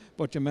about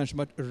what you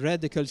mentioned about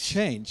radical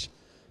change.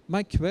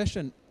 My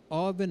question,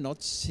 are we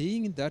not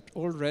seeing that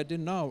already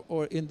now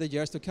or in the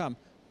years to come?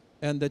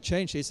 And the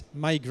change is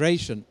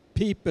migration.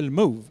 People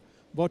move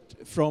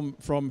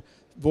from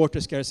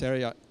water scarce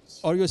area.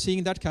 Are you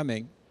seeing that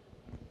coming?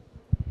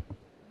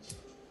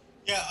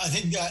 Yeah, I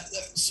think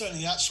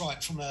certainly that's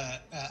right.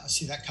 I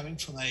see that coming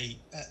from a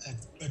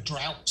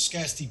drought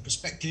scarcity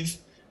perspective.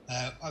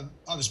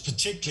 I was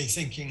particularly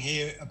thinking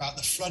here about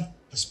the flood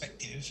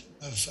perspective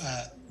of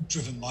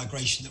driven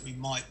migration that we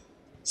might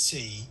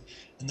see,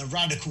 and the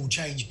radical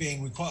change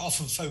being we quite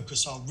often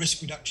focus our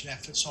risk reduction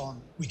efforts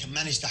on we can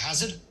manage the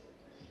hazard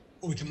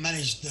or we can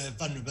manage the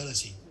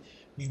vulnerability.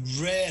 We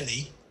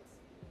rarely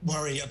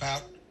worry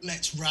about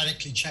let's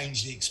radically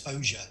change the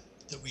exposure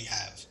that we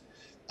have.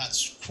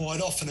 That's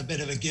quite often a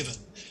bit of a given.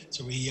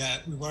 So we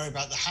worry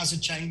about the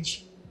hazard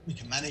change, we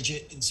can manage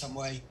it in some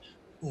way,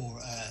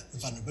 or the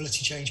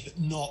vulnerability change, but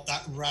not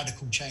that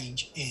radical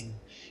change in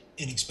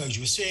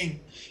exposure. We're seeing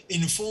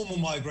informal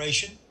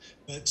migration,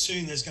 but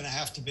soon there's going to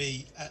have to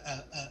be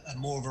a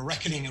more of a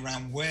reckoning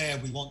around where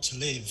we want to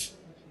live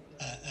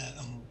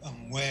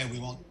and where we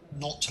want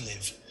not to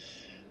live.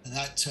 And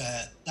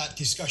that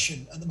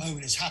discussion at the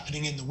moment is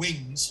happening in the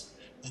wings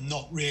and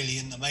not really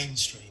in the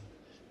mainstream.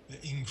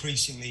 But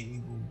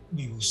increasingly,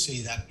 we will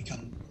see that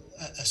become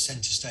a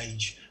centre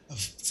stage of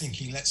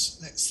thinking.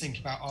 Let's think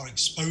about our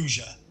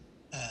exposure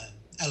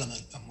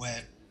element and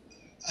where,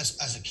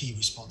 as a key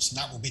response. And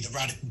that will be the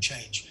radical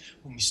change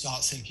when we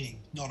start thinking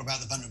not about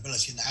the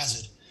vulnerability and the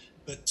hazard,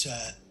 but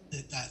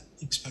that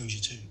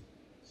exposure too.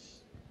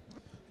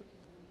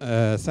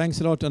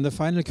 Thanks a lot. And the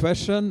final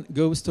question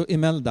goes to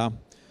Imelda.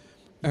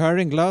 Here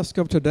in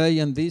Glasgow today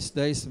and these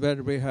days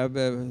where we have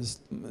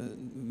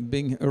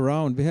been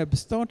around, we have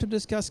started to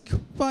discuss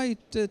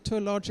quite to a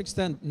large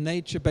extent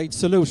nature-based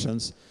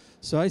solutions.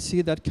 So I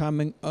see that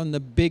coming on a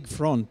big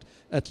front,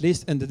 at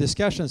least in the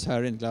discussions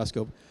here in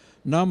Glasgow.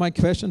 Now my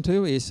question to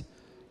you is,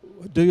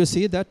 do you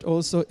see that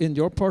also in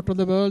your part of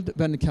the world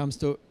when it comes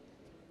to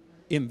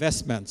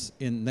investments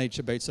in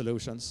nature-based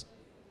solutions?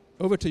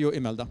 Over to you,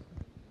 Imelda.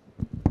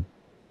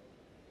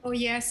 Oh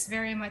yes,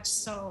 very much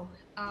so.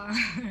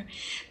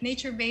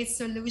 Nature-based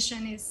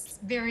solution is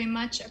very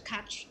much a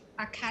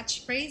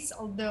catchphrase,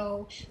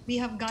 although we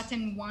have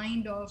gotten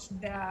wind of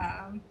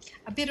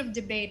a bit of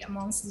debate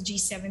amongst the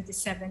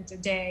G77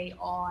 today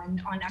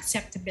on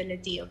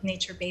acceptability of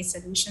nature-based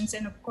solutions.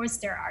 And of course,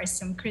 there are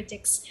some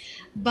critics,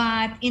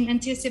 but in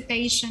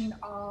anticipation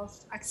of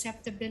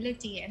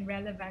acceptability and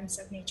relevance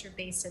of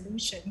nature-based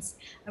solutions,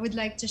 I would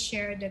like to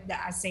share that the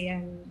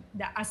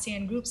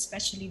ASEAN group,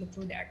 especially the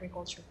food,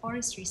 agriculture,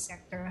 forestry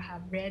sector,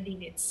 have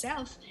readied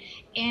itself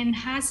and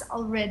has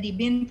already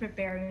been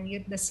preparing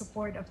with the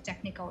support of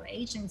technical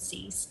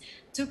agencies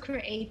to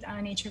create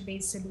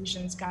nature-based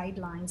solutions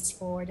guidelines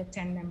for the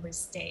 10 member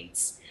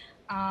states.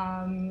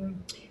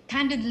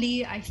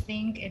 Candidly, I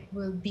think it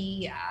will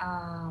be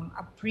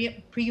a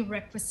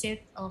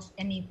prerequisite of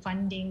any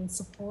funding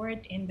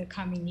support in the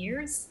coming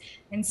years.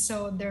 And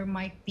so there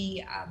might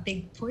be a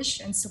big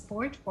push and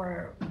support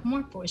for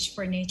more push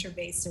for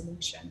nature-based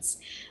solutions.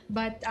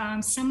 But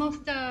some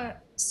of the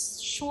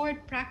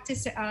short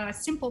practice,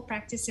 simple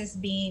practices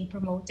being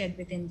promoted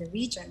within the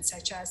region,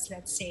 such as,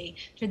 let's say,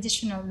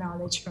 traditional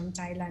knowledge from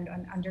Thailand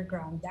on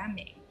underground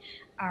damming,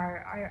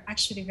 are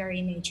actually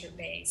very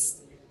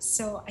nature-based.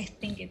 So I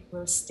think it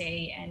will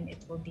stay and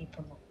it will be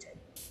promoted.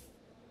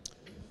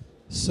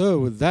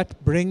 So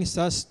that brings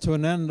us to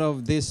an end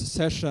of this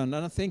session,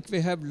 and I think I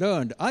have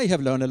learned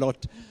a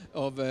lot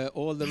of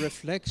all the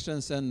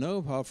reflections and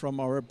know-how from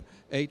our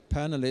 8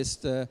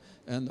 panelists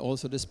and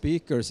also the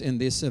speakers in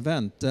this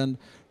event. And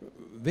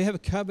we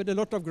have covered a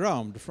lot of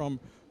ground, from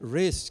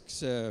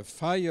risks,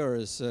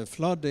 fires,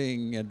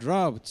 flooding,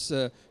 droughts,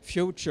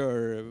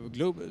 future,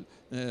 global,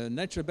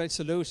 nature-based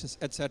solutions,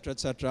 etc.,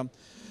 etc.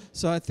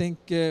 So I think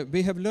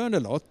we have learned a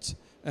lot,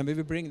 and we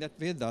will bring that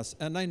with us.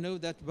 And I know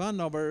that one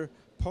of our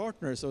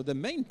partners, or the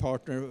main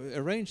partner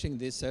arranging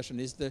this session,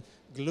 is the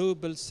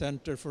Global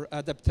Center for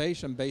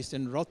Adaptation based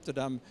in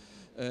Rotterdam,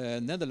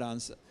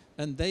 Netherlands.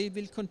 And they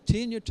will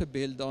continue to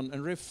build on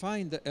and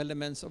refine the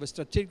elements of a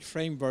strategic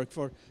framework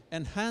for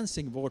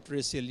enhancing water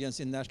resilience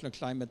in national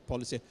climate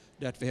policy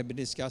that we have been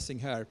discussing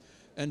here.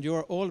 And you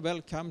are all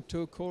welcome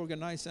to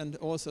co-organize and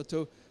also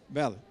to,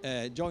 well,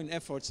 join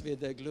efforts with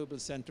the Global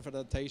Center for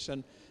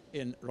Adaptation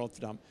in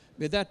Rotterdam.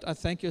 With that, I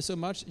thank you so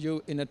much,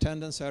 you in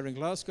attendance here in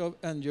Glasgow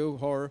and you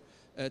who are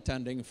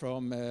attending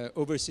from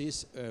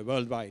overseas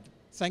worldwide.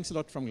 Thanks a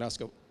lot from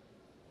Glasgow.